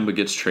think Kemba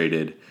gets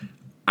traded.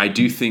 I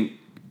do think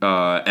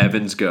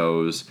Evans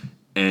goes,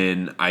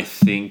 and I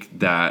think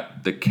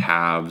that the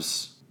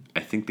Cavs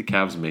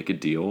make a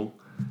deal,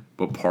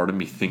 but part of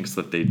me thinks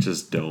that they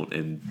just don't,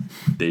 and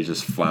they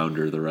just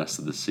flounder the rest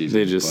of the season.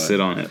 They just sit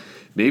on it.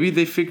 Maybe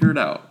they figure it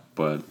out,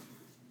 but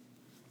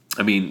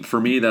I mean, for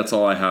me, that's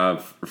all I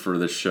have for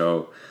this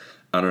show.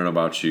 I don't know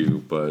about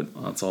you, but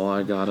that's all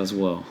I got as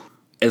well.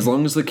 As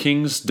long as the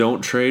Kings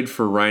don't trade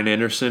for Ryan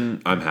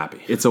Anderson, I'm happy.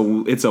 It's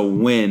a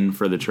win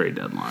for the trade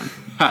deadline.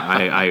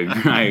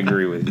 I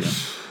agree with you.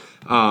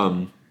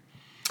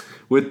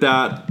 With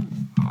that,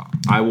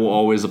 I will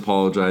always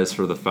apologize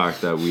for the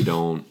fact that we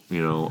don't,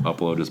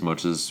 upload as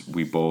much as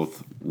we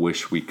both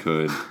wish we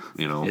could.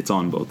 It's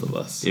on both of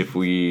us. If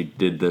we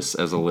did this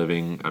as a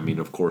living, I mean,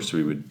 of course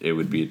it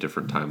would be a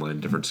different timeline,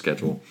 different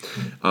schedule.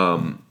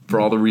 For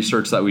all the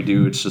research that we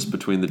do, it's just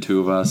between the two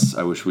of us.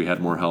 I wish we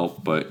had more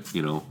help, but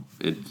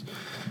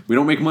we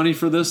don't make money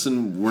for this,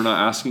 and we're not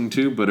asking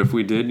to. But if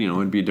we did,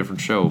 it'd be a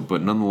different show.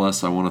 But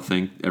nonetheless, I want to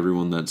thank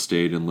everyone that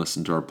stayed and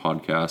listened to our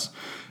podcast.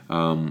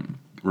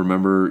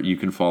 Remember, you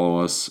can follow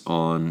us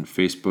on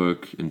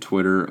Facebook and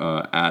Twitter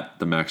at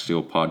the Max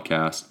Deal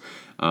Podcast.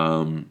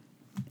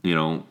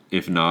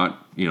 If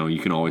not, you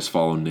can always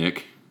follow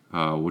Nick.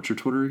 What's your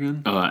Twitter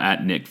again?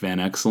 At Nick Van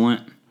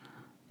Excellent.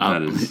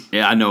 That is.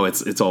 Yeah, I know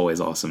it's always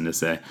awesome to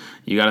say.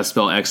 You got to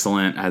spell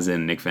excellent as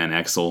in Nick Van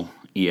Exel,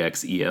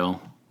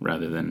 EXEL.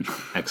 rather than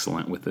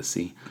excellent with a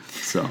C.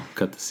 So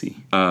cut the C.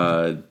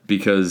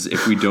 Because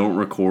if we don't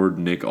record,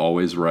 Nick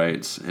always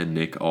writes and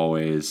Nick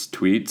always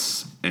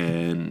tweets,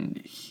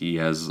 and he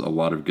has a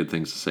lot of good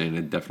things to say, and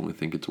I definitely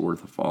think it's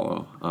worth a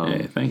follow.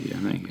 Hey, thank you.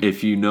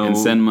 If you know, And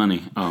send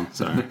money. Oh,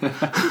 sorry. where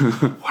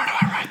do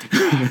I write the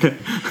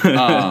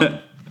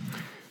check?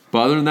 But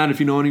other than that, if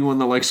you know anyone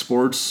that likes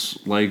sports,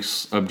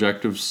 likes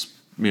objectives,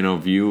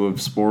 view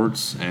of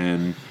sports,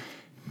 and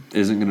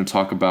isn't going to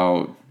talk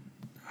about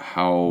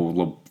how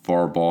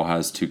LeVar Ball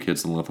has 2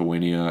 kids in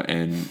Lithuania,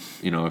 and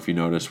if you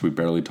notice, we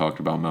barely talked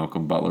about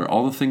Malcolm Butler,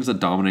 all the things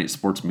that dominate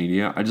sports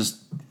media, I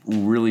just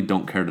really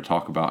don't care to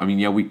talk about. I mean,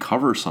 yeah, we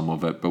cover some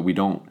of it, but we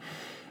don't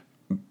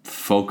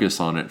focus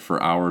on it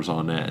for hours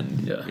on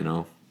end.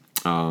 Yeah.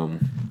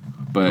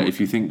 But if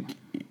you think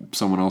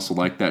someone else will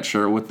like that,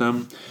 share it with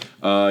them.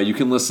 You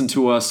can listen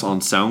to us on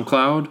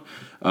SoundCloud,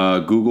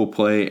 Google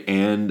Play,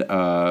 and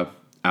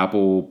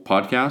Apple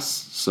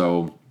Podcasts.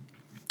 So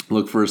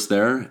look for us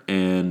there.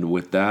 And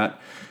with that,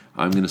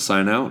 I'm going to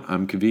sign out.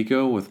 I'm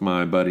Kaviko with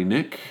my buddy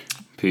Nick.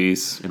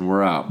 Peace. And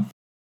we're out.